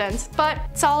contributions. But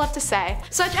it's all up to say.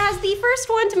 Such as the first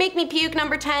one to make me puke,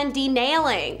 number 10,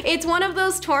 denailing. It's one of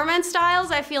those torment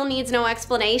styles I feel needs no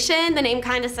explanation. The name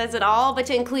kinda says it all, but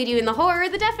to include you in the horror,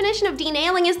 the definition of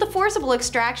denailing is the forcible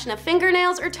extraction of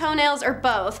fingernails or toenails or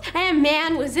both. And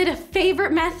man, was it a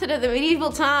favorite method of the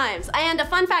medieval times. And a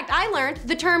fun fact I learned,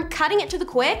 the term cutting it to the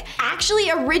quick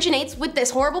actually originates with this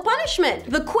horrible punishment.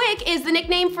 The quick is the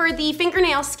nickname for the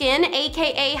fingernail skin,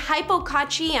 aka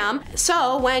hypocochium.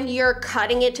 So when you're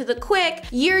cutting it to the quick,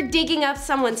 you're digging up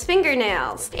someone's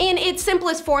fingernails. In its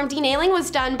simplest form, denailing was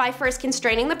done by first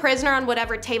constraining the prisoner on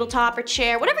whatever tabletop or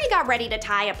chair, whatever you got ready to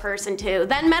tie a person to.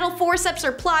 Then metal forceps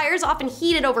or pliers, often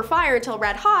heated over fire until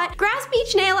red hot, grasp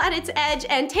each nail at its edge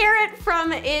and tear it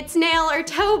from its nail or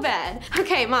toe bed.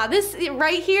 Okay, Ma, this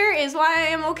right here is why I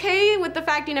am okay with the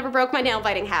fact you never broke my nail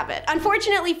biting habit.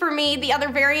 Unfortunately for me, the other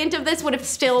variant of this would have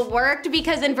still worked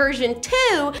because in version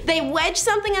 2, they wedged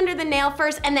something under the nail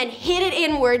first and then hit it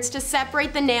inwards to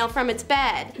separate the nail from its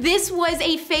bed. This was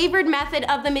a favored method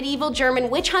of the medieval German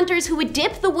witch hunters who would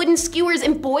dip the wooden skewers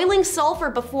in boiling sulfur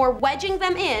before wedging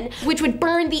them in, which would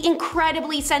burn the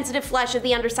incredibly sensitive flesh of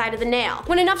the underside of the nail.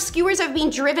 When enough skewers have been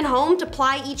driven home to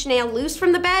ply each nail loose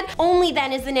from the bed, only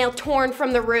then is the nail torn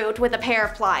from the root with a pair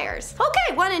of pliers.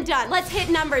 Okay, one and done. Let's hit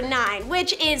number 9,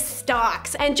 which is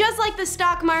stocks. And just like the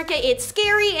stock market, it's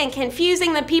scary and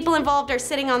confusing. The people involved are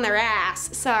sitting on their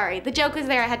ass. Sorry, the joke was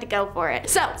there, I had to go for it.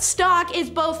 So, stock is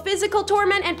both physical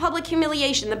torment and public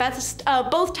humiliation, the best of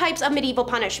both types of medieval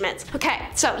punishments. Okay,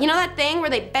 so you know that thing where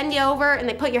they bend you over and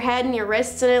they put your head and your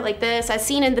wrists in it like this, as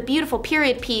seen in the beautiful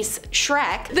period piece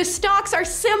Shrek? The stocks are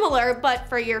similar, but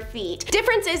for your feet.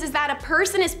 Difference is that a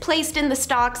person is placed in the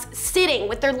stocks sitting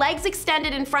with their legs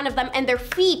extended in front of them and their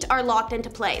feet are locked into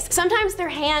place. Sometimes their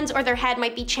hands or their head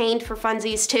might be chained for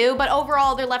funsies too, but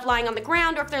overall they're left lying on the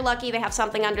ground, or if they're lucky, they have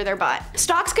something under their butt.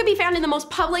 Stocks could be found in the most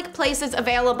public places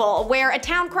available, where a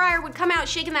town crier would come out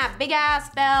shaking that big ass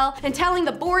bell and telling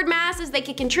the bored masses they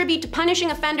could contribute to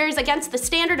punishing offenders against the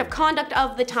standard of conduct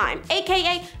of the time,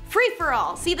 aka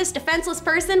free-for-all. See this defenseless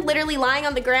person literally lying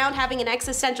on the ground having an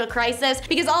existential crisis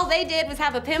because all they did was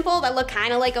have a pimple that looked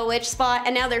kind of like a witch spot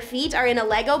and now their feet are in a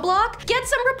Lego block? Get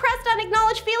some repressed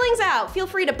unacknowledged feelings out. Feel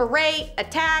free to berate,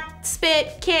 attack,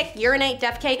 spit, kick, urinate,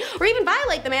 defecate, or even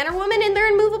violate the man or woman in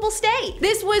their immovable state.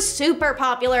 This was super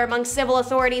popular among civil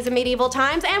authorities in medieval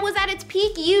times and was at its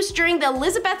peak use during the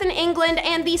Elizabethan England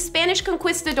and the Spanish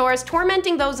conquistadors,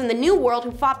 tormenting those in the New World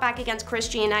who fought back against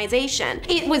Christianization.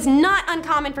 It was not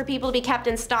uncommon for people to be kept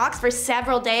in stocks for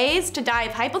several days to die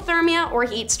of hypothermia or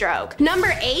heat stroke.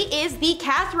 Number 8 is the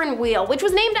Catherine wheel, which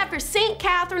was named after Saint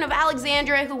Catherine of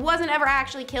Alexandria, who wasn't ever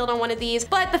actually killed on one of these,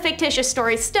 but the fictitious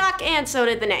story stuck and so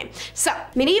did the name. So,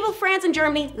 medieval France and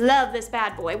Germany loved this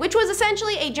bad boy, which was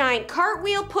essentially a giant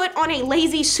cartwheel put on a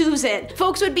lazy Susan.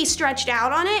 Folks would be stretched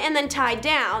out on it and then tied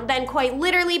down, then quite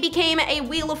literally became a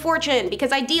wheel of fortune,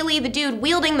 because ideally the dude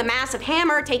wielding the massive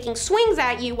hammer taking swings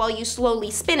at you while you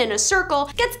slowly spin in a circle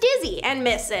gets gets dizzy and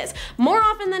misses. More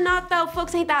often than not though,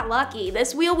 folks ain't that lucky.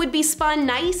 This wheel would be spun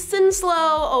nice and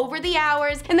slow over the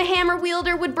hours, and the hammer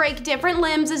wielder would break different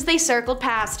limbs as they circled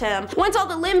past him. Once all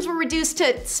the limbs were reduced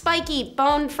to spiky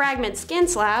bone fragment skin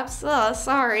slabs,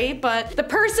 sorry, but the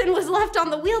person was left on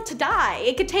the wheel to die.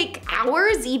 It could take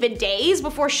hours, even days,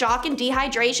 before shock and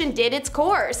dehydration did its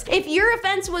course. If your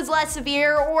offense was less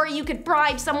severe, or you could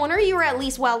bribe someone, or you were at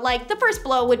least well liked, the first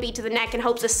blow would be to the neck in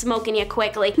hopes of smoking you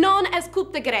quickly, known as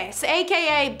coup de grâce,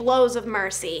 aka blows of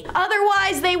mercy.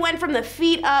 Otherwise, they went from the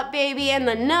feet up, baby, and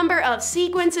the number of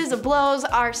sequences of blows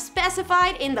are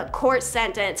specified in the court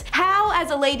sentence. How,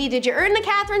 as a lady, did you earn the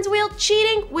Catherine's wheel?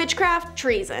 Cheating, witchcraft,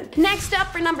 treason. Next up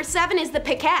for number 7 is the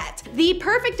piquette, the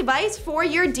perfect device for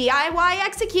your DIY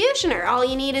executioner. All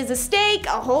you need is a stake,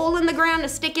 a hole in the ground to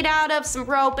stick it out of, some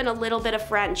rope, and a little bit of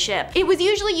friendship. It was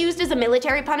usually used as a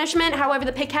military punishment, however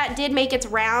the piquette did make its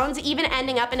rounds, even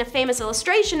ending up in a famous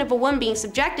illustration of a woman being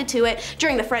subjected to it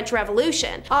during the French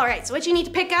Revolution. Alright, so what you need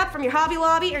to pick up from your Hobby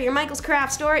Lobby or your Michael's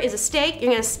Craft Store is a stake.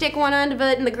 You're gonna stick one end of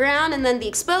it in the ground and then the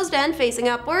exposed end facing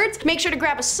upwards. Make sure to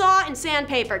grab a saw and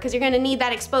sandpaper because you're gonna need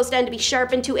that exposed end to be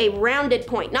sharpened to a rounded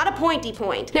point, not a pointy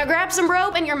point. Now grab some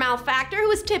rope and your malefactor,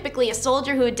 who is typically a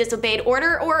soldier who had disobeyed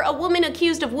order or a woman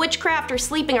accused of witchcraft or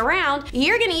sleeping around.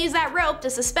 You're gonna use that rope to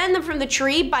suspend them from the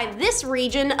tree by this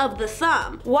region of the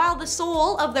thumb, while the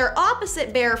sole of their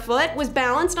opposite bare foot was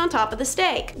balanced on top of the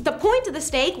stake. The point of the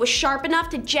stake was sharp enough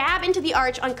to jab into the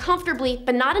arch uncomfortably,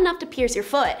 but not enough to pierce your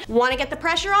foot. Want to get the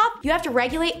pressure off? You have to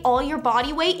regulate all your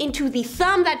body weight into the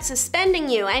thumb that's suspending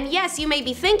you. And yes, you may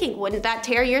be thinking, wouldn't that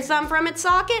tear your thumb from its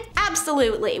socket?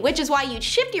 Absolutely, which is why you'd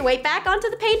shift your weight back onto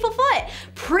the painful foot.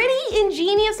 Pretty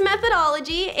ingenious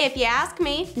methodology, if you ask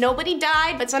me. Nobody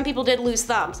died, but some people did lose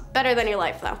thumbs. Better than your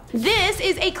life though. This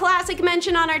is a classic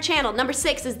mention on our channel. Number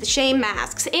 6 is the shame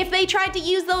masks. If they tried to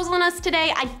use those on us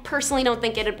today, I personally don't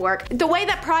think it'd work. The way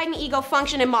that pride and ego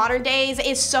function in modern days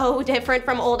is so different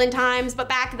from olden times, but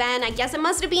back then, I guess it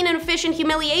must have been an efficient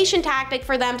humiliation tactic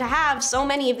for them to have so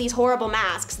many of these horrible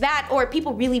masks. That, or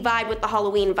people really vibe with the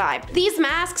Halloween vibe. These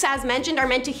masks, as mentioned, are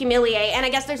meant to humiliate, and I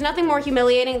guess there's nothing more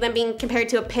humiliating than being compared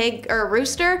to a pig or a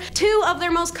rooster. 2 of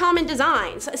their most common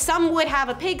designs. Some would have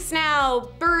a pig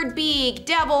snout, bird beak,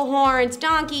 devil horns,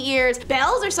 donkey ears.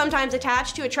 Bells are sometimes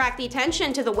attached to attract the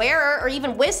attention to the wearer, or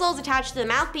even whistles attached to the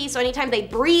mouthpiece, so anytime they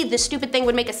breathe, the stupid thing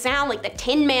would make a sound like the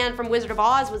Tin Man from Wizard of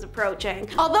Oz was approaching.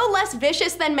 Although less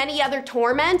vicious than many other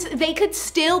torments, they could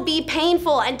still be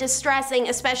painful and distressing,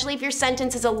 especially if your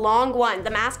sentence is a long one.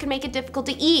 The mask can make it difficult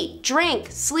to eat, drink,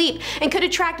 sleep, and could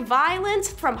attract violence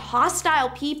from hostile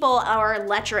people or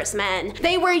lecherous men.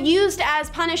 They were used as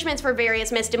punishments for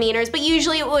various misdemeanors, but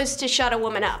usually it was to shut a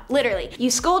woman up. Literally.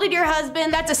 You scolded your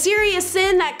husband, that's a serious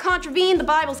sin that contravened the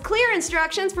Bible's clear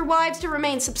instructions for wives to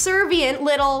remain subservient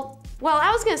little... Well,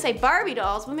 I was gonna say Barbie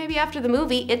dolls, but maybe after the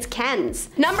movie, it's Kens.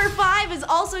 Number 5 is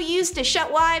also used to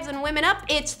shut wives and women up.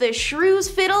 It's the shrews,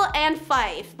 fiddle, and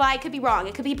fife. But I could be wrong.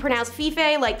 It could be pronounced fife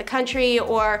like the country,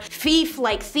 or fief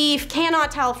like thief. Cannot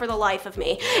tell for the life of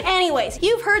me. Anyways,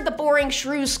 you've heard the boring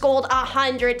shrews scold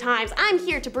 100 times. I'm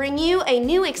here to bring you a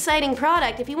new exciting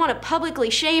product if you want to publicly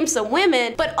shame some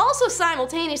women, but also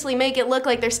simultaneously make it look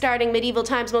like they're starting medieval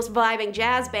times' most vibing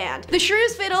jazz band. The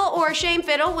shrews fiddle, or shame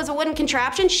fiddle, was a wooden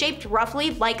contraption shaped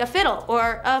roughly like a fiddle,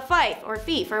 or a fife, or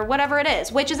fief, or whatever it is,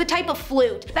 which is a type of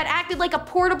flute that acted like a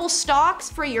portable stalks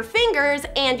for your fingers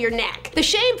and your neck. The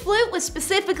shame flute was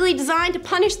specifically designed to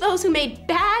punish those who made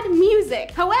bad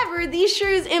music. However, these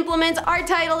shrews implements are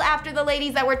titled after the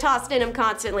ladies that were tossed in them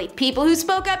constantly, people who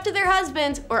spoke up to their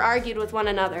husbands or argued with one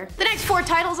another. The next 4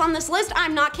 titles on this list,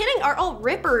 I'm not kidding, are all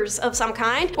rippers of some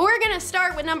kind. We're gonna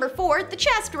start with number 4, the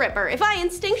chest ripper. If I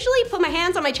instinctually put my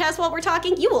hands on my chest while we're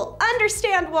talking, you will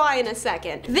understand why in a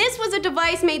second. This was a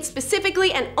device made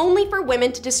specifically and only for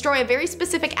women to destroy a very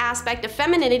specific aspect of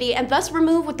femininity and thus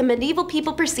remove what the medieval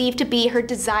people perceived to be her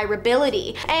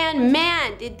desirability. And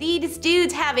man, did these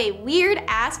dudes have a weird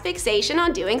ass fixation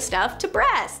on doing stuff to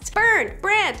breasts. Burned,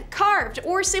 brand, carved,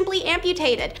 or simply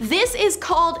amputated. This is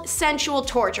called sensual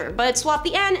torture, but swap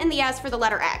the N and the S for the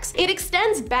letter X. It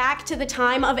extends back to the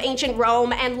time of ancient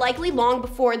Rome and likely long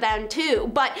before then too,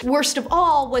 but worst of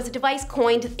all was a device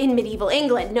coined in medieval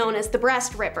England known as the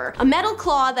breast ripper, a metal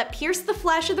claw that pierced the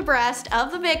flesh of the breast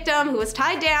of the victim who was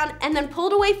tied down and then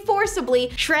pulled away forcibly,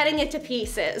 shredding it to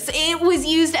pieces. It was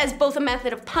used as both a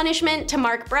method of punishment to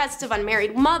mark breasts of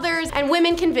unmarried mothers others, and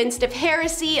women convinced of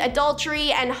heresy,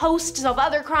 adultery, and hosts of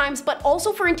other crimes, but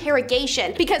also for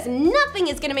interrogation, because nothing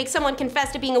is gonna make someone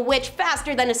confess to being a witch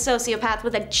faster than a sociopath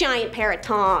with a giant pair of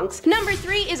tongs. Number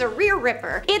 3 is a rear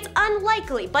ripper. It's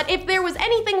unlikely, but if there was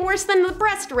anything worse than the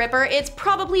breast ripper, it's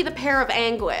probably the Pear of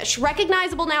Anguish.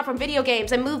 Recognizable now from video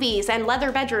games and movies and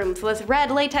leather bedrooms with red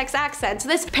latex accents,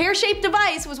 this pear-shaped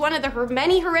device was one of the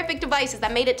many horrific devices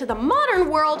that made it to the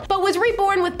modern world, but was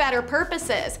reborn with better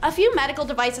purposes. A few medical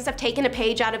devices have taken a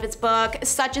page out of its book,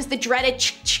 such as the dreaded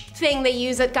thing they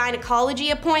use at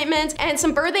gynecology appointments, and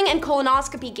some birthing and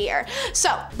colonoscopy gear.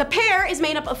 So, the pear is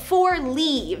made up of 4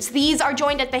 leaves. These are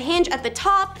joined at the hinge at the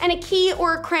top and a key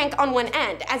or a crank on one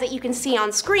end. As you can see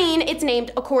on screen, it's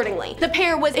named accordingly. The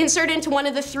pear was inserted into one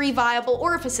of the 3 viable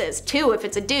orifices, 2 if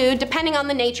it's a dude, depending on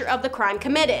the nature of the crime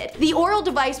committed. The oral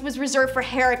device was reserved for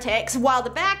heretics, while the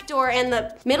back door and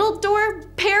the middle door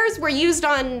pairs were used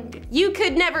on, you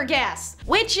could never guess.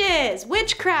 Witches,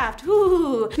 witchcraft,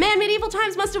 ooh. Man, medieval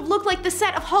times must have looked like the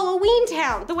set of Halloween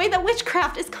Town, the way that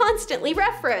witchcraft is constantly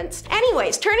referenced.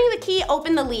 Anyways, turning the key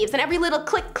opened the leaves, and every little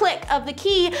click click of the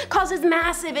key causes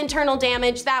massive internal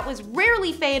damage that was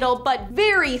rarely fatal, but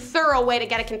very thorough way to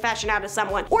get a confession out of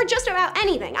someone, or just about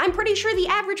anything. I'm pretty sure the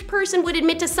average person would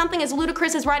admit to something as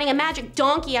ludicrous as riding a magic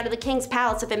donkey out of the king's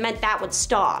palace if it meant that would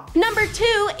stop. Number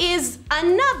 2 is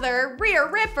another rear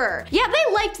ripper. Yeah,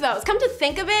 they liked those. Come to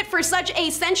think of it, for such a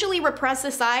essentially repressed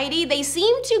society, they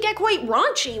seem to get quite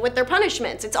raunchy with their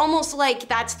punishments. It's almost like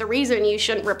that's the reason you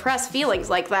shouldn't repress feelings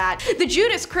like that. The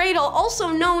Judas cradle, also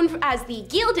known as the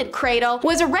gilded cradle,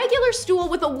 was a regular stool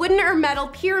with a wooden or metal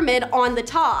pyramid on the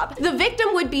top. The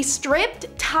victim would be stripped,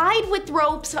 tied with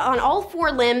ropes on all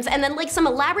 4 limbs, and then like some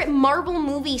elaborate Marvel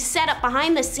movie setup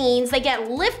behind the scenes, they get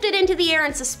lifted into the air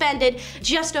and suspended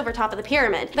just over top of the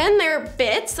pyramid. Then their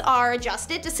bits are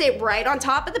adjusted to sit right on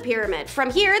top of the pyramid. From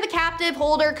here, the captive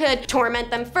holder could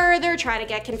torment them further, try to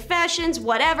get confessions,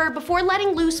 whatever, before letting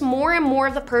loose more and more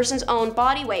of the person's own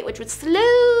body weight, which would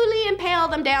slowly impale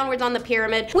them downwards on the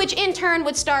pyramid, which in turn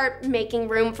would start making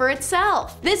room for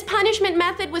itself. This punishment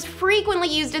method was frequently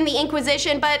used in the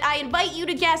Inquisition, but I invite you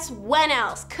to guess when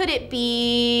else. Could it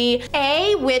be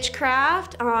A,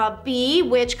 witchcraft, B,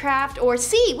 witchcraft, or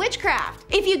C, witchcraft?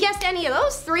 If you guessed any of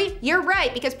those 3, you're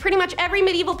right, because pretty much every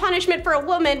medieval punishment for a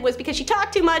woman was because she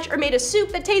talked too much or made a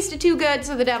soup that tasted too good,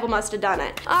 so the devil must have done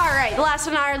it. Alright, last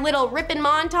in our little ripping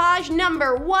montage,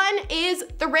 number 1 is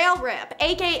the rail rip,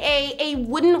 aka a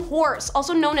wooden horse,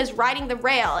 also known as riding the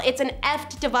rail. It's an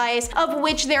effed device of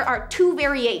which there are 2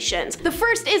 variations. The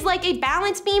first is like a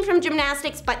balance beam from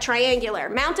gymnastics but triangular,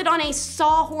 mounted on a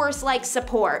sawhorse-like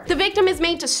support. The victim is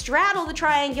made to straddle the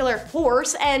triangular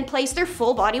horse and place their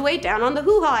full body weight down on the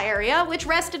hoo-ha area, which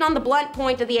rested on the blunt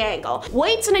point of the angle.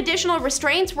 Weights and additional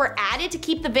restraints were added to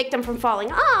keep the victim from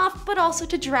falling off, but also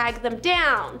to drag them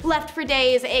down. Left for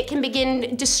days, it can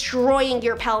begin destroying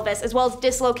your pelvis as well as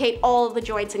dislocate all of the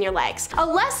joints in your legs. A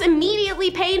less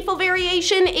immediately painful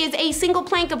variation is a single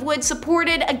plank of wood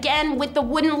supported, again with the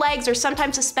wooden legs or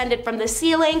sometimes suspended from the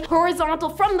ceiling, horizontal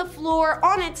from the floor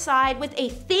on its side with a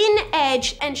thin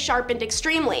edge and sharpened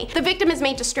extremely. The victim is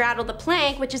made to straddle the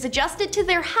plank, which is adjusted to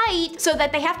their height so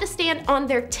that they have to stand on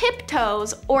their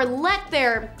tiptoes or let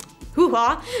their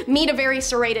hoo-ha, meet a very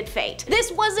serrated fate.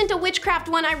 This wasn't a witchcraft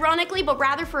one ironically, but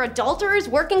rather for adulterers,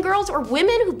 working girls, or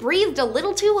women who breathed a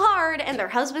little too hard and their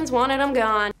husbands wanted them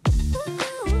gone.